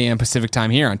 9:30 a.m. Pacific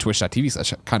time here on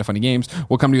twitch.tv/kindoffunnygames.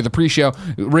 We'll come to you with a pre-show,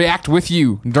 react with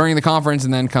you during the conference,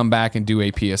 and then come back and do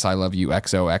a PS I Love You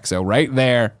XOXO right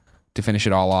there to finish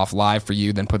it all off live for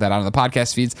you, then put that out on the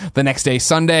podcast feeds. The next day,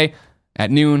 Sunday,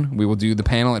 at noon, we will do the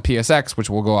panel at PSX, which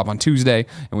will go up on Tuesday.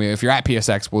 And if you're at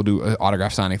PSX, we'll do an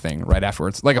autograph signing thing right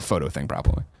afterwards, like a photo thing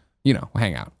probably.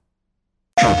 Hang out.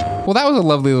 Well, that was a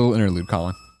lovely little interlude,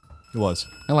 Colin. It was.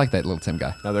 I like that little Tim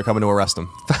guy. Now they're coming to arrest him.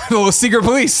 The little secret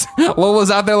police.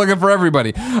 Lola's out there looking for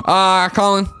everybody.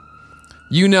 Colin,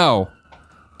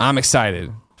 I'm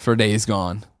excited for Days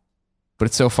Gone, but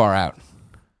it's so far out.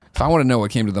 If I want to know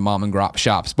what came to the mom and grop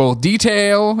shops, both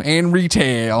detail and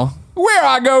retail, where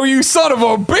I go, you son of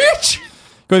a bitch!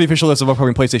 Go to the official list of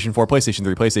upcoming PlayStation 4, PlayStation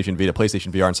 3, PlayStation Vita,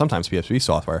 PlayStation VR, and sometimes PSP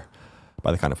software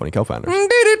by the Kind of Funny co-founders.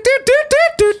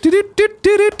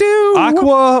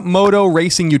 Aqua Moto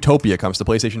Racing Utopia comes to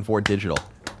PlayStation 4 Digital.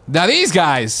 Now these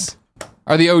guys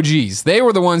are the OGs. They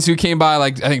were the ones who came by,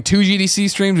 like, I think 2 GDC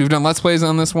streams. We've done Let's Plays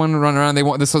on this one, run around.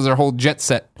 This was their whole jet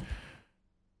set.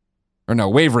 Or no,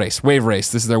 Wave Race.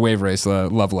 This is their Wave Race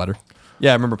love letter.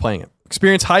 Yeah, I remember playing it.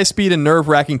 Experience high speed and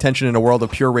nerve-wracking tension in a world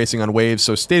of pure racing on waves,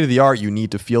 so state-of-the-art, you need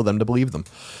to feel them to believe them.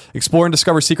 Explore and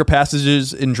discover secret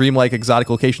passages in dreamlike exotic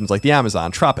locations like the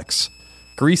Amazon, tropics,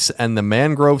 Greece, and the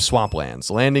mangrove swamplands.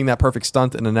 Landing that perfect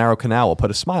stunt in a narrow canal will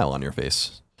put a smile on your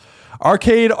face.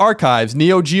 Arcade Archives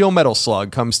Neo Geo Metal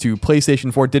Slug comes to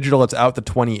PlayStation 4 Digital. It's out the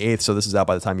 28th, so this is out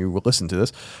by the time you listen to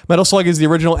this. Metal Slug is the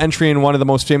original entry in one of the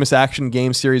most famous action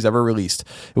game series ever released.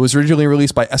 It was originally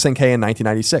released by SNK in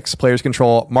 1996. Players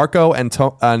control Marco and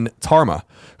Tarma,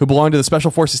 who belong to the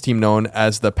Special Forces team known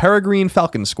as the Peregrine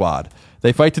Falcon Squad.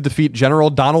 They fight to defeat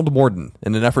General Donald Morden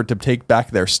in an effort to take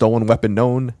back their stolen weapon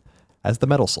known as the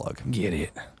Metal Slug. Get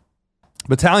it.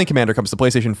 Battalion Commander comes to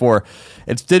PlayStation 4.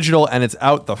 It's digital and it's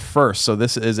out the 1st, so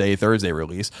this is a Thursday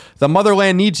release. The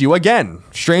motherland needs you again.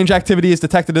 Strange activity is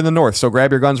detected in the north, so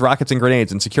grab your guns, rockets, and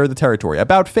grenades and secure the territory.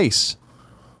 About face.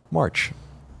 March.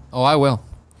 Oh, I will.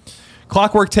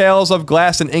 Clockwork Tales of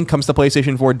Glass and Ink comes to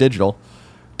PlayStation 4 Digital.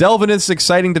 Delve into this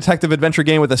exciting detective adventure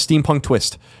game with a steampunk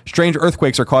twist. Strange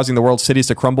earthquakes are causing the world's cities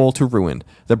to crumble to ruin.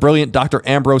 The brilliant Dr.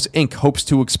 Ambrose Inc. hopes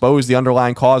to expose the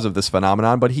underlying cause of this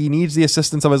phenomenon, but he needs the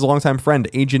assistance of his longtime friend,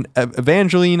 Agent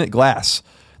Evangeline Glass.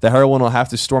 The heroine will have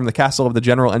to storm the castle of the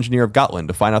General Engineer of Gotland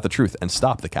to find out the truth and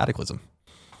stop the cataclysm.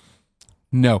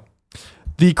 No.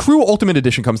 The Crew Ultimate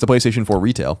Edition comes to PlayStation 4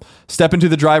 Retail. Step into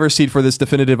the driver's seat for this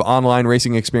definitive online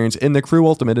racing experience in the Crew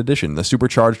Ultimate Edition, the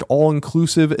supercharged,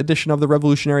 all-inclusive edition of the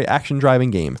revolutionary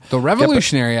action-driving game. The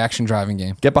revolutionary action-driving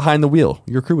game. Get behind the wheel.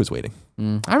 Your crew is waiting.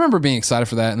 I remember being excited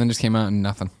for that, and then just came out and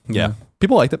nothing. Yeah.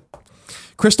 People liked it.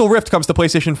 Crystal Rift comes to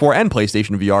PlayStation 4 and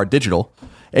PlayStation VR Digital.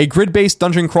 A grid-based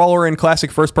dungeon crawler in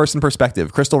classic first-person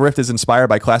perspective. Crystal Rift is inspired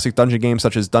by classic dungeon games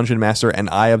such as Dungeon Master and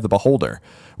Eye of the Beholder,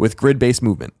 with grid-based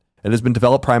movement. It has been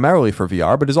developed primarily for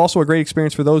VR, but is also a great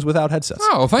experience for those without headsets.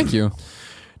 Oh, thank you.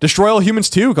 Destroy All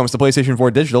Humans 2 comes to PlayStation 4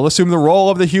 Digital. Assume the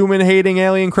role of the human-hating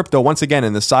alien Crypto once again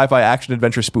in the sci-fi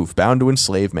action-adventure spoof bound to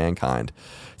enslave mankind.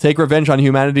 Take revenge on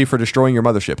humanity for destroying your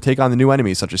mothership. Take on the new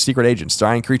enemies such as secret agents,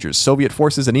 giant creatures, Soviet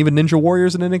forces, and even ninja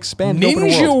warriors in an expanded open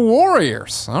world. Ninja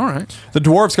warriors. All right. The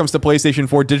Dwarves comes to PlayStation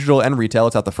 4 Digital and Retail.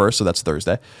 It's out the 1st, so that's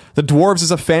Thursday. The Dwarves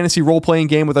is a fantasy role-playing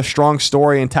game with a strong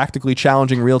story and tactically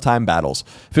challenging real-time battles.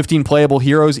 15 playable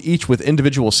heroes, each with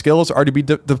individual skills, are to be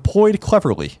deployed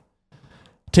cleverly.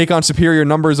 Take on superior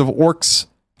numbers of orcs,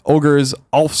 ogres,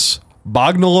 elves,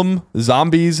 bognolum,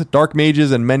 zombies, dark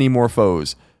mages, and many more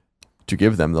foes to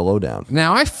give them the lowdown.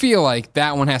 Now, I feel like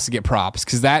that one has to get props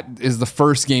because that is the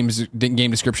first game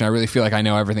description. I really feel like I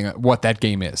know everything, what that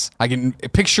game is. I can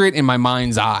picture it in my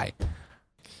mind's eye.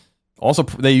 Also,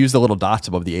 they use the little dots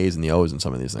above the A's and the O's in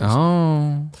some of these things.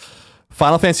 Oh.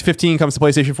 Final Fantasy 15 comes to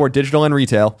PlayStation 4 Digital and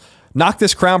Retail.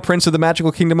 Noctis, Crown Prince of the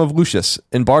magical kingdom of Lucius,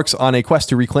 embarks on a quest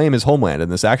to reclaim his homeland in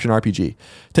this action RPG.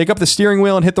 Take up the steering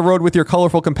wheel and hit the road with your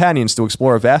colorful companions to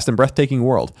explore a vast and breathtaking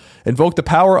world. Invoke the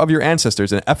power of your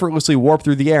ancestors and effortlessly warp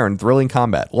through the air in thrilling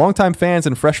combat. Longtime fans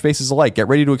and fresh faces alike, get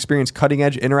ready to experience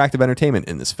cutting-edge interactive entertainment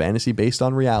in this fantasy based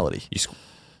on reality.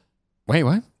 Wait,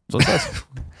 what? So it says.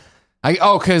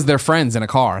 Because they're friends in a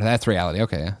car. That's reality.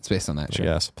 Okay, yeah, it's based on that. Sure.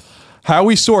 Yes. How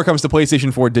We Soar comes to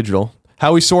PlayStation 4 Digital.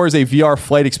 How We Soar is a VR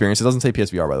flight experience. It doesn't say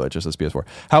PSVR, by the way. It just says PS4.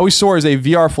 How We Soar is a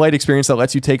VR flight experience that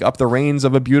lets you take up the reins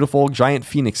of a beautiful giant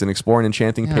phoenix and explore an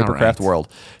enchanting papercraft world.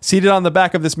 Seated on the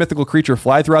back of this mythical creature,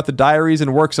 fly throughout the diaries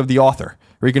and works of the author.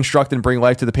 Reconstruct and bring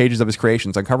life to the pages of his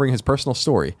creations, uncovering his personal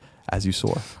story as you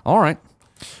soar. All right.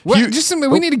 Well,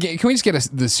 we need to get. Can we just get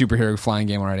the superhero flying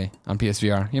game already on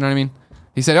PSVR? You know what I mean?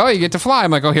 He said, "Oh, you get to fly."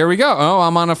 I'm like, "Oh, here we go." Oh,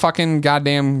 I'm on a fucking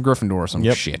goddamn Gryffindor or some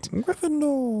shit.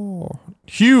 Gryffindor.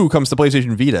 Hue comes to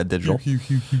PlayStation Vita Digital.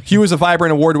 Hue is a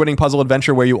vibrant, award-winning puzzle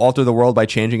adventure where you alter the world by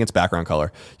changing its background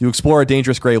color. You explore a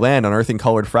dangerous gray land, unearthing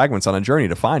colored fragments on a journey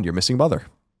to find your missing mother.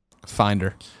 Find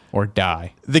her. Or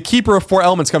die. The Keeper of Four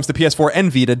Elements comes to PS4 and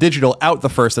Vita Digital out the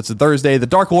 1st. That's a Thursday. The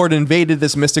Dark Lord invaded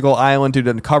this mystical island to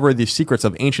uncover the secrets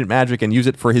of ancient magic and use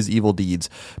it for his evil deeds.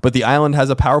 But the island has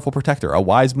a powerful protector, a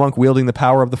wise monk wielding the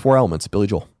power of the four elements. Billy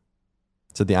Joel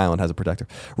said the island has a protector.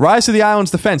 Rise to the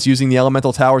island's defense using the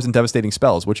elemental towers and devastating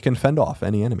spells, which can fend off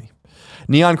any enemy.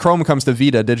 Neon Chrome comes to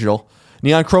Vita Digital.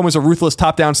 Neon Chrome is a ruthless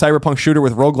top-down cyberpunk shooter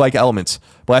with roguelike elements.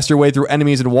 Blast your way through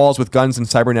enemies and walls with guns and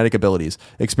cybernetic abilities.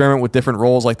 Experiment with different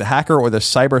roles like the hacker or the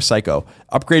cyber psycho.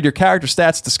 Upgrade your character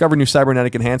stats, discover new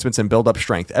cybernetic enhancements, and build up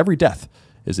strength. Every death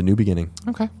is a new beginning.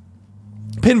 Okay.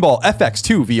 Pinball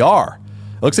FX2 VR.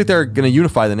 It looks like they're going to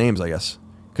unify the names, I guess.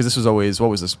 because this was always,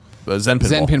 what was this? Zen Pinball.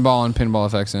 Zen Pinball and Pinball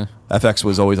FX, yeah. FX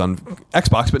was always on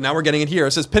Xbox, but now we're getting it here.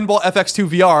 It says Pinball FX2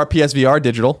 VR, PSVR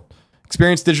digital.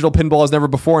 Experience digital pinball as never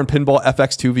before in Pinball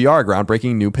FX2 VR,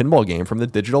 groundbreaking new pinball game from the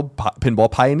digital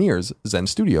pinball pioneers, Zen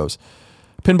Studios.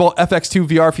 Pinball FX2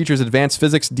 VR features advanced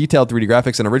physics, detailed 3D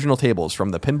graphics, and original tables from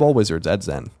the pinball wizards at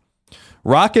Zen.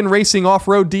 Rockin' Racing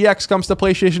Off-Road DX comes to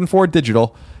PlayStation 4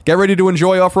 Digital. Get ready to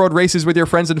enjoy off-road races with your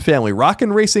friends and family.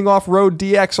 Rockin' Racing Off-Road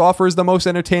DX offers the most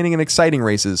entertaining and exciting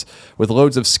races with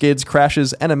loads of skids,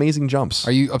 crashes, and amazing jumps.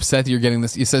 Are you upset that you're getting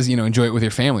this? It says, enjoy it with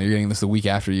your family. You're getting this the week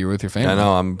after you were with your family. I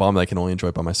know. I'm bummed I can only enjoy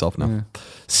it by myself now. Yeah.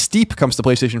 Steep comes to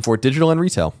PlayStation 4 Digital and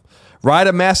Retail. Ride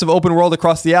a massive open world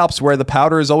across the Alps where the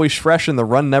powder is always fresh and the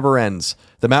run never ends.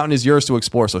 The mountain is yours to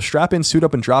explore, so strap in, suit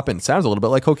up, and drop in. Sounds a little bit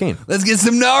like cocaine. Let's get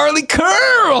some gnarly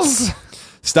curls!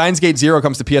 Steins Gate Zero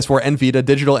comes to PS4 and Vita,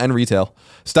 digital and retail.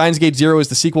 Steins Gate Zero is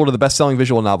the sequel to the best-selling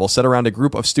visual novel set around a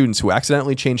group of students who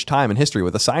accidentally changed time and history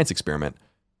with a science experiment,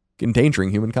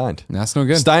 endangering humankind. That's no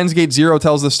good. Steins Gate Zero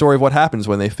tells the story of what happens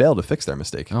when they fail to fix their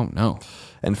mistake. Oh, no.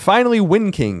 And finally,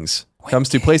 Wind Kings comes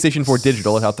to PlayStation 4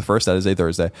 Digital. It's out the first. That is a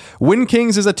Thursday. Wind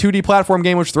Kings is a 2D platform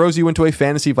game which throws you into a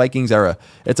fantasy Vikings era.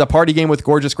 It's a party game with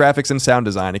gorgeous graphics and sound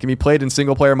design. It can be played in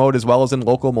single-player mode as well as in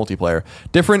local multiplayer.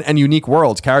 Different and unique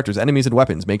worlds, characters, enemies, and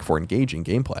weapons make for engaging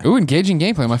gameplay. Ooh, engaging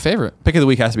gameplay. My favorite. Pick of the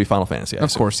week has to be Final Fantasy.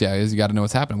 Of course, yeah. You got to know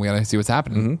what's happening. We got to see what's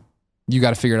happening. Mm-hmm. You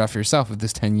got to figure it out for yourself if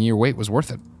this 10-year wait was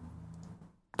worth it.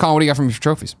 Colin, what do you got from your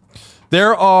trophies?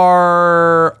 There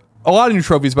are a lot of new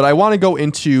trophies, but I want to go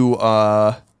into...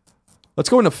 let's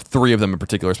go into 3 of them in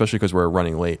particular, especially because we're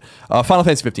running late. Final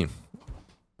Fantasy 15.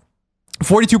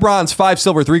 42 bronze, 5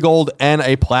 silver, 3 gold, and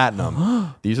a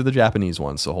platinum. These are the Japanese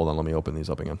ones, so hold on, let me open these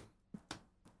up again.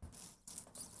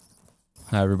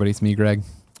 Hi, everybody. It's me, Greg.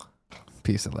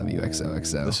 Peace, I love you,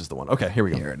 XOXO. This is the one. Okay, here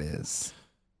we go. Here it is.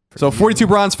 So 42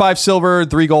 bronze, 5 silver,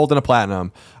 3 gold, and a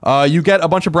platinum. You get a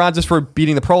bunch of bronzes for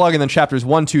beating the prologue, and then chapters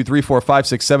 1, 2, 3, 4, 5,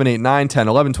 6, 7, 8, 9, 10,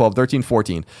 11, 12, 13,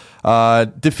 14.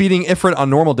 Defeating Ifrit on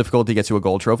normal difficulty gets you a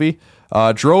gold trophy.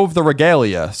 Drove the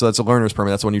Regalia, so that's a learner's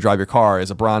permit. That's when you drive your car,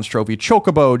 is a bronze trophy.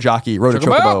 Chocobo Jockey, rode a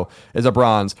Chocobo, is a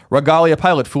bronze. Regalia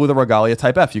Pilot, flew the Regalia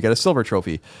Type F. You get a silver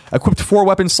trophy. Equipped 4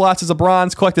 weapon slots is a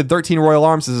bronze. Collected 13 Royal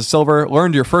Arms is a silver.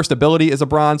 Learned your first ability is a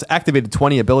bronze. Activated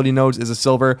 20 ability nodes is a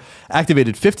silver.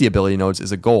 Activated 50 ability nodes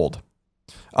is a gold.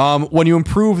 When you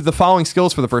improve the following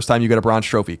skills for the first time, you get a bronze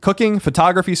trophy. Cooking,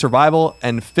 photography, survival,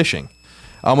 and fishing.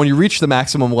 When you reach the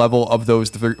maximum level of those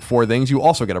 4 things, you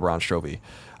also get a bronze trophy.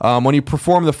 When you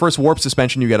perform the first warp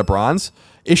suspension, you get a bronze.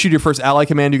 Issued your first ally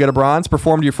command, you get a bronze.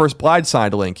 Performed your first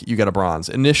blindside link, you get a bronze.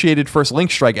 Initiated first link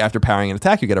strike after parrying an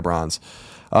attack, you get a bronze.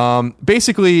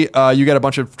 Basically, you get a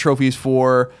bunch of trophies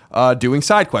for doing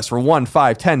side quests for 1,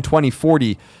 5, 10, 20,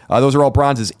 40. Those are all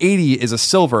bronzes. 80 is a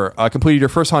silver. Completed your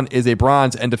first hunt is a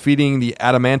bronze, and defeating the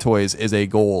Adamantoys is a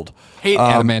gold. Hate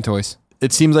Adamantoys.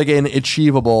 It seems like an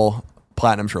achievable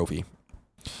platinum trophy.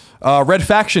 Red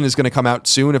Faction is going to come out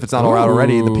soon if it's not out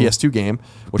already. The PS2 game,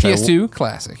 which PS2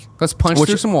 classic. Let's punch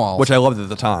through some walls, which I loved at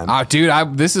the time. Dude, I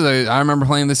remember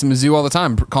playing this in Mizzou all the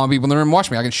time, calling people in the room, watch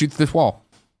me. I can shoot through this wall.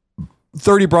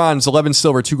 30 bronze, 11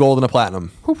 silver, 2 gold, and a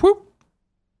platinum. Whoop, whoop.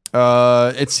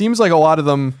 It seems like a lot of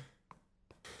them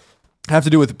have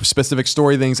to do with specific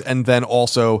story things and then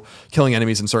also killing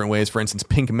enemies in certain ways. For instance,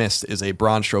 Pink Mist is a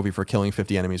bronze trophy for killing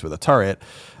 50 enemies with a turret.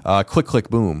 Click, click,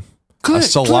 boom. A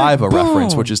saliva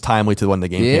reference, which is timely to when the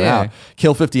game came out.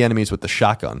 Kill 50 enemies with the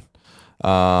shotgun.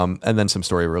 And then some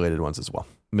story-related ones as well.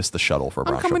 Missed the shuttle for a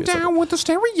bronze trophy. I'm coming down with the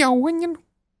stereo and you...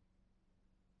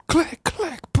 Click,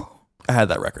 click, boom. I had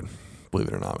that record. Believe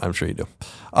it or not. I'm sure you do.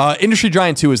 Industry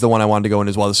Giant 2 is the one I wanted to go in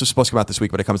as well. This was supposed to come out this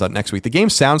week, but it comes out next week. The game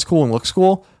sounds cool and looks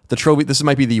cool. The trophy, this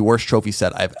might be the worst trophy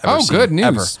set I've ever seen. Oh, good news.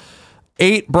 Ever.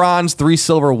 8 bronze, 3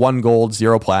 silver, 1 gold,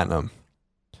 0 platinum.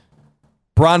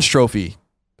 Bronze trophy,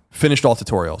 finished all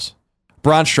tutorials.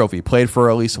 Bronze trophy, played for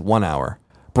at least 1 hour.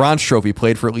 Bronze trophy,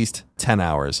 played for at least 10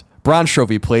 hours. Bronze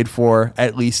trophy, played for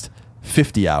at least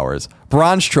 50 hours.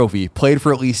 Bronze trophy, played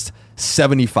for at least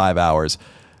 75 hours.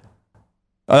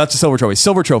 That's a silver trophy.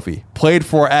 Silver trophy, played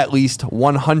for at least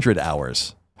 100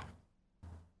 hours.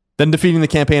 Then defeating the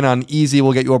campaign on easy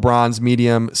will get you a bronze,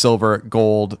 medium, silver,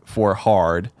 gold for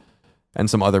hard, and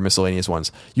some other miscellaneous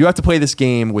ones. You have to play this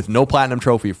game with no platinum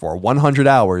trophy for 100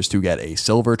 hours to get a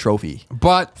silver trophy.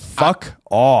 But fuck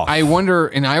off. I wonder,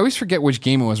 and I always forget which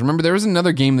game it was. Remember, there was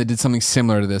another game that did something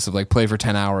similar to this, of like play for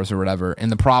 10 hours or whatever, and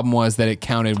the problem was that it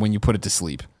counted when you put it to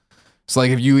sleep. So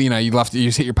like if you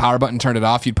just hit your power button, turned it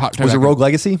off, you'd pop. Was it Rogue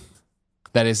Legacy?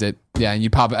 That is it. Yeah, and you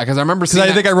pop it because I remember seeing.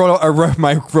 I think I wrote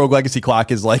my Rogue Legacy clock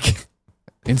is like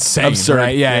insane, absurd.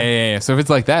 Right? Yeah. So if it's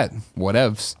like that,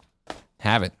 whatevs,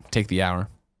 have it. Take the hour.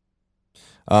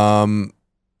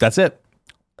 That's it.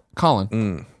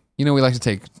 Colin, you know we like to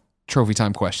take trophy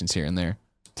time questions here and there.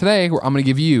 Today, I'm going to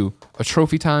give you a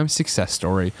trophy time success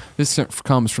story. This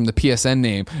comes from the PSN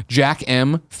name, Jack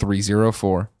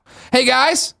M304. Hey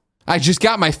guys, I just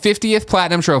got my 50th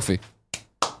platinum trophy.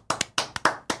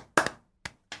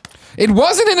 It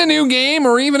wasn't in a new game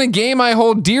or even a game I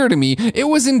hold dear to me. It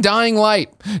was in Dying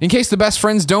Light. In case the best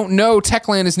friends don't know,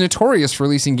 Techland is notorious for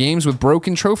releasing games with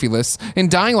broken trophy lists, and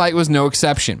Dying Light was no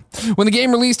exception. When the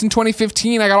game released in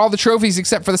 2015, I got all the trophies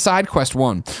except for the side quest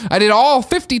one. I did all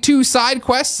 52 side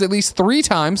quests at least 3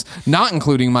 times, not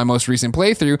including my most recent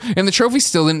playthrough, and the trophy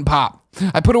still didn't pop.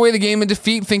 I put away the game in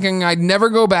defeat, thinking I'd never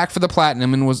go back for the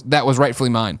platinum, and that was rightfully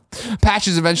mine.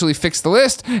 Patches eventually fixed the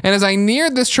list, and as I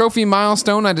neared this trophy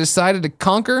milestone, I decided to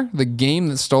conquer the game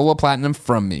that stole a platinum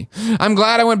from me. I'm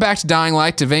glad I went back to Dying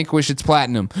Light to vanquish its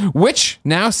platinum, which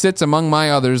now sits among my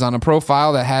others on a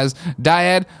profile that has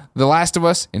Dyad, The Last of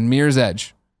Us, and Mirror's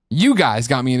Edge. You guys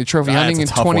got me into trophy hunting in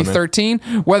 2013.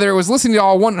 Whether it was listening to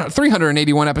all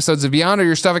 381 episodes of Beyond or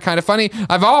your stuff at Kind of Funny,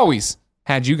 I've always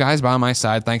had you guys by my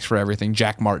side. Thanks for everything,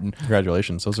 Jack Martin.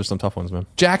 Congratulations. Those are some tough ones, man.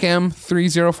 Jack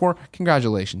M304,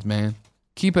 congratulations, man.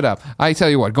 Keep it up. I tell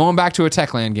you what, going back to a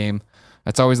Techland game,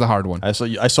 that's always the hard one. I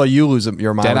saw you lose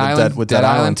your mind with Dead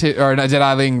Island. Dead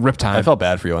Island Riptime. I felt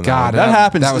bad for you on that. God, that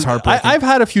happens. That was heartbreaking. I've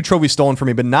had a few trophies stolen from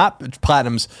me, but not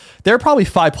platinums. There are probably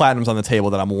 5 platinums on the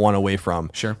table that I'm 1 away from.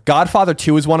 Sure. Godfather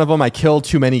 2 is one of them. I killed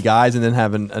too many guys and then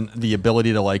have the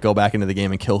ability to like go back into the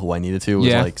game and kill who I needed to. It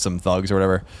was like some thugs or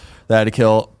whatever that I had to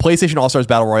kill. PlayStation All-Stars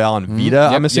Battle Royale and Vita.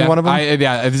 I'm missing one of them.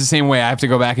 It's the same way. I have to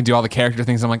go back and do all the character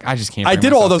things. I'm like, I just can't. I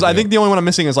did all those. I think the only one I'm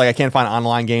missing is like I can't find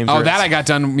online games. Oh, that I got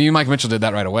done. Me and Mike Mitchell did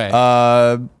that right away.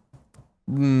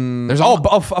 There's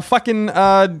a fucking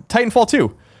Titanfall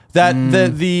 2. That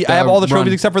I have all the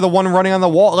trophies except for the one running on the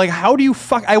wall. Like, how do you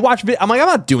I watch I'm like, I'm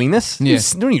not doing this. Yeah.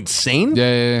 Are you insane?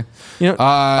 Yeah. You know,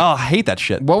 I hate that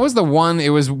shit. What was the one? It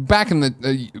was back in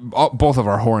the both of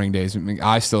our whoring days.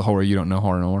 I still whore. You don't know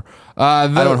whore no more. I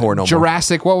don't whore no more.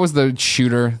 Jurassic. What was the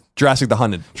shooter? Jurassic the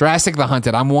Hunted. Jurassic the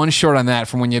Hunted. I'm 1 short on that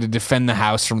from when you had to defend the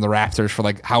house from the raptors for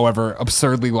like however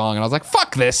absurdly long. And I was like,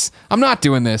 fuck this. I'm not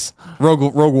doing this. Rogue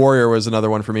Warrior was another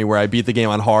one for me where I beat the game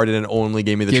on hard and it only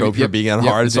gave me the trophy for being on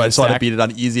hard. So I just had to beat it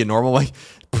on easy and normal. Like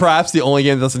perhaps the only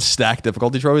game that doesn't stack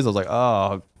difficulty trophies. I was like,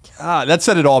 oh God, that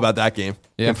said it all about that game.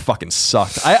 Yeah. It fucking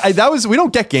sucked. We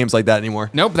don't get games like that anymore.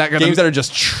 Nope. Games that are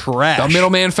just trash. The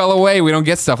middleman fell away. We don't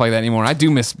get stuff like that anymore. I do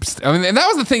miss. I mean, and that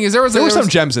was the thing is there were some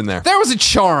gems in there. There was a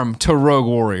charm to Rogue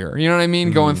Warrior. You know what I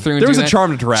mean? Going through. And there was a charm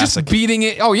to Jurassic. Just beating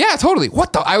it. Oh yeah, totally.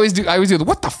 What the? I always do the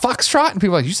what the foxtrot, and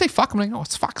people are like, you say fuck? I'm like, no,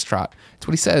 it's foxtrot. It's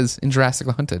what he says in Jurassic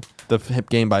the Hunted. The hip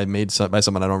game made by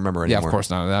someone I don't remember anymore. Yeah, of course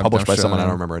not. Published by someone I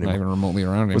don't remember anymore. Not even remotely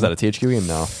around anymore. Was that a THQ game?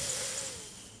 No.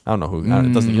 I don't know who.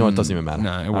 It doesn't. You know, it doesn't even matter.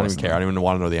 No, I don't even care. I don't even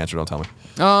want to know the answer. Don't tell me.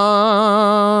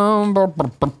 I'm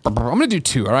gonna do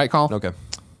 2. All right, Call. Okay.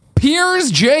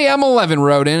 Piers JM11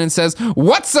 wrote in and says,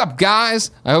 "What's up, guys?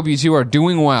 I hope you two are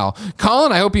doing well.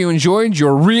 Colin, I hope you enjoyed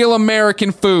your real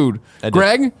American food.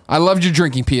 Greg, I loved your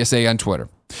drinking PSA on Twitter.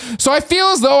 So I feel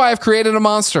as though I have created a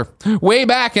monster. Way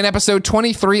back in episode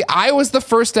 23, I was the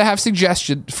first to have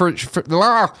suggested forgotten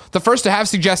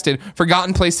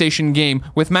PlayStation game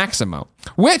with Maximo,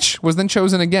 which was then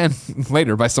chosen again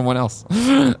later by someone else.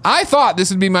 I thought this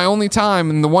would be my only time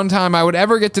and the one time I would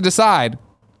ever get to decide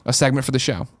a segment for the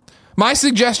show. My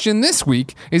suggestion this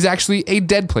week is actually a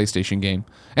dead PlayStation game,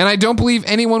 and I don't believe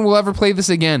anyone will ever play this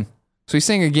again. So he's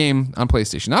saying a game on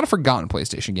PlayStation, not a forgotten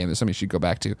PlayStation game that somebody should go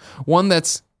back to. One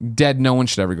that's dead, no one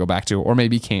should ever go back to, or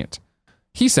maybe can't.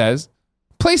 He says,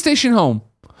 PlayStation Home.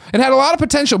 It had a lot of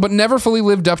potential, but never fully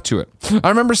lived up to it. I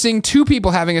remember seeing 2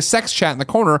 people having a sex chat in the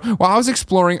corner while I was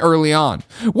exploring early on.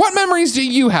 What memories do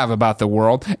you have about the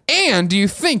world? And do you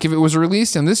think if it was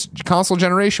released in this console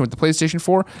generation with the PlayStation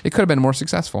 4, it could have been more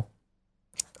successful?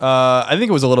 I think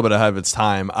it was a little bit ahead of its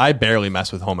time. I barely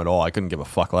messed with Home at all. I couldn't give a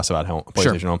fuck less about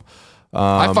PlayStation Home.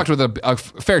 I fucked with a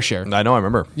fair share. I know, I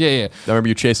remember. Yeah. I remember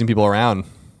you chasing people around.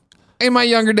 In my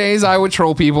younger days, I would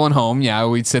troll people in Home. Yeah,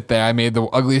 we'd sit there. I made the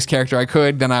ugliest character I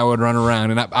could. Then I would run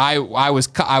around, and I was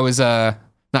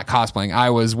not cosplaying. I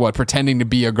was pretending to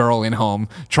be a girl in Home,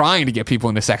 trying to get people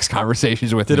into sex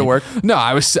conversations with me. Did it work? No,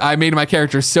 I made my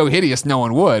character so hideous no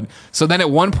one would. So then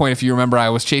at one point, if you remember, I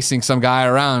was chasing some guy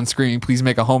around screaming, "Please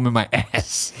make a home in my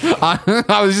ass."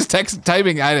 I was just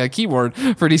typing. I had a keyboard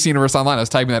for DC Universe Online. I was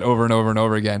typing that over and over and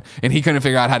over again, and he couldn't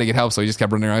figure out how to get help, so he just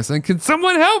kept running around saying, "Can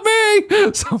someone help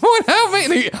me? Someone help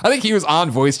me!" And I think he was on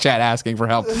voice chat asking for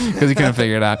help because he couldn't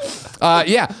figure it out.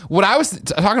 What I was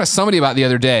talking to somebody about the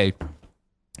other day.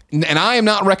 And I am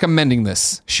not recommending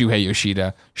this, Shuhei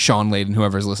Yoshida, Sean Layden,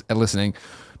 whoever's listening.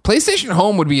 PlayStation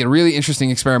Home would be a really interesting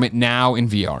experiment now in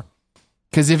VR.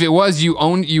 Because if it was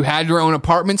you had your own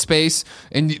apartment space,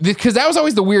 and because that was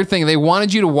always the weird thing, they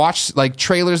wanted you to watch like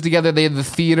trailers together. They had the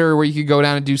theater where you could go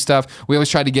down and do stuff. We always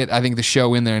tried to get, I think, the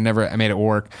show in there and never made it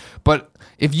work. But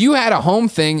if you had a home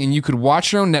thing and you could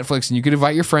watch your own Netflix and you could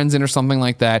invite your friends in or something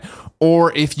like that,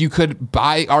 or if you could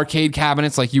buy arcade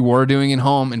cabinets like you were doing in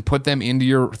home and put them into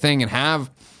your thing and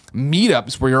have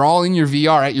meetups where you're all in your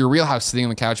VR at your real house sitting on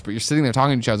the couch, but you're sitting there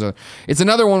talking to each other. It's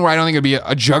another one where I don't think it'd be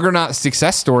a juggernaut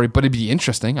success story, but it'd be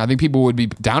interesting. I think people would be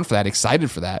down for that,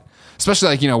 excited for that. Especially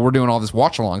like, we're doing all this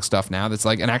watch along stuff now that's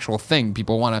like an actual thing.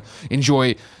 People want to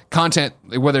enjoy content,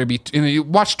 whether it be, you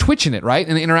watch Twitch in it, right?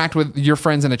 And interact with your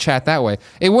friends in a chat that way.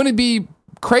 It wouldn't be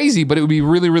crazy, but it would be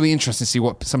really, really interesting to see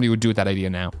what somebody would do with that idea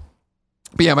now.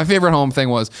 But yeah, my favorite home thing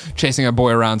was chasing a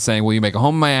boy around saying, will you make a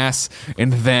home in my ass?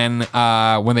 And then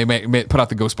when they put out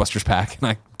the Ghostbusters pack, and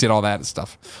I did all that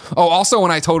stuff. Oh, also when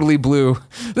I totally blew,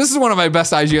 this is one of my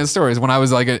best IGN stories, when I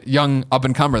was like a young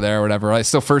up-and-comer there or whatever, right?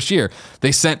 Still first year.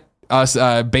 They sent us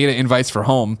beta invites for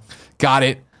home, got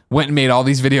it, went and made all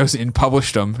these videos and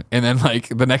published them. And then like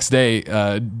the next day,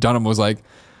 Dunham was like,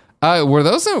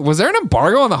 was there an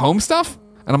embargo on the home stuff?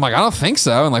 And I'm like, I don't think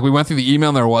so. And like we went through the email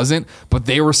and there wasn't, but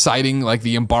they were citing like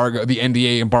the embargo, the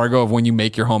NDA embargo of when you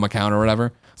make your home account or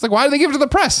whatever. It's like, why did they give it to the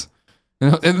press?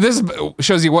 And this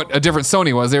shows you what a different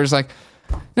Sony was. They were just like,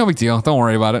 no big deal. Don't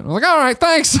worry about it. I was like, all right,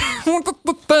 thanks.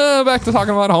 Back to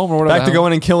talking about home or whatever. Back to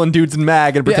going and killing dudes in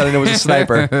mag and pretending it was a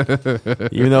sniper.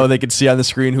 Even though they could see on the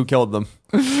screen who killed them.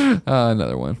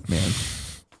 Another one, man.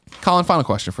 Colin, final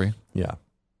question for you. Yeah.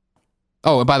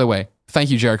 Oh, and by the way,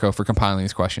 thank you, Jericho, for compiling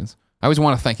these questions. I always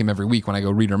want to thank him every week when I go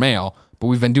read or mail, but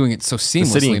we've been doing it so seamlessly.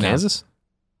 The city in now. Kansas?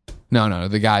 No,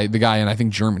 the guy in I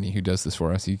think Germany who does this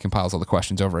for us. He compiles all the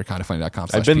questions over at kindafunny.com.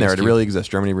 I've been there. It really exists.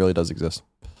 Germany really does exist.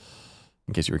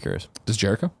 In case you were curious. Does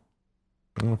Jericho?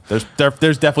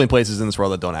 There's definitely places in this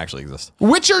world that don't actually exist.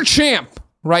 Witcher Champ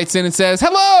writes in and says,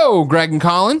 hello, Greg and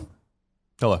Colin.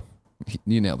 Hello.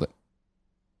 You nailed it.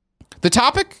 The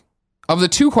topic of the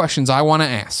two questions I want to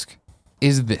ask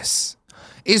is this.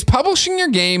 Is publishing your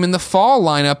game in the fall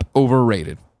lineup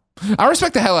overrated? I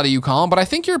respect the hell out of you, Colin, but I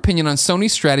think your opinion on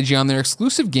Sony's strategy on their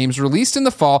exclusive games released in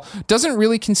the fall doesn't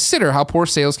really consider how poor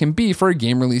sales can be for a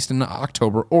game released in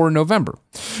October or November.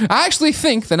 I actually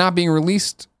think that not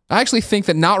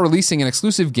releasing an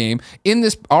exclusive game in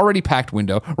this already packed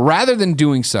window, rather than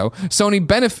doing so, Sony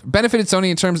benefited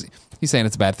Sony in terms... He's saying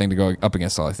it's a bad thing to go up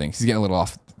against all I think. He's getting a little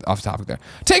off topic there.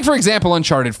 Take, for example,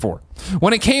 Uncharted 4.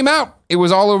 When it came out, it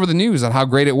was all over the news on how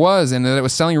great it was and that it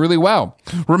was selling really well.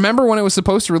 Remember when it was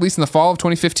supposed to release in the fall of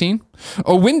 2015?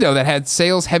 A window that had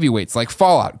sales heavyweights like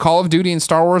Fallout, Call of Duty, and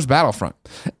Star Wars Battlefront.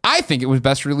 I think it was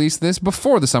best to release this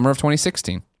before the summer of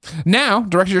 2016. Now,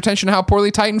 direct your attention to how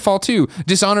poorly Titanfall 2,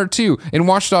 Dishonored 2, and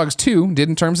Watch Dogs 2 did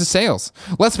in terms of sales.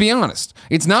 Let's be honest.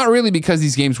 It's not really because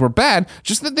these games were bad,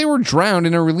 just that they were drowned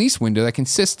in a release window that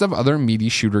consists of other meaty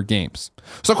shooter games.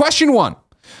 So question 1.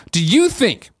 Do you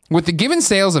think, with the given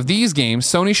sales of these games,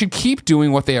 Sony should keep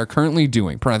doing what they are currently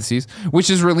doing, parentheses, which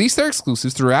is release their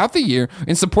exclusives throughout the year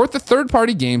and support the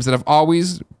third-party games that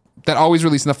always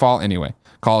release in the fall anyway?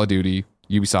 Call of Duty,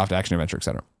 Ubisoft, Action Adventure,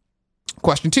 etc.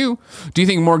 Question 2, do you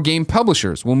think more game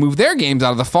publishers will move their games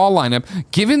out of the fall lineup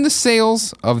given the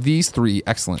sales of these 3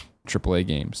 excellent AAA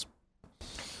games?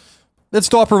 That's a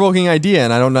thought-provoking idea,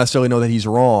 and I don't necessarily know that he's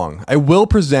wrong. I will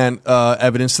present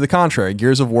evidence to the contrary.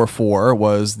 Gears of War 4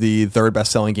 was the third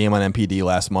best-selling game on NPD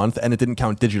last month, and it didn't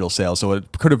count digital sales, so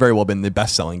it could have very well been the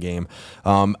best-selling game.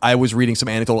 I was reading some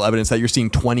anecdotal evidence that you're seeing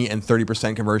 20 and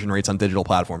 30% conversion rates on digital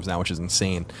platforms now, which is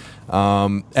insane.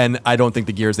 And I don't think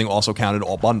the Gears thing also counted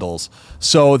all bundles.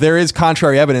 So there is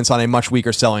contrary evidence on a much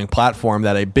weaker-selling platform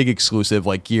that a big exclusive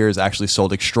like Gears actually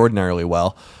sold extraordinarily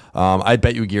well. I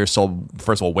bet you Gears sold,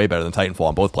 first of all, way better than Titanfall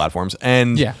on both platforms,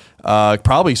 and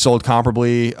probably sold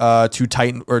comparably to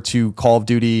Titan or to Call of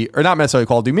Duty, or not necessarily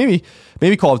Call of Duty,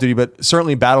 maybe Call of Duty, but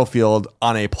certainly Battlefield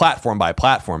on a platform by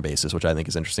platform basis, which I think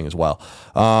is interesting as well.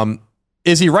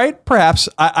 Is he right? Perhaps.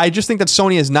 I just think that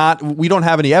Sony is not... We don't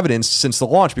have any evidence since the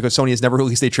launch because Sony has never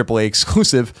released a AAA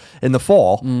exclusive in the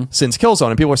fall since Killzone.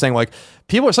 And people are saying, like...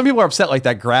 Some people are upset like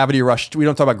that Gravity Rush... We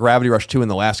don't talk about Gravity Rush 2 and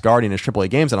The Last Guardian as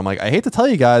AAA games. And I'm like, I hate to tell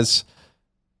you guys,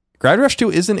 Gravity Rush 2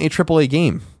 isn't a AAA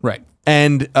game. Right.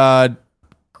 And...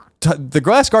 The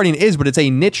Last Guardian is, but it's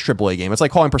a niche AAA game. It's like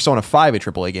calling Persona 5 a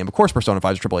AAA game. Of course, Persona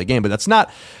 5 is a AAA game, but that's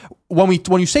not... When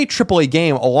you say AAA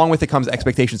game, along with it comes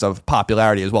expectations of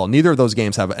popularity as well. Neither of those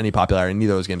games have any popularity.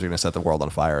 Neither of those games are going to set the world on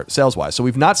fire sales-wise. So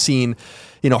we've not seen...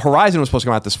 Horizon was supposed to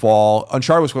come out this fall.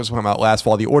 Uncharted was supposed to come out last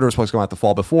fall. The Order was supposed to come out the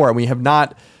fall before. And we have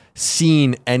not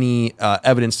seen any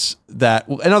evidence that,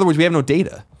 in other words, we have no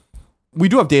data. We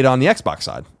do have data on the Xbox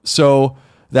side. So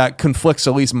that conflicts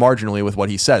at least marginally with what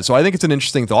he says. So I think it's an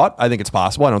interesting thought. I think it's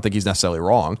possible. I don't think he's necessarily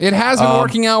wrong. It has been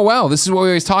working out well. This is what we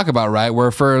always talk about, right?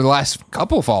 Where for the last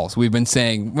couple falls, we've been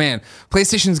saying, man,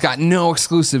 PlayStation's got no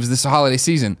exclusives this holiday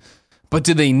season. But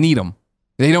do they need them?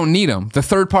 They don't need them. The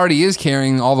third party is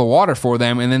carrying all the water for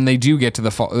them, and then they do get to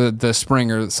the fall, the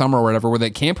spring or summer or whatever, where they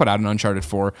can put out an Uncharted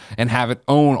 4 and have it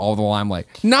own all the limelight.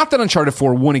 Not that Uncharted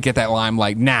 4 wouldn't get that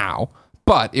limelight now,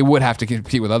 but it would have to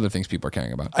compete with other things people are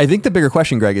caring about. I think the bigger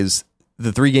question, Greg, is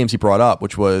the 3 games he brought up,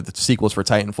 which were the sequels for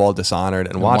Titanfall, Dishonored,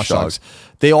 and Watch Dogs.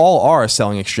 They all are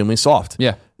selling extremely soft.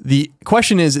 Yeah. The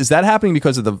question is that happening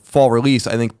because of the fall release?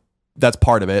 I think that's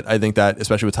part of it. I think that,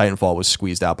 especially with Titanfall, was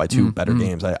squeezed out by 2 better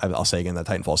games. I'll say again that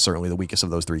Titanfall is certainly the weakest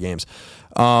of those 3 games.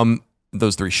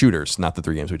 Those 3 shooters, not the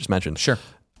 3 games we just mentioned. Sure.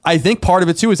 I think part of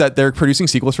it, too, is that they're producing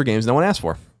sequels for games no one asked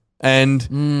for.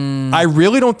 And I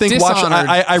really don't think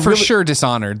sure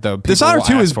Dishonored though. Dishonored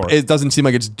 2 it doesn't seem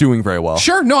like it's doing very well.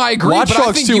 Sure, no, I agree. Watch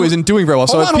Dogs 2 isn't doing very well.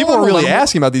 So if people are really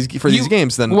asking about these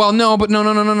games, then no.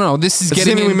 This is getting the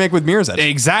same thing we make with Mirror's Edge.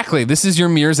 Exactly. This is your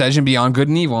Mirror's Edge and Beyond Good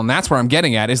and Evil, and that's where I'm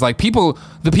getting at. Is like the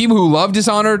people who love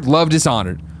Dishonored love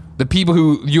Dishonored. The people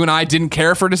who you and I didn't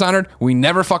care for Dishonored, we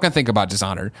never fucking think about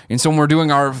Dishonored. And so when we're doing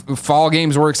our fall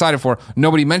games we're excited for,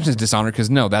 nobody mentions Dishonored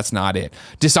because no, that's not it.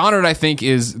 Dishonored, I think,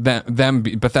 is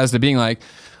Bethesda being like,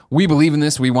 we believe in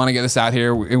this, we want to get this out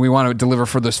here, and we want to deliver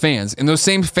for those fans. And those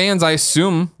same fans, I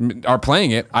assume, are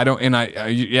playing it.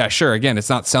 Yeah, sure. Again, it's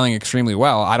not selling extremely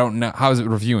well. I don't know. How is it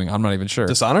reviewing? I'm not even sure.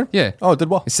 Dishonored? Yeah. Oh, it did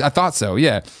well. I thought so,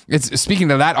 yeah. It's speaking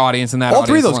to that audience and that all audience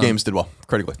 3 of those alone. games did well,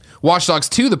 critically. Watch Dogs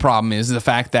 2, the problem is the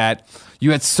fact that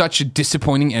you had such a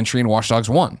disappointing entry in Watch Dogs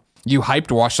 1. You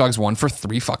hyped Watch Dogs 1 for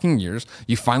 3 fucking years.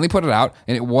 You finally put it out,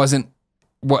 and it wasn't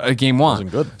what a game won. Wasn't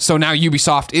good. So now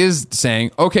Ubisoft is saying,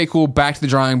 okay, cool, back to the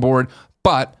drawing board.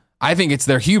 But I think it's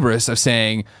their hubris of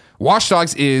saying Watch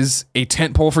Dogs is a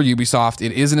tentpole for Ubisoft.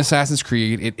 It is an Assassin's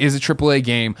Creed. It is a AAA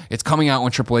game. It's coming out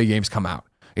when AAA games come out.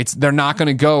 They're not going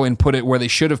to go and put it where they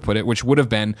should have put it, which would have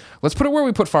been, let's put it where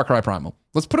we put Far Cry Primal.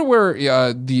 Let's put it where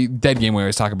the Dead game we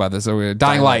always talk about this.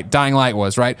 Dying Light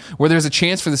was, right? Where there's a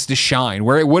chance for this to shine,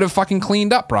 where it would have fucking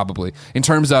cleaned up probably in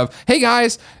terms of, hey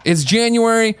guys, it's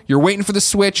January, you're waiting for the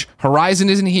Switch, Horizon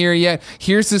isn't here yet,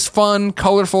 here's this fun,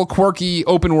 colorful, quirky,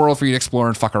 open world for you to explore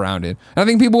and fuck around in. And I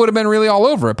think people would have been really all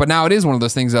over it, but now it is one of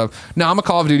those things of, no, I'm a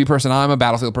Call of Duty person, I'm a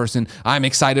Battlefield person, I'm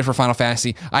excited for Final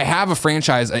Fantasy, I have a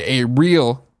franchise, a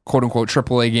real quote-unquote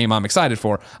AAA game I'm excited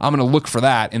for. I'm going to look for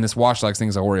that in this Watch Dogs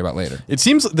things I'll worry about later. It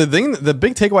seems the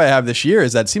big takeaway I have this year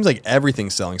is that it seems like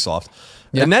everything's selling soft.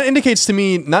 Yeah. And that indicates to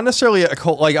me not necessarily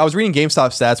like I was reading GameStop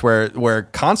stats where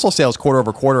console sales quarter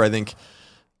over quarter I think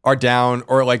are down,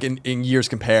 or like in years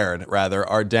compared rather,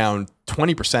 are down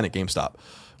 20% at GameStop,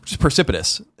 which is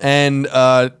precipitous. And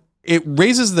it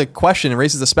raises the question and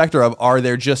raises the specter of, are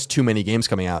there just too many games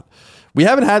coming out? We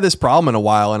haven't had this problem in a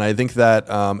while, and I think that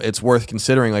it's worth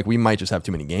considering. Like, we might just have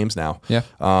too many games now,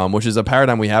 which is a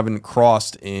paradigm we haven't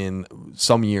crossed in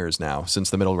some years now since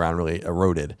the middle ground really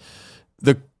eroded.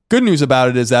 The good news about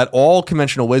it is that all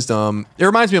conventional wisdom, it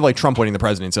reminds me of like Trump winning the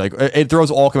presidency. Like, it throws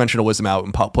all conventional wisdom out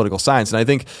in political science. And I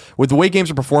think with the way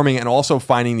games are performing and also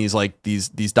finding these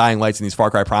Dying Lights and these Far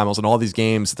Cry Primals and all these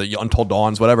games, the Untold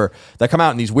Dawns, whatever, that come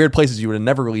out in these weird places you would have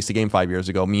never released a game 5 years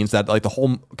ago, means that like the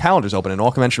whole calendar's open and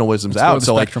all conventional wisdom's out.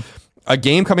 So like a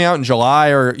game coming out in July,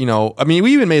 or, I mean,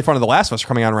 we even made fun of The Last of Us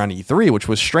coming out around E3, which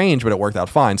was strange, but it worked out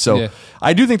fine. So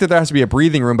I do think that there has to be a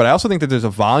breathing room, but I also think that there's a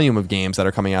volume of games that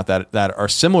are coming out that are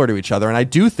similar to each other. And I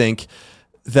do think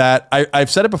that I've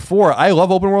said it before, I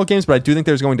love open world games, but I do think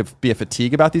there's going to be a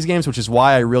fatigue about these games, which is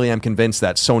why I really am convinced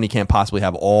that Sony can't possibly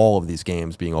have all of these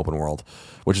games being open world,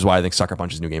 which is why I think Sucker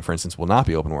Punch's new game, for instance, will not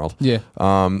be open world. Yeah.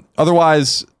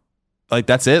 Otherwise, like,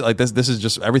 that's it. Like, this is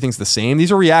just, everything's the same.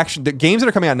 These are the games that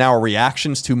are coming out now are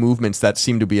reactions to movements that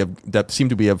seem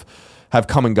to have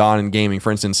come and gone in gaming. For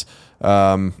instance,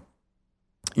 Titanfall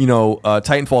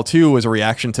 2 is a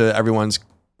reaction to everyone's,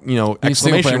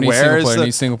 exclamation, where is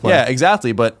the single player? Yeah,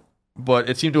 exactly. But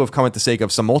it seemed to have come at the sake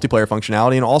of some multiplayer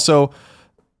functionality, and also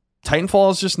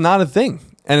Titanfall is just not a thing,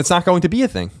 and it's not going to be a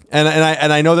thing. And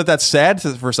I know that that's sad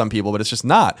for some people, but it's just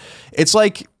not. It's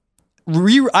like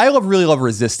I really love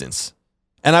Resistance.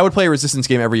 And I would play a Resistance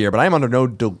game every year, but I am under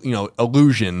no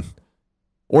illusion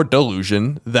or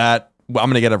delusion that I'm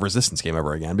going to get a Resistance game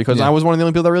ever again, because I was one of the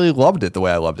only people that really loved it the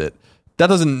way I loved it. That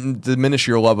doesn't diminish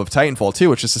your love of Titanfall 2,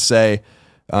 which is to say,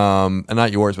 and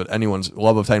not yours, but anyone's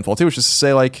love of Titanfall 2, which is to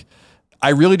say, like, I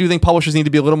really do think publishers need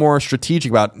to be a little more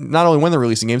strategic about not only when they're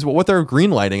releasing games, but what they're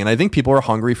greenlighting. And I think people are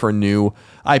hungry for a new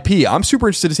IP. I'm super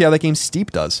interested to see how that game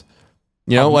Steep does.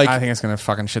 You know, I think it's gonna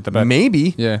fucking shit the bed.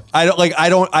 Maybe. Yeah. I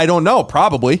don't know.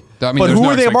 Probably. I mean, but who no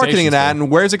are they marketing it at, for.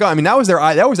 and where's it going? I mean, that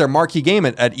was their marquee game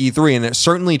at E3, and they're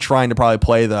certainly trying to probably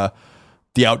play the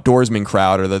outdoorsman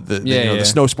crowd or the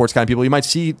snow sports kind of people. You might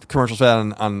see commercials for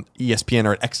that on ESPN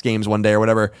or at X Games one day or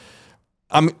whatever.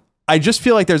 I just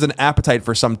feel like there's an appetite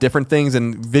for some different things,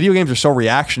 and video games are so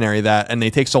reactionary and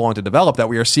they take so long to develop that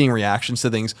we are seeing reactions to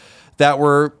things that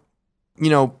were, you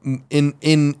know,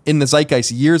 in the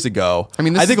zeitgeist years ago. I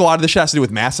mean, I think a lot of this shit has to do with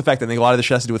Mass Effect. I think a lot of this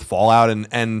shit has to do with Fallout,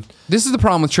 and this is the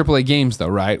problem with AAA games, though,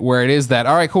 right? Where it is that,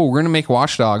 all right, cool, we're gonna make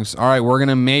Watch Dogs. All right, we're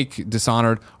gonna make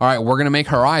Dishonored. All right, we're gonna make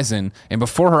Horizon. And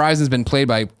before Horizon's been played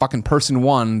by fucking person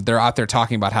one, they're out there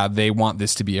talking about how they want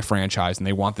this to be a franchise and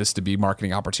they want this to be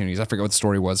marketing opportunities. I forget what the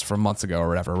story was from months ago or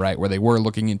whatever, right? Where they were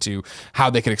looking into how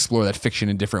they could explore that fiction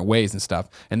in different ways and stuff.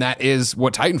 And that is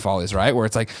what Titanfall is, right? Where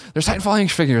it's like, there's Titanfall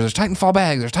action figures, there's Titanfall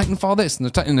bags, there's Titanfall this,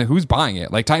 and who's buying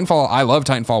it? Like Titanfall, I love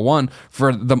Titanfall 1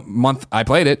 for the month I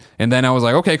played it, and then I was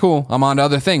like, okay, cool, I'm on to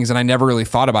other things, and I never really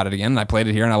thought about it again, and I played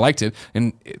it here, and I liked it,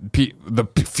 and the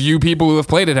few people who have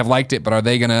played it have liked it, but are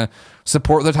they going to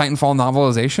support the Titanfall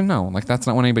novelization? No, like that's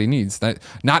not what anybody needs. That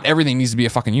not everything needs to be a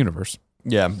fucking universe.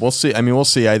 Yeah, we'll see. I mean, we'll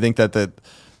see. I think that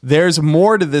there's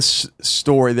more to this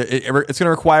story. It's going to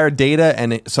require data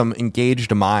and some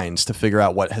engaged minds to figure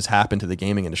out what has happened to the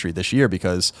gaming industry this year,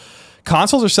 because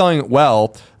consoles are selling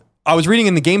well. I was reading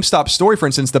in the GameStop story, for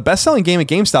instance, the best-selling game at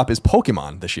GameStop is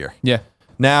Pokemon this year. Yeah.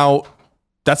 Now,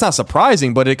 that's not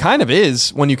surprising, but it kind of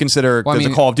is when you consider there's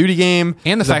a Call of Duty game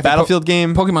and the fact Battlefield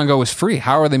game. Pokemon Go was free.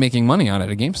 How are they making money on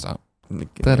it at GameStop?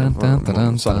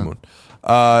 Sun and Moon.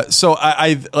 So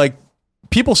I like,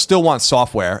 people still want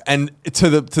software, and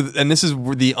and this is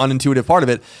the unintuitive part of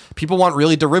it. People want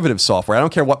really derivative software. I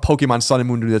don't care what Pokemon Sun and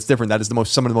Moon do that's different. That is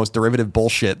some of the most derivative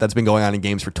bullshit that's been going on in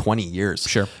games for 20 years.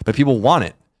 Sure, but people want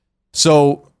it.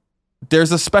 So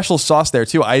there's a special sauce there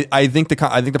too. I think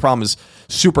the problem is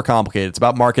super complicated. It's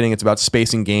about marketing. It's about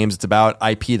spacing games. It's about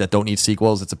IP that don't need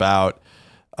sequels. It's about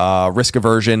risk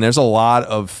aversion. There's a lot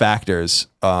of factors,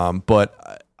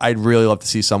 but I'd really love to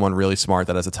see someone really smart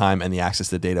that has the time and the access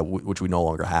to the data, which we no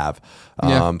longer have,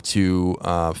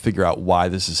 to figure out why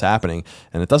this is happening.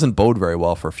 And it doesn't bode very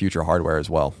well for future hardware as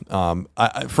well. We talked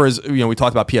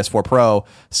about PS4 Pro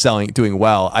doing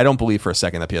well. I don't believe for a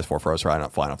second that PS4 Pro is probably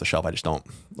not flying off the shelf. I just don't.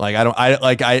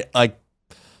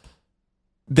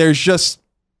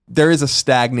 There is a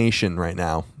stagnation right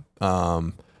now.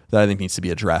 That I think needs to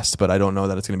be addressed, but I don't know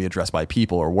that it's going to be addressed by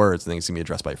people or words. I think it's going to be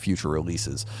addressed by future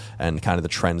releases and kind of the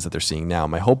trends that they're seeing now.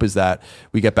 My hope is that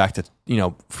we get back to,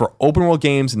 for open world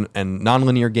games and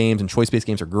nonlinear games and choice-based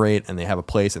games are great and they have a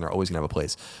place and they're always going to have a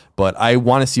place. But I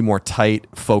want to see more tight,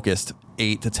 focused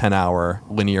 8 to 10 hour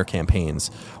linear campaigns,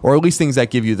 or at least things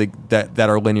that give you that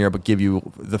are linear but give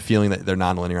you the feeling that they're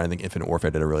non-linear. I think Infinite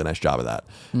Warfare did a really nice job of that.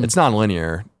 It's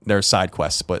non-linear. There's side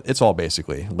quests, but it's all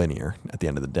basically linear at the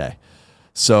end of the day.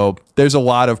 So there's a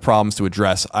lot of problems to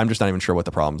address. I'm just not even sure what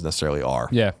the problems necessarily are.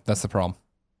 Yeah, that's the problem.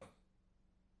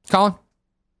 Colin,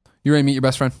 you ready to meet your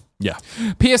best friend? Yeah.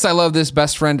 P.S. I love this.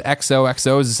 Best friend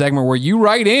XOXO is a segment where you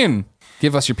write in,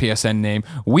 give us your PSN name.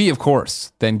 We, of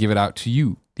course, then give it out to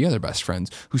you, the other best friends,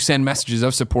 who send messages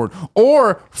of support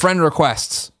or friend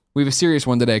requests. We have a serious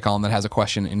one today, Colin, that has a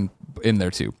question in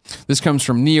there too. This comes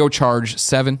from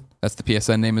NeoCharge7. That's the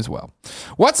PSN name as well.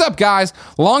 What's up, guys?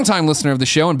 Longtime listener of the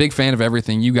show and big fan of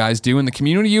everything you guys do and the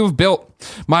community you have built.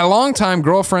 My longtime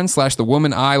girlfriend / the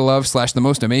woman I love / the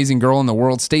most amazing girl in the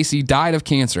world, Stacy, died of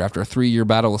cancer after a 3-year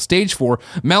battle with stage 4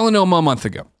 melanoma a month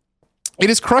ago. It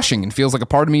is crushing and feels like a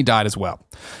part of me died as well.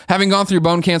 Having gone through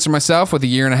bone cancer myself with 1.5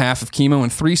 years of chemo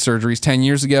and 3 surgeries 10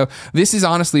 years ago, this is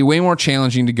honestly way more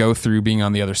challenging to go through being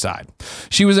on the other side.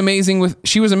 She was amazing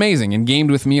and gamed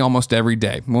with me almost every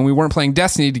day. When we weren't playing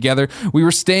Destiny together, we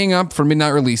were staying up for midnight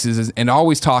releases and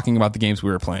always talking about the games we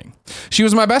were playing. She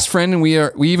was my best friend and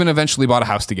we even eventually bought a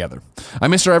house together. I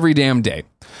miss her every damn day.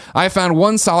 I have found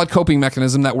one solid coping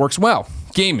mechanism that works well: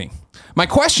 gaming. My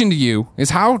question to you is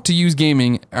how do you use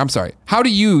gaming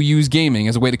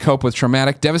as a way to cope with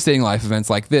traumatic, devastating life events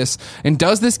like this, and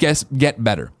does this get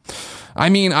better? I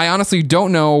mean, I honestly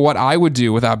don't know what I would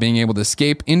do without being able to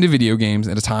escape into video games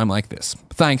at a time like this.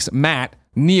 Thanks, Matt,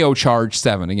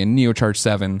 NeoCharge7. Again,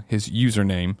 NeoCharge7, his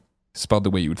username, spelled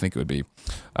the way you would think it would be.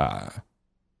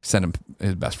 Send him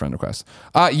his best friend request.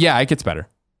 Yeah, it gets better.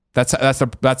 That's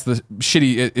the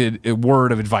shitty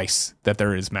word of advice that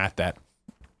there is, Matt, that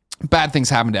bad things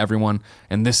happen to everyone,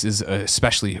 and this is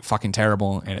especially fucking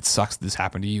terrible, and it sucks this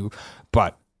happened to you,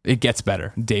 but it gets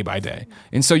better day by day.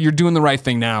 And so you're doing the right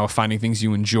thing now, finding things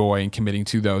you enjoy and committing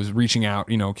to those, reaching out,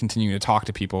 continuing to talk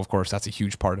to people. Of course, that's a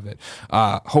huge part of it.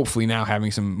 Hopefully now having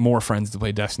some more friends to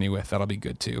play Destiny with, that'll be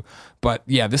good too. But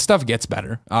yeah, this stuff gets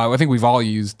better. I think we've all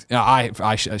used,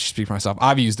 I should speak for myself.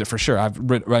 I've used it for sure.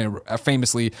 I've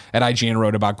famously at IGN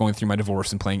wrote about going through my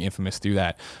divorce and playing Infamous through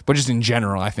that. But just in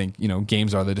general, I think,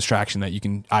 games are the distraction that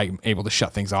I'm able to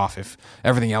shut things off if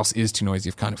everything else is too noisy,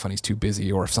 if Kind of Funny's too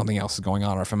busy, or if something else is going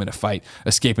on, or if I'm in a fight,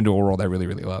 escape into a world I really,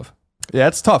 really love. Yeah,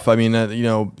 it's tough. I mean,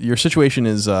 your situation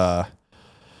is tough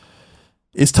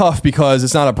because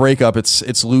it's not a breakup;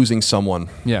 it's losing someone.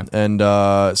 Yeah, and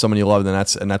someone you love,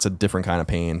 and that's a different kind of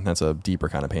pain. That's a deeper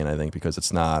kind of pain, I think, because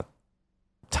it's not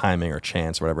timing or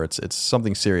chance or whatever. It's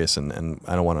something serious, and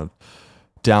I don't want to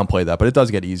downplay that, but it does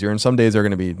get easier. And some days they're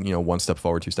going to be one step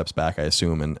forward, two steps back, I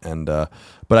assume.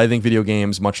 But I think video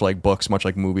games, much like books, much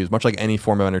like movies, much like any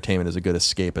form of entertainment, is a good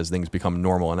escape as things become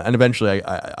normal. And eventually,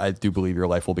 I do believe your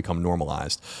life will become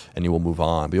normalized and you will move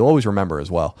on. But you'll always remember as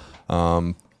well.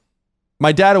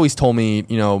 My dad always told me,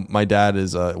 my dad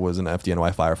was an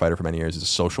FDNY firefighter for many years. He's a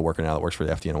social worker now that works for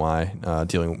the FDNY,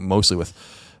 dealing mostly with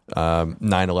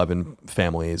 9/11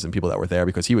 families and people that were there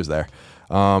because he was there.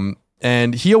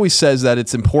 And he always says that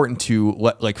it's important to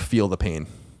feel the pain,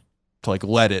 to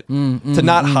let it, to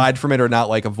not hide from it or not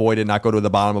avoid it, not go to the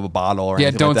bottom of a bottle or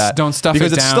anything like that. Don't stuff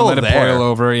because it it's down, still let it there. boil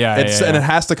over. Yeah, and it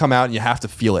has to come out and you have to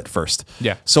feel it first.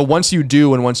 Yeah. So once you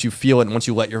do, and once you feel it, and once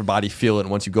you let your body feel it,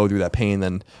 and once you go through that pain,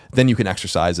 then you can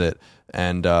exercise it.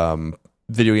 And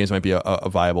video games might be a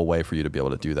viable way for you to be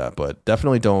able to do that. But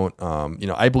definitely don't.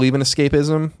 I believe in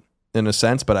escapism in a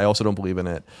sense, but I also don't believe in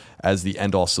it as the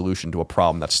end-all solution to a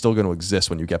problem that's still going to exist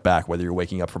when you get back, whether you're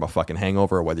waking up from a fucking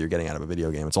hangover or whether you're getting out of a video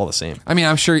game. It's all the same. I mean,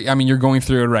 I'm sure, you're going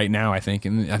through it right now, I think,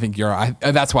 and I think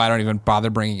that's why I don't even bother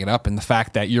bringing it up, and the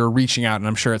fact that you're reaching out, and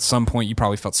I'm sure at some point you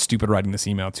probably felt stupid writing this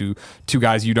email to two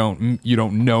guys you don't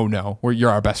know, or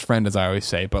you're our best friend, as I always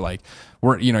say, but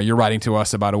you're writing to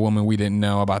us about a woman we didn't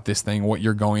know, about this thing, what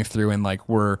you're going through, and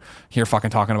we're here fucking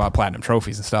talking about platinum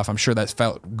trophies and stuff. I'm sure that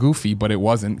felt goofy, but it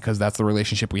wasn't, because that's the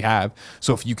relationship we have.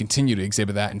 So if you continue to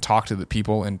exhibit that and talk to the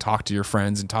people and talk to your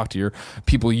friends and talk to your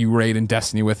people you raid in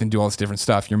Destiny with and do all this different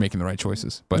stuff, you're making the right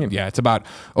choices. But yeah, it's about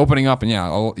opening up and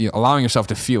allowing yourself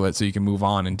to feel it so you can move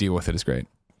on and deal with it is great.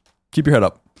 Keep your head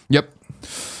up. Yep.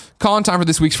 Colin, time for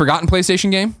this week's Forgotten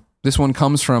PlayStation game. This one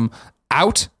comes from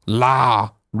Outlaw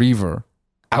Reaver.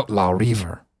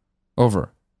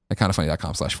 Over at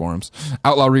kindoffunny.com/forums.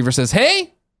 Outlaw Reaver says,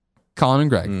 "Hey, Colin and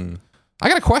Greg, I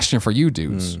got a question for you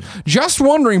dudes. Just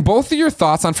wondering both of your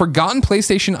thoughts on forgotten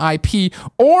PlayStation IP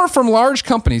or from large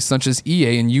companies such as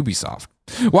EA and Ubisoft.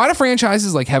 Why do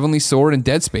franchises like Heavenly Sword and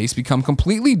Dead Space become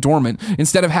completely dormant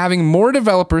instead of having more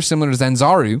developers similar to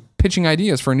Zanzaru pitching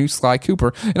ideas for a new Sly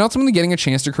Cooper and ultimately getting a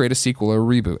chance to create a sequel or a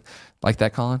reboot?" Like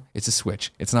that, Colin? It's a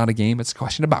Switch. It's not a game. It's a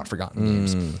question about forgotten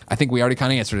games. I think we already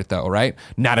kind of answered it though, right?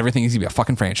 Not everything is going to be a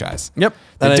fucking franchise. Yep.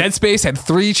 Dead Space had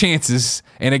 3 chances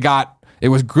and it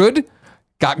was good,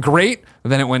 got great, but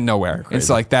then it went nowhere. It's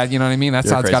like that, you know what I mean?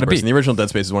 That's how it's got to be. The original Dead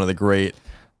Space is one of the great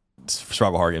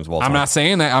survival horror games of all time. I'm not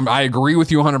saying that. I agree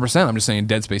with you 100%. I'm just saying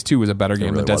Dead Space 2 was a better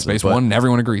game than Dead Space 1, and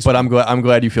everyone agrees. But I'm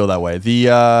glad you feel that way.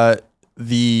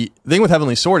 The thing with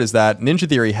Heavenly Sword is that Ninja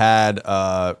Theory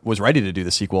was ready to do the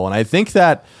sequel, and I think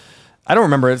that, I don't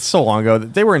remember, it's so long ago,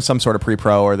 that they were in some sort of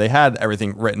pre-pro or they had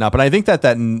everything written up, and I think that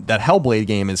Hellblade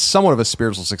game is somewhat of a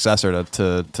spiritual successor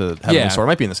to Heavenly Sword. It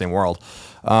might be in the same world.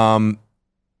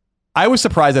 I was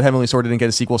surprised that Heavenly Sword didn't get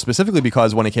a sequel, specifically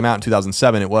because when it came out in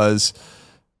 2007, I think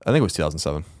it was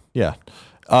 2007. Yeah.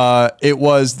 It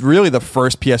was really the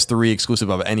first PS3 exclusive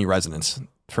of any resonance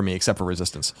for me, except for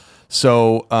Resistance.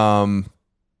 So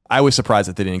I was surprised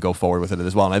that they didn't go forward with it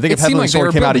as well. And I think if Heavenly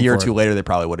Sword came out a year or two later, they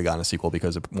probably would have gotten a sequel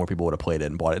because more people would have played it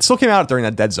and bought it. It still came out during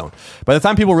that dead zone. By the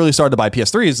time people really started to buy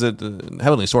PS3s,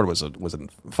 Heavenly Sword was a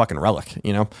fucking relic,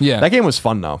 Yeah. That game was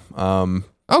fun though.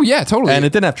 Oh yeah, totally. And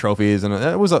it didn't have trophies, and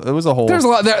it was a whole. There's a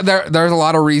lot. There's a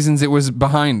lot of reasons it was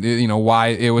behind. Why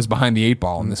it was behind the 8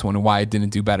 ball in this one, and why it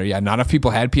didn't do better. Yeah, not enough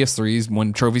people had PS3s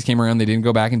when trophies came around. They didn't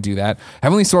go back and do that.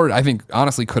 Heavenly Sword, I think,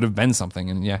 honestly, could have been something,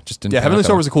 and just didn't. Yeah, Heavenly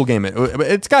Sword was a cool game.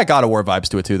 It's got God of War vibes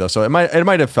to it too, though. So it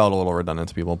might have felt a little redundant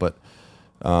to people, but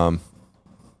I'm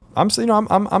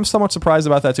somewhat surprised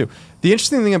about that too. The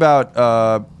interesting thing about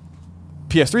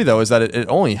PS3 though is that it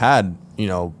only had.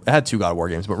 It had 2 God of War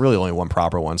games, but really only 1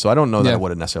 proper one. So I don't know that it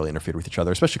would have necessarily interfered with each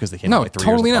other, especially because they came out 3 years apart.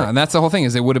 No, totally not. And that's the whole thing,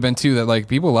 is it would have been 2 that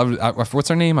people loved. What's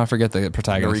her name? I forget the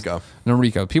protagonist.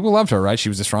 Noriko. People loved her, right? She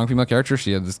was a strong female character.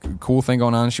 She had this cool thing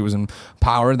going on. She was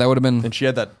empowered. That would have been. And she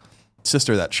had that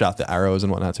sister that shot the arrows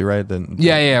and whatnot too, right? Then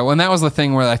yeah. Well, and that was the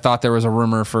thing where I thought there was a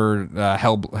rumor for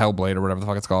Hellblade or whatever the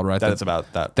fuck it's called, right? That's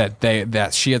about that.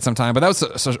 That she had some time, but that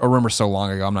was a rumor so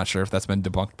long ago. I'm not sure if that's been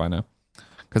debunked by now.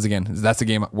 Because again, that's a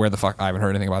game where the fuck I haven't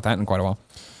heard anything about that in quite a while.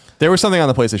 There was something on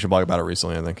the PlayStation blog about it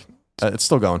recently. I think it's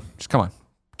still going. Just come on.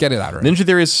 Get it out already. Ninja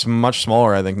Theory is much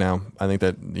smaller, I think, now. I think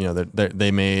that, they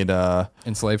made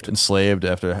Enslaved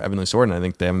after Heavenly Sword, and I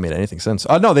think they haven't made anything since.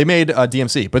 No, they made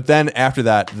DMC, but then after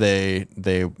that, they've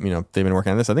been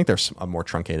working on this. I think there's a more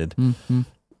truncated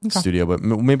studio, but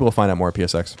maybe we'll find out more at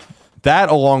PSX. That,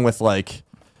 along with like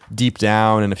Deep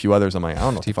Down and a few others, I'm like, I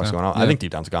don't know what the fuck's going on. Yeah. I think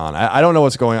Deep Down's gone. I don't know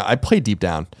what's going on. I played Deep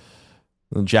Down.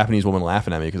 The Japanese woman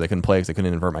laughing at me because I couldn't play because I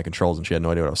couldn't invert my controls, and she had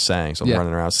no idea what I was saying, so I'm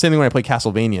running around. Same thing when I played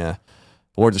Castlevania.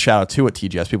 Lords of Shadow 2 at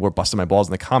TGS, people were busting my balls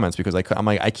in the comments because I'm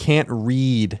like, I can't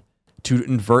read to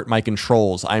invert my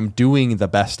controls. I'm doing the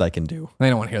best I can do. They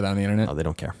don't want to hear that on the internet. No, they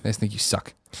don't care. They just think you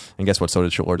suck. And guess what? So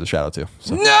did Lords of Shadow 2.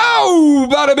 So. No!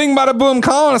 Bada bing, bada boom.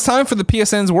 Colin, it's time for the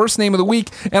PSN's worst name of the week.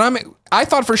 And I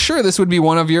thought for sure this would be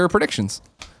one of your predictions.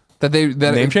 That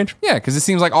name change? Yeah, because it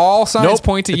seems like all signs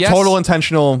point to yes. Totally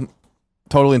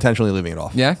intentionally leaving it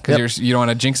off. Yeah, because you don't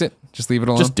want to jinx it. Just leave it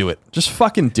alone. Just do it. Just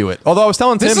fucking do it. Although I was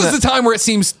telling Tim this is the time where it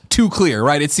seems too clear,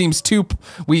 right? It seems too.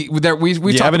 We talked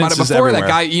about it before. Everywhere. That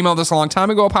guy emailed us a long time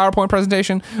ago a PowerPoint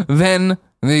presentation. Then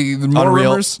the more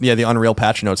Unreal, rumors. Yeah, the Unreal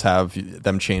patch notes have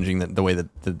them changing the way that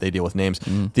they deal with names.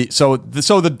 So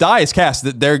the die is cast.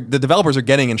 The developers are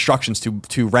getting instructions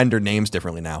to render names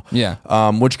differently now.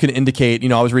 Yeah. Which can indicate.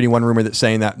 I was reading one rumor that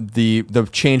saying that the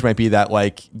change might be that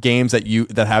like games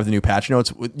that have the new patch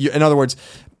notes. In other words,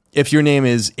 if your name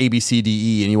is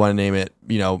ABCDE and you want to name it,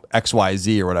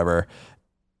 XYZ or whatever,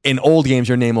 in old games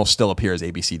your name will still appear as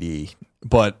ABCDE,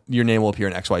 but your name will appear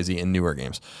in XYZ in newer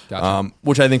games. Gotcha.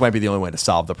 Which I think might be the only way to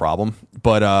solve the problem.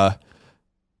 But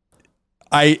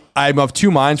I'm of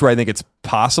two minds where I think it's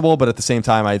possible, but at the same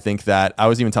time I think that I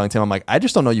was even telling Tim, I'm like, I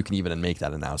just don't know you can even make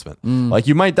that announcement. Like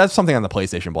that's something on the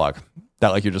PlayStation blog that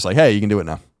like you're just like, hey, you can do it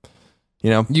now.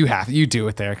 You do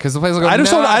it there because the place will go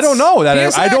nuts. I don't know that.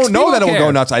 PSX, I don't know that it will go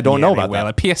nuts. I don't know about that.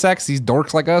 At PSX, these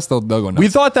dorks like us, they'll go nuts. We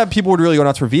thought that people would really go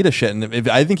nuts for Vita shit, and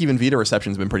I think even Vita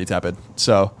reception's been pretty tepid.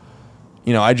 So,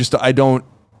 I don't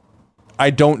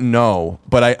know,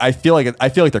 but I feel like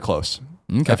they're close.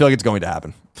 Okay. I feel like it's going to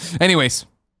happen. Anyways,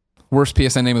 worst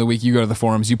PSN name of the week. You go to the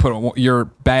forums, you put your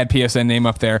bad PSN name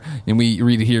up there, and we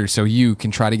read it here so you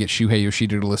can try to get Shuhei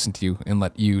Yoshida to listen to you and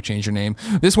let you change your name.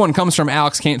 This one comes from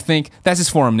Alex Can't Think. That's his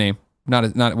forum name,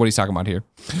 not what he's talking about here.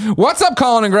 What's up,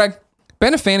 Colin and Greg?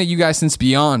 Been a fan of you guys since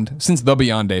the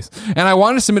Beyond days, and I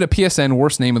wanted to submit a PSN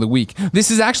worst name of the week. This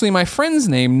is actually my friend's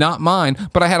name, not mine,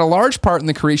 but I had a large part in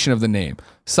the creation of the name.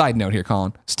 Side note here,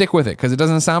 Colin. Stick with it, because it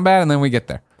doesn't sound bad, and then we get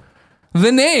there.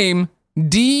 The name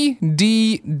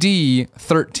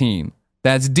DDD13.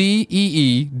 That's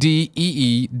DEEDEEDEE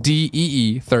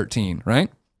 13, right?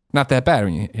 Not that bad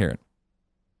when you hear it.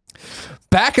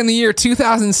 Back in the year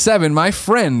 2007, my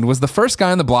friend was the first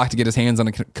guy on the block to get his hands on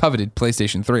a coveted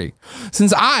PlayStation 3.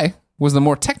 Since I was the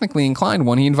more technically inclined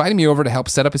one, he invited me over to help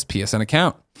set up his PSN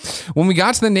account. When we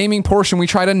got to the naming portion, we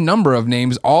tried a number of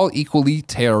names, all equally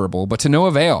terrible, but to no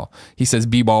avail. He says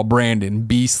B-Ball Brandon,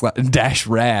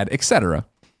 B-Rad, etc.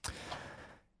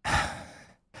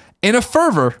 In a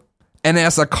fervor, and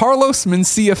as a Carlos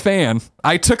Mencia fan,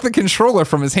 I took the controller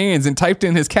from his hands and typed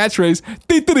in his catchphrase,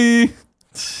 "Dee-dee-dee."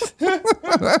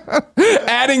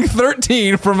 Adding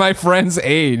 13 for my friend's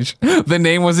age. The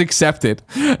name was accepted.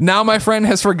 Now my friend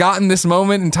has forgotten this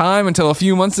moment in time until a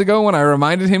few months ago when I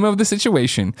reminded him of the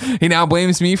situation. He now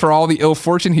blames me for all the ill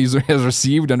fortune he has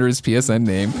received under his PSN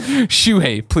name.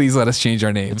 Shuhei, please let us change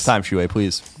our names. It's time, Shuhei,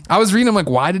 please. I was reading, I'm like,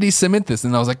 why did he submit this?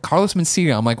 And I was like, Carlos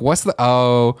Mencia. I'm like, what's the...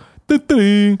 Carlos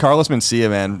Mencia,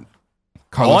 man.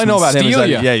 All I know about him is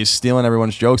that he's stealing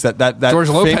everyone's jokes. That George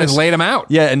Lopez laid him out.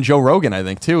 Yeah, and Joe Rogan, I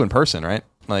think, too, in person, right?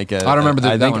 Like, I don't remember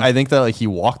that one. I think that like he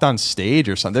walked on stage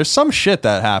or something. There's some shit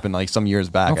that happened like some years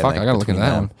back. Oh, fuck, I gotta look at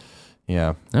that one.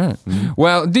 Yeah. All right.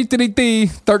 Well,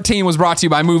 13 was brought to you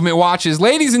by Movement Watches.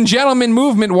 Ladies and gentlemen,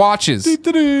 Movement Watches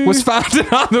was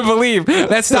founded on the belief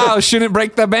that style shouldn't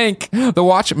break the bank. The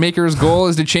watchmaker's goal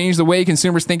is to change the way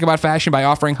consumers think about fashion by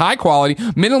offering high-quality,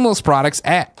 minimalist products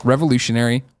at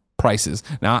revolutionary prices.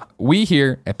 Now, we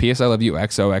here at PS I Love You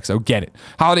XOXO get it.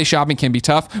 Holiday shopping can be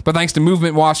tough, but thanks to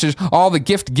Movement Watches, all the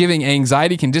gift-giving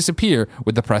anxiety can disappear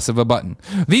with the press of a button.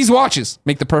 These watches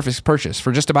make the perfect purchase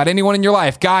for just about anyone in your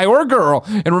life, guy or girl,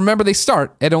 and remember, they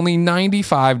start at only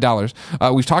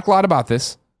 $95. We've talked a lot about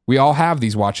this. We all have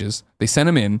these watches. They sent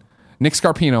them in. Nick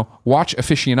Scarpino, watch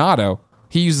aficionado,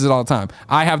 He uses it all the time.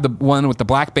 I have the one with the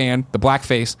black band, the black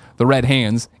face, the red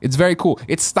hands. It's very cool.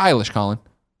 It's stylish, Colin.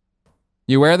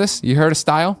 You wear this? You heard of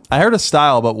style? I heard of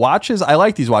style, but watches, I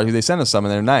like these watches. They sent us some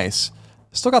and they're nice.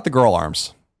 Still got the girl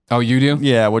arms. Oh, you do?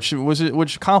 Yeah,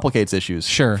 which complicates issues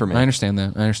for me. I understand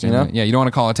that. that. Yeah, you don't want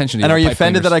to call attention to. And are you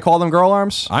offended that I call them girl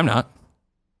arms? I'm not.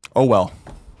 Oh well,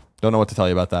 don't know what to tell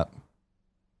you about that.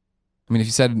 I mean, if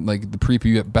you said like the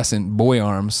prepubescent boy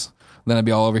arms, then I'd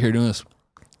be all over here doing this.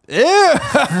 Ew. Movement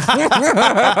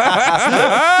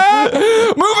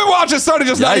watches start at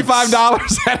just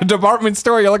 $95 at a department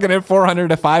store. You're looking at $400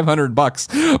 to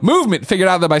 $500. Movement figured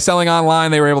out that by selling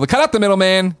online, they were able to cut out the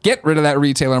middleman, get rid of that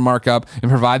retailer markup,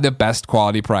 and provide the best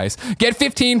quality price. Get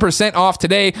 15% off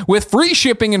today with free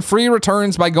shipping and free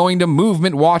returns by going to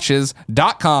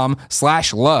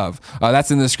movementwatches.com/love.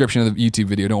 That's in the description of the YouTube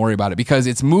video. Don't worry about it because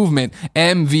it's movement,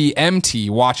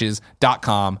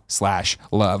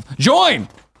 MVMTwatches.com/love. Join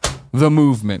the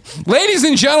movement. Ladies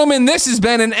and gentlemen, this has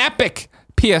been an epic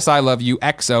PS I Love You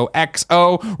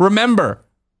XOXO. Remember,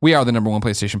 we are the #1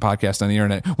 PlayStation podcast on the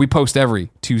internet. We post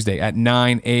every Tuesday at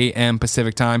 9 a.m.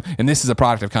 Pacific time, and this is a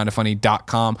product of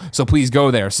kindoffunny.com. So please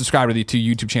go there, subscribe to the 2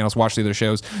 YouTube channels, watch the other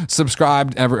shows,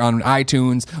 subscribe on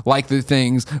iTunes, like the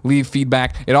things, leave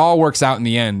feedback. It all works out in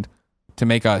the end to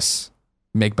make us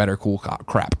make better cool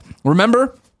crap.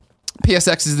 Remember,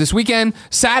 PSX is this weekend,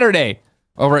 Saturday,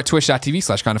 over at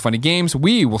twitch.tv/kindoffunnygames.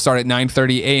 We will start at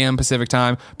 9:30 a.m. Pacific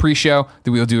time, pre-show.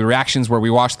 Then we'll do reactions where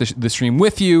we watch the stream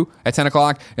with you at 10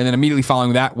 o'clock. And then immediately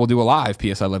following that, we'll do a live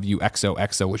PS I Love You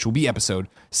XOXO, which will be episode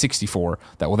 64.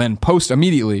 That will then post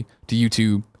immediately to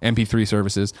YouTube, MP3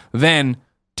 services. Then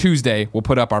Tuesday, we'll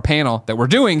put up our panel that we're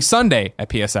doing Sunday at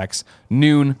PSX,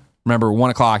 noon. Remember,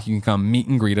 1 o'clock, you can come meet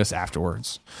and greet us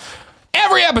afterwards.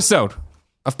 Every episode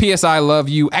of PS I Love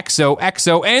You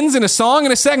XOXO ends in a song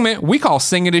and a segment we call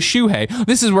Sing It as Shuhei.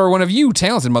 This is where one of you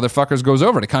talented motherfuckers goes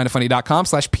over to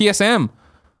kindoffunny.com/PSM.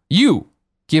 You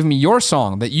give me your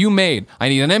song that you made. I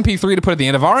need an MP3 to put at the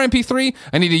end of our MP3.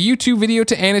 I need a YouTube video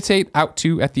to annotate out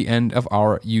to at the end of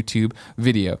our YouTube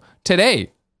video. Today,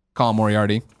 Colin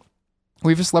Moriarty,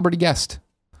 we have a celebrity guest.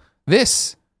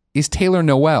 This is Taylor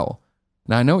Noel.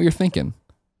 Now, I know what you're thinking.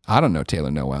 I don't know Taylor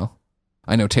Noel.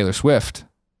 I know Taylor Swift.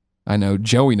 I know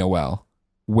Joey Noel.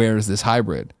 Where's this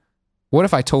hybrid? What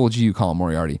if I told you, Colin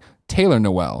Moriarty, Taylor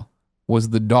Noel was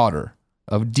the daughter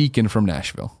of Deacon from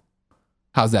Nashville?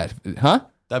 How's that? Huh?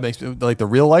 That makes me like the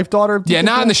real life daughter of Deacon? Yeah,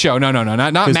 not in the show. No, not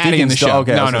Maddie Deacon's in the show.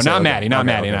 Okay, no, not Maddie. Not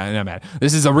Maddie. Not Maddie.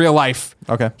 This is a real life.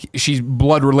 Okay. She's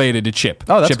blood related to Chip.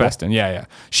 Oh, that's Chip cool. Eston. Yeah.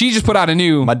 She just put out a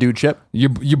new... My dude Chip. Your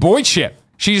boy Chip.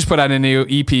 She just put out a new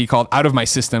EP called Out of My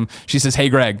System. She says, hey,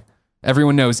 Greg,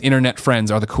 everyone knows internet friends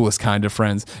are the coolest kind of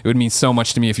friends. It would mean so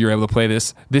much to me if you were able to play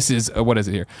this. This is, what is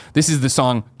it here? This is the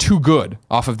song Too Good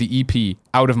off of the EP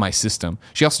Out of My System.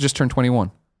 She also just turned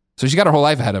 21. So she got her whole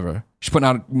life ahead of her. She's putting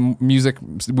out music.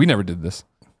 We never did this.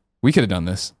 We could have done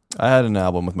this. I had an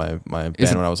album with my band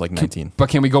when I was like 19. But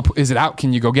can we go, is it out?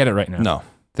 Can you go get it right now? No.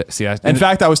 In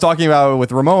fact, I was talking about it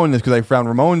with Ramon because I found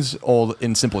Ramon's old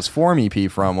In Simplest Form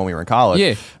EP from when we were in college.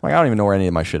 Yeah. Like, I don't even know where any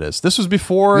of my shit is. This was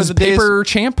before this the Paper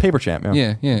Champ? Paper Champ,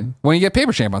 yeah. Yeah. When you get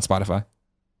Paper Champ on Spotify?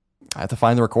 I have to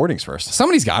find the recordings first.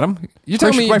 Somebody's got them. You're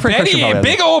telling me my friend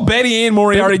big old Betty Ann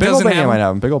Moriarty doesn't have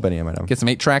them? Big old Betty Ann might have them. Get some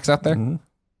 8 tracks out there. Mm-hmm.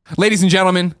 Ladies and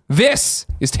gentlemen, this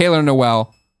is Taylor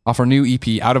Noel off her new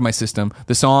EP, Out of My System.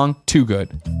 The song, Too Good.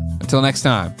 Until next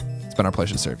time, it's been our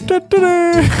pleasure to serve you. I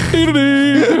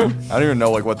don't even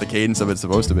know like what the cadence of it's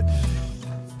supposed to be.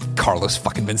 Carlos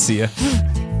fucking Mencia.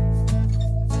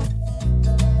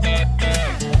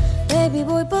 Baby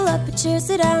boy, pull up a chair,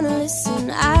 sit down and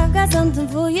listen. I've got something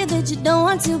for you that you don't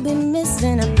want to be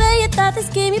missing. I bet you thought this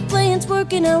game you're playing's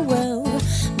working out well.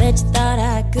 Bet you thought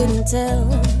I couldn't tell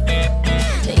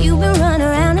that you've been running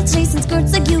around and chasing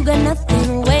skirts like you got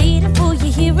nothing. Waiting for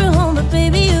you here at home, but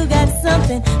baby, you got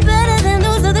something better than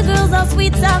those other girls all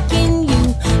sweet talking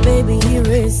you. Baby, here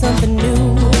is something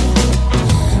new.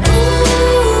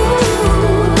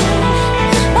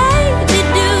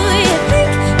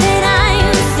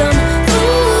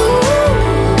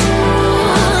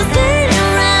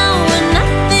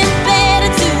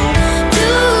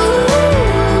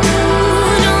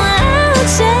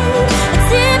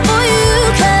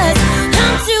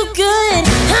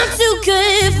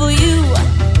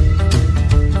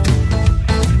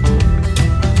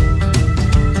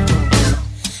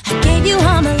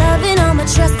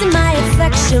 Trust in my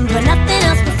affection, but nothing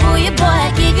else before you, boy.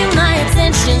 I gave you my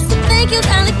attention, so thank you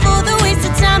kindly for